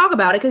I can't talk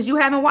about it because you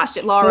haven't watched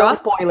it, Laura. No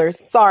spoilers.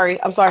 Sorry.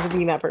 I'm sorry for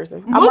being that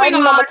person. I'm Moving writing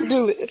on my on.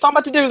 to-do list. It's on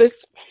my to-do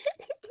list.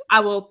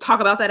 I will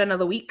talk about that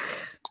another week.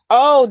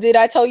 Oh, did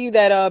I tell you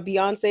that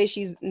Beyonce,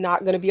 she's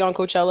not going to be on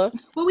Coachella?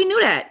 Well, we knew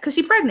that because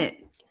she's pregnant.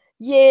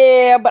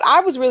 Yeah, but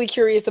I was really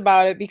curious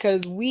about it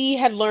because we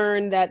had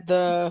learned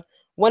that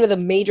one of the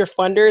major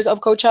funders of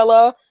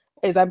Coachella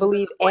is, I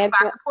believe,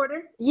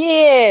 supporter.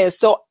 Yeah,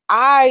 so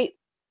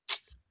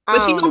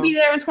But she's gonna be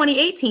there in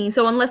 2018.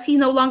 So unless he's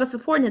no longer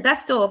supporting it, that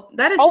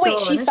is. Oh wait,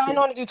 she signed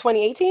on to do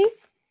 2018.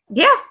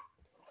 Yeah,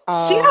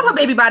 she got her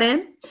baby by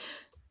then.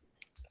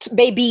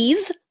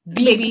 Babies.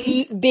 Okay.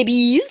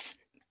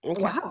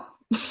 Wow.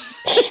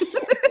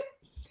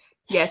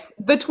 Yes,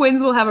 the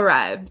twins will have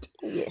arrived.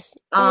 Yes.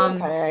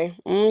 Okay.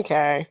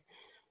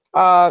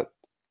 I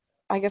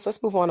guess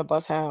let's move on to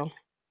Buzz How.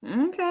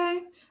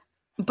 Okay,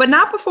 but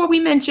not before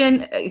we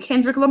mention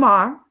Kendrick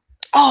Lamar.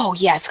 Oh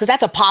yes, because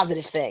that's a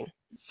positive thing.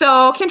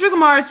 So Kendrick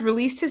Lamar has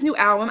released his new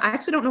album. I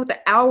actually don't know what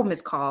the album is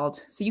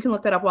called, so you can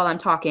look that up while I'm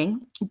talking.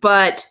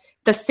 But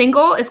the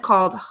single is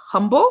called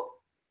Humble,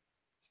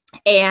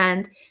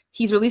 and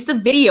he's released a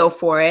video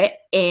for it.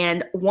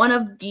 And one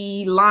of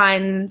the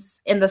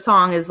lines in the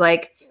song is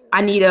like,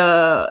 "I need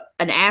an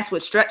ass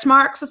with stretch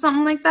marks" or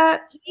something like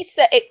that. He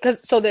said it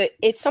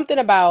it's something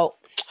about.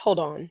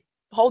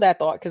 Hold that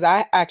thought, because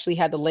I actually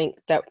had the link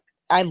that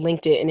I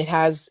linked it, and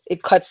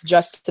it cuts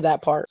just to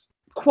that part.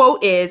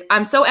 Quote is,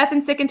 "I'm so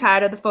effing sick and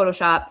tired of the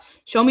Photoshop.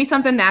 Show me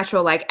something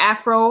natural like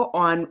Afro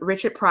on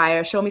Richard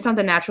Pryor. Show me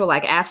something natural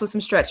like ass with some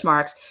stretch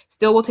marks.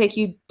 Still will take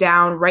you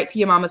down right to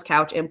your mama's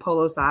couch in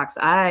polo socks."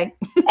 Aye.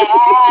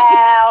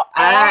 Ow,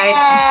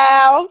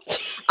 Aye.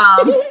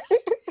 Ow.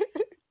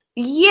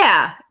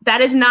 Yeah,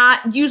 that is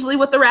not usually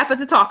what the rappers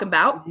are talking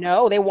about.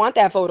 No, they want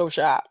that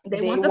Photoshop.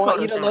 They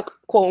want you to look,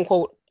 quote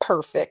unquote,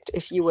 perfect,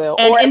 if you will.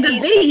 And in the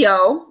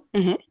video,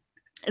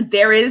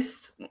 there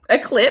is a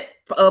clip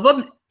of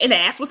an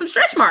ass with some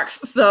stretch marks.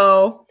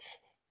 So,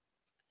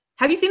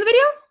 have you seen the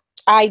video?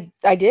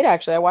 I did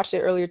actually. I watched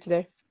it earlier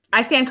today.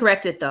 I stand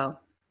corrected though.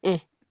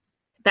 The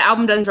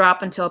album doesn't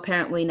drop until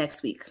apparently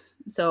next week.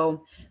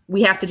 So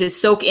we have to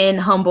just soak in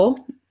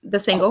Humble, the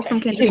single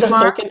from Kendrick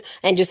Lamar,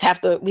 and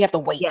we have to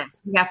wait. Yes,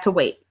 we have to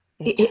wait.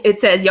 It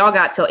says y'all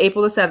got till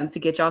April the 7th to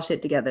get y'all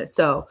shit together.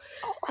 So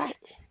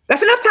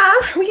that's enough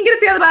time. We can get it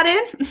together by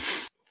then.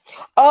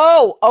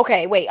 Oh,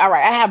 okay. Wait. All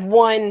right. I have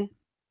one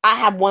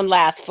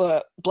last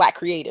for Black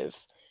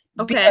creatives.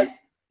 Okay. Because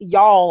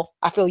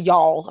I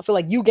feel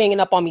like you ganging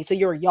up on me. So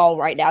you're y'all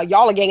right now.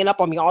 Y'all are ganging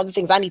up on me. All the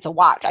things I need to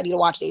watch. I need to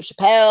watch Dave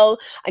Chappelle.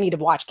 I need to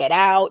watch Get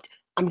Out.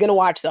 I'm going to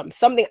watch them.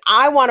 Something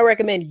I want to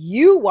recommend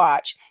you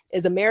watch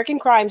is American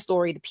Crime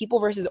Story, The People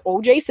versus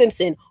O.J.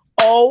 Simpson.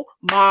 Oh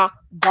my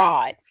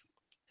God.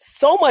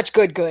 So much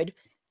good.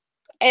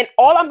 And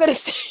all I'm going to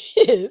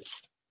say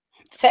is,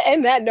 to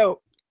end that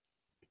note,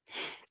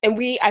 and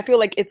I feel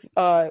like it's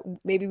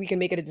maybe we can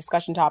make it a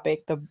discussion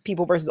topic, the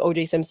People versus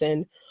O.J.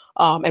 Simpson,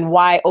 and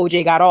why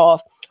O.J. got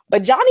off.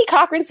 But Johnny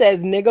Cochran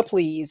says, "Nigga,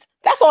 please."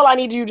 That's all I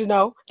need you to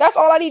know. That's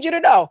all I need you to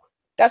know.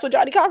 That's what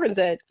Johnny Cochran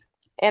said.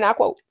 And I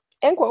quote,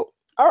 end quote.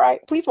 All right,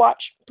 please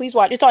watch. Please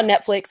watch. It's on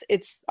Netflix.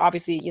 It's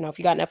obviously, if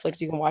you got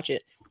Netflix, you can watch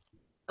it.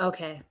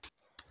 Okay.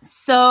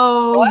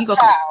 So Buzz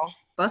How.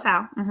 Buzz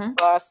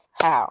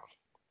How.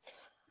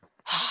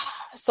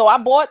 So I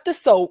bought the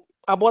soap.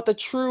 I bought the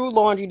True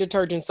Laundry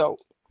Detergent soap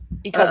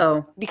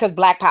because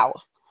Black Power.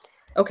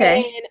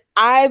 Okay. And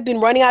I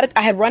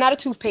had run out of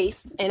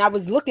toothpaste, and I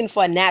was looking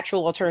for a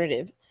natural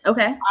alternative.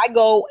 Okay. I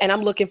go and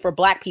I'm looking for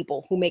Black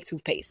people who make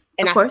toothpaste.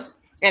 And of course.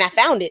 And I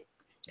found it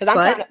because I'm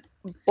trying to.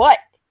 But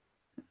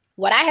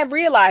what I have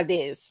realized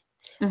is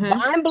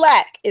buying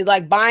Black is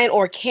like buying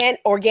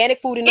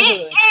organic food in the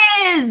hood.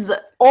 It is.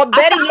 Or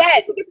better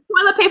yet, get the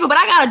toilet paper, but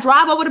I gotta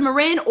drive over to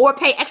Marin or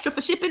pay extra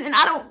for shipping, and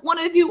I don't want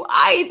to do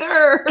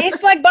either.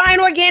 It's like buying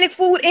organic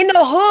food in the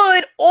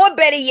hood, or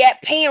better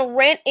yet, paying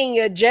rent in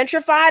your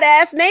gentrified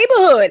ass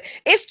neighborhood.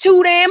 It's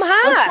too damn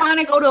high. I'm trying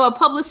to go to a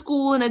public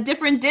school in a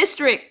different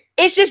district.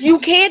 It's just you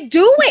can't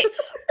do it.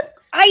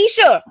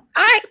 Aisha,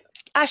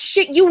 I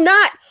shit you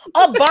not.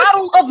 A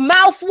bottle of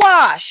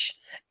mouthwash,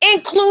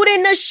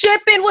 including the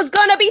shipping, was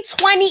gonna be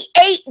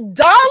 $28.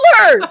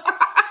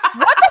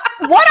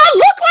 What I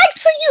look like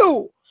to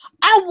you?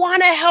 I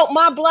want to help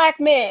my Black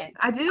man.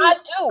 I do. I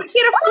do. I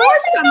can't afford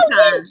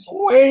sometimes.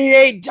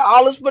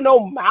 $28 for no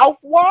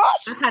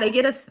mouthwash. That's how they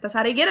get us.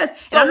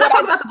 And I'm not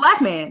talking about the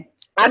Black man.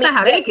 That's not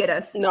how they get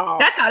us. No.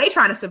 That's how they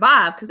trying to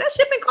survive, because that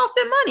shipping costs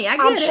them money.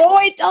 I'm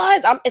sure it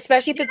does.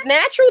 Especially if it's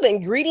natural, the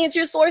ingredients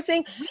you're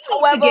sourcing.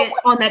 However, get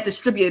on that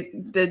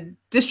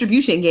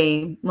distribution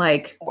game,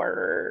 like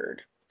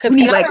word. Because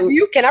can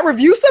I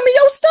review some of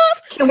your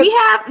stuff? Can we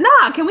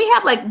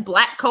have like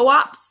Black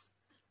co-ops?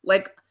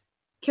 Like,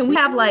 can we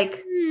have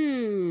like?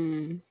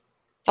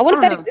 I wonder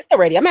if that exists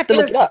already. I'm gonna have to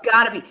look it up.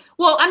 Gotta be.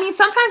 Well, I mean,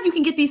 sometimes you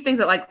can get these things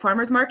at like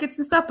farmers markets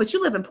and stuff, but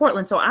you live in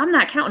Portland, so I'm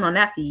not counting on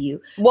that for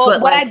you. Well,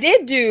 what I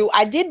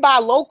did buy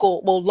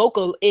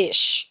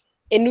local-ish.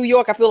 in New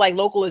York, I feel like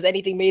local is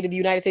anything made in the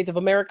United States of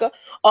America.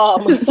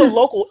 So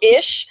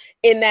local-ish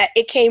in that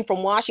it came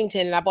from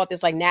Washington, and I bought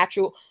this like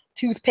natural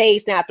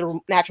toothpaste,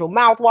 natural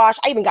mouthwash.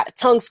 I even got a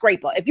tongue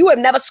scraper. If you have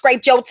never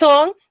scraped your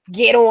tongue,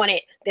 get on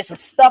it. There's some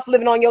stuff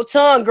living on your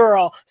tongue,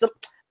 girl.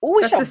 Ooh,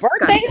 it's your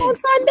birthday on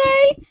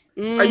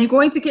Sunday? Are you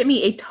going to get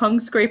me a tongue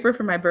scraper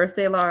for my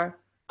birthday, Laura?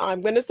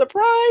 I'm going to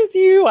surprise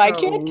you. I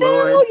can't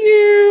tell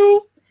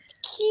you.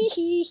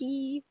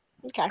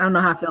 Okay. I don't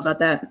know how I feel about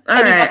that. All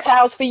Any right. bus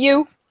house for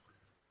you?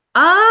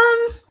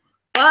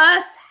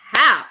 Bus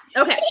house.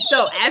 Okay,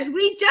 so as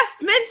we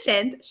just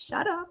mentioned,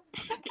 shut up.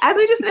 As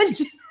we just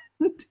mentioned,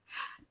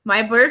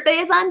 my birthday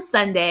is on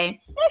Sunday,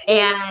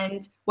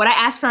 and what I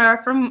asked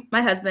from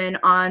my husband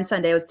on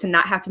Sunday was to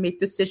not have to make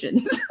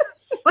decisions.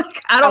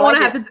 Like I don't want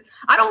to have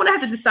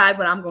to decide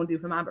what I'm going to do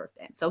for my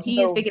birthday. So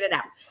he has figured it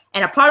out.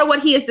 And a part of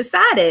what he has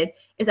decided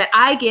is that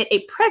I get a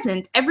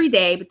present every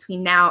day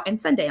between now and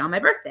Sunday on my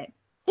birthday.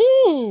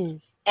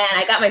 And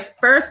I got my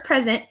first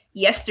present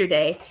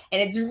yesterday,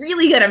 and it's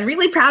really good. I'm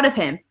really proud of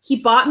him. He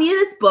bought me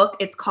this book.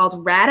 It's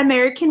called Rad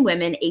American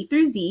Women, A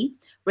through Z,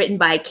 written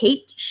by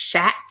Kate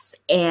Schatz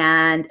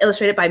and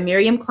illustrated by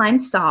Miriam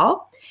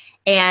Klein-Stahl.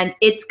 And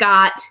it's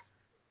got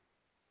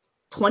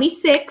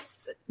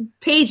 26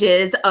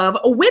 pages of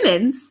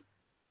women's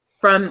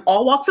from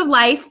all walks of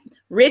life,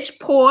 rich,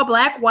 poor,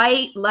 black,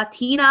 white,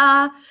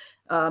 Latina,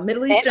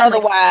 Middle Eastern,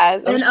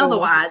 and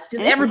otherwise,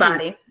 just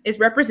everybody is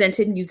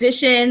represented.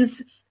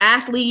 Musicians,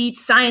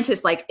 athletes,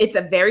 scientists. Like it's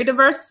a very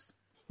diverse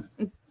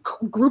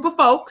group of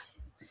folks,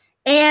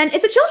 and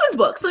it's a children's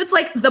book. So it's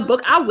like the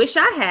book I wish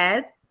I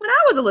had when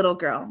I was a little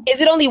girl. Is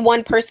it only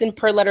one person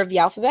per letter of the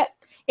alphabet?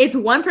 It's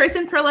one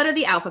person per letter of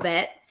the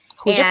alphabet.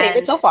 Who's your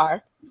favorite so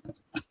far?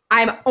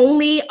 I'm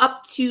only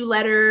up to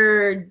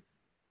letter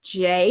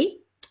J.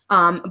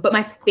 But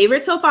my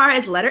favorite so far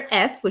is letter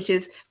F, which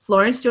is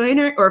Florence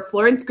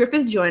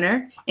Griffith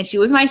Joyner. And she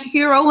was my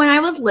hero when I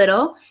was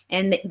little.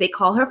 And they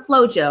call her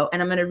Flojo.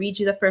 And I'm going to read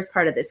you the first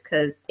part of this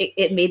because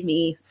it made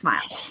me smile.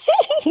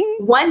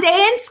 One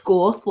day in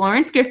school,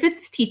 Florence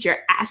Griffith's teacher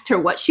asked her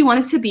what she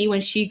wanted to be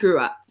when she grew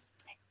up.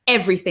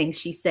 Everything,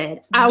 she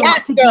said. I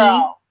want to be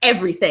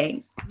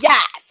everything.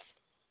 Yes.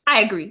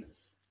 I agree.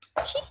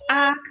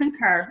 I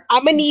concur.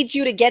 I'm going to need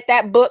you to get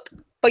that book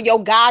for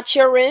your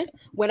godchildren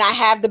when I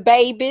have the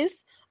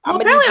babies. Well,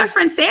 apparently our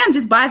friend Sam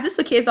just buys this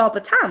for kids all the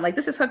time. Like,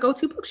 this is her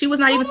go-to book. She was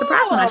not even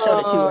surprised when I showed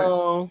it to her.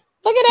 Look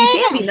at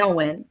that. Sam be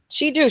knowing.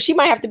 She do. She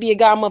might have to be a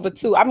godmother,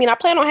 too. I mean, I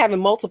plan on having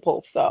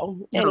multiple, so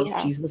anyhow.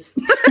 Oh, Jesus.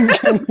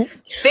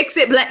 Fix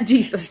it, Black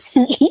Jesus.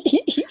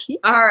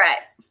 All right.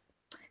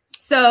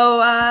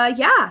 So,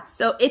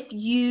 So if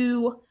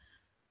you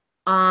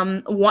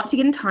want to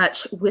get in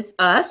touch with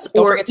us,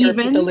 Don't forget to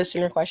repeat the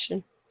listener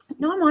question.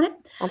 No, I'm on it.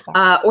 I'm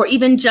sorry. Or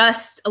even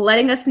just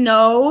letting us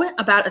know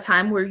about a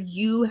time where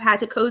you had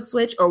to code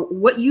switch, or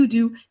what you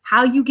do,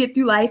 how you get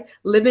through life,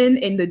 living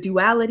in the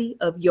duality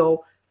of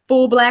your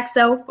full Black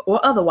self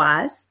or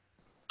otherwise.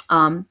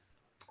 Or even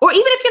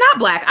if you're not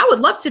Black, I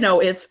would love to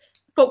know if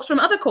folks from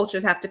other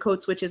cultures have to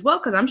code switch as well,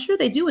 because I'm sure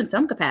they do in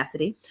some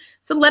capacity.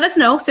 So let us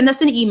know. Send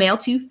us an email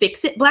to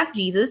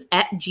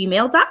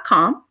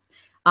fixitblackjesus@gmail.com.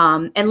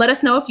 And let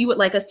us know if you would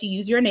like us to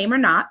use your name or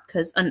not,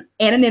 because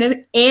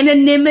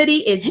anonymity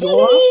is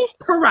your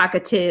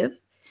prerogative.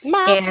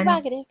 My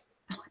prerogative.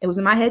 It was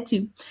in my head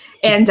too.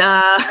 And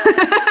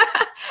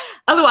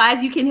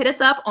otherwise, you can hit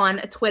us up on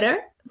Twitter,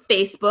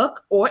 Facebook,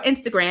 or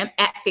Instagram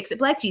at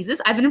FixItBlackJesus.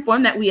 I've been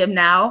informed that we have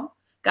now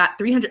got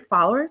 300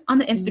 followers on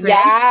the Instagram.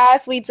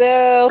 Yes, we do.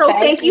 So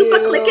thank you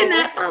for clicking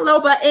that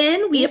follow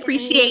button. We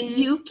appreciate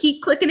you.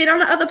 Keep clicking it on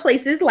the other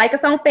places. Like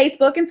us on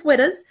Facebook and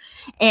Twitters.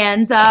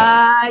 And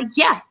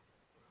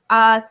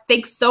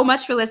thanks so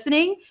much for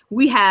listening.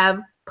 We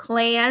have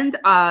planned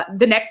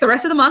the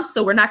rest of the month,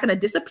 so we're not going to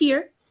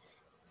disappear.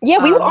 Yeah,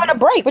 we were on a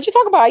break. What you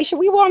talking about, Aisha?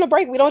 We were on a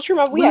break. We don't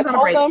remember. We had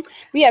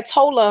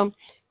told them.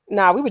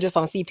 Nah, we were just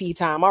on CP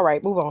time. All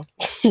right, move on.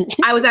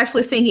 I was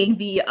actually singing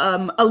the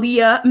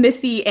Aaliyah,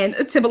 Missy, and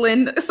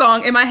Timbaland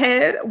song in my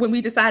head when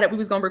we decided we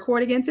was going to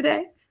record again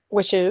today.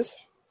 Which is?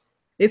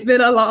 It's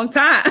been a long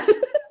time.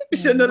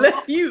 Shouldn't have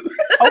left you.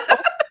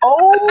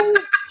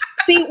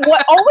 See,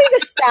 what always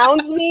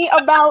astounds me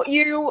about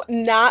you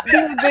not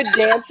being a good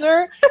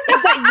dancer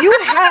is that you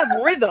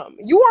have rhythm.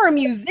 You are a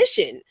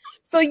musician,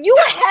 so you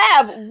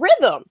have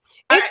rhythm.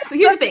 So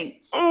here's the thing.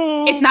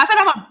 It's not that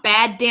I'm a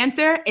bad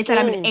dancer. It's that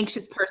I'm an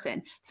anxious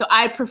person. So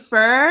I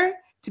prefer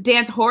to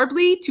dance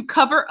horribly to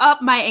cover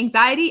up my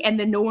anxiety, and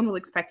then no one will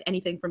expect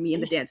anything from me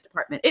in the dance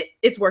department.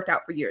 It's worked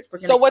out for years.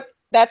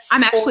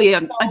 I'm actually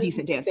a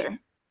decent dancer.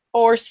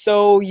 Or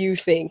so you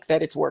think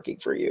that it's working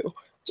for you.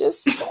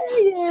 Just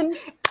saying.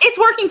 It's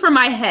working for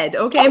my head,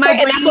 okay? My brain,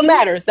 and that's what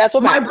matters.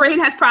 My brain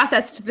has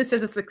processed this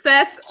as a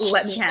success.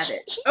 Let me have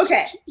it.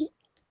 Okay.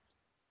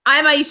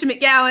 I'm Aisha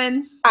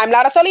McGowan. I'm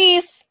Lara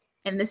Solis.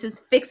 And this is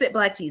Fix It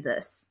Black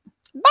Jesus.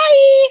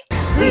 Bye.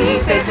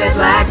 Please fix it,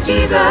 Black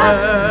Jesus.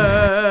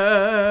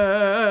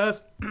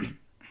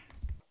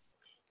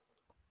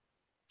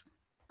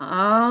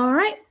 All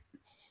right.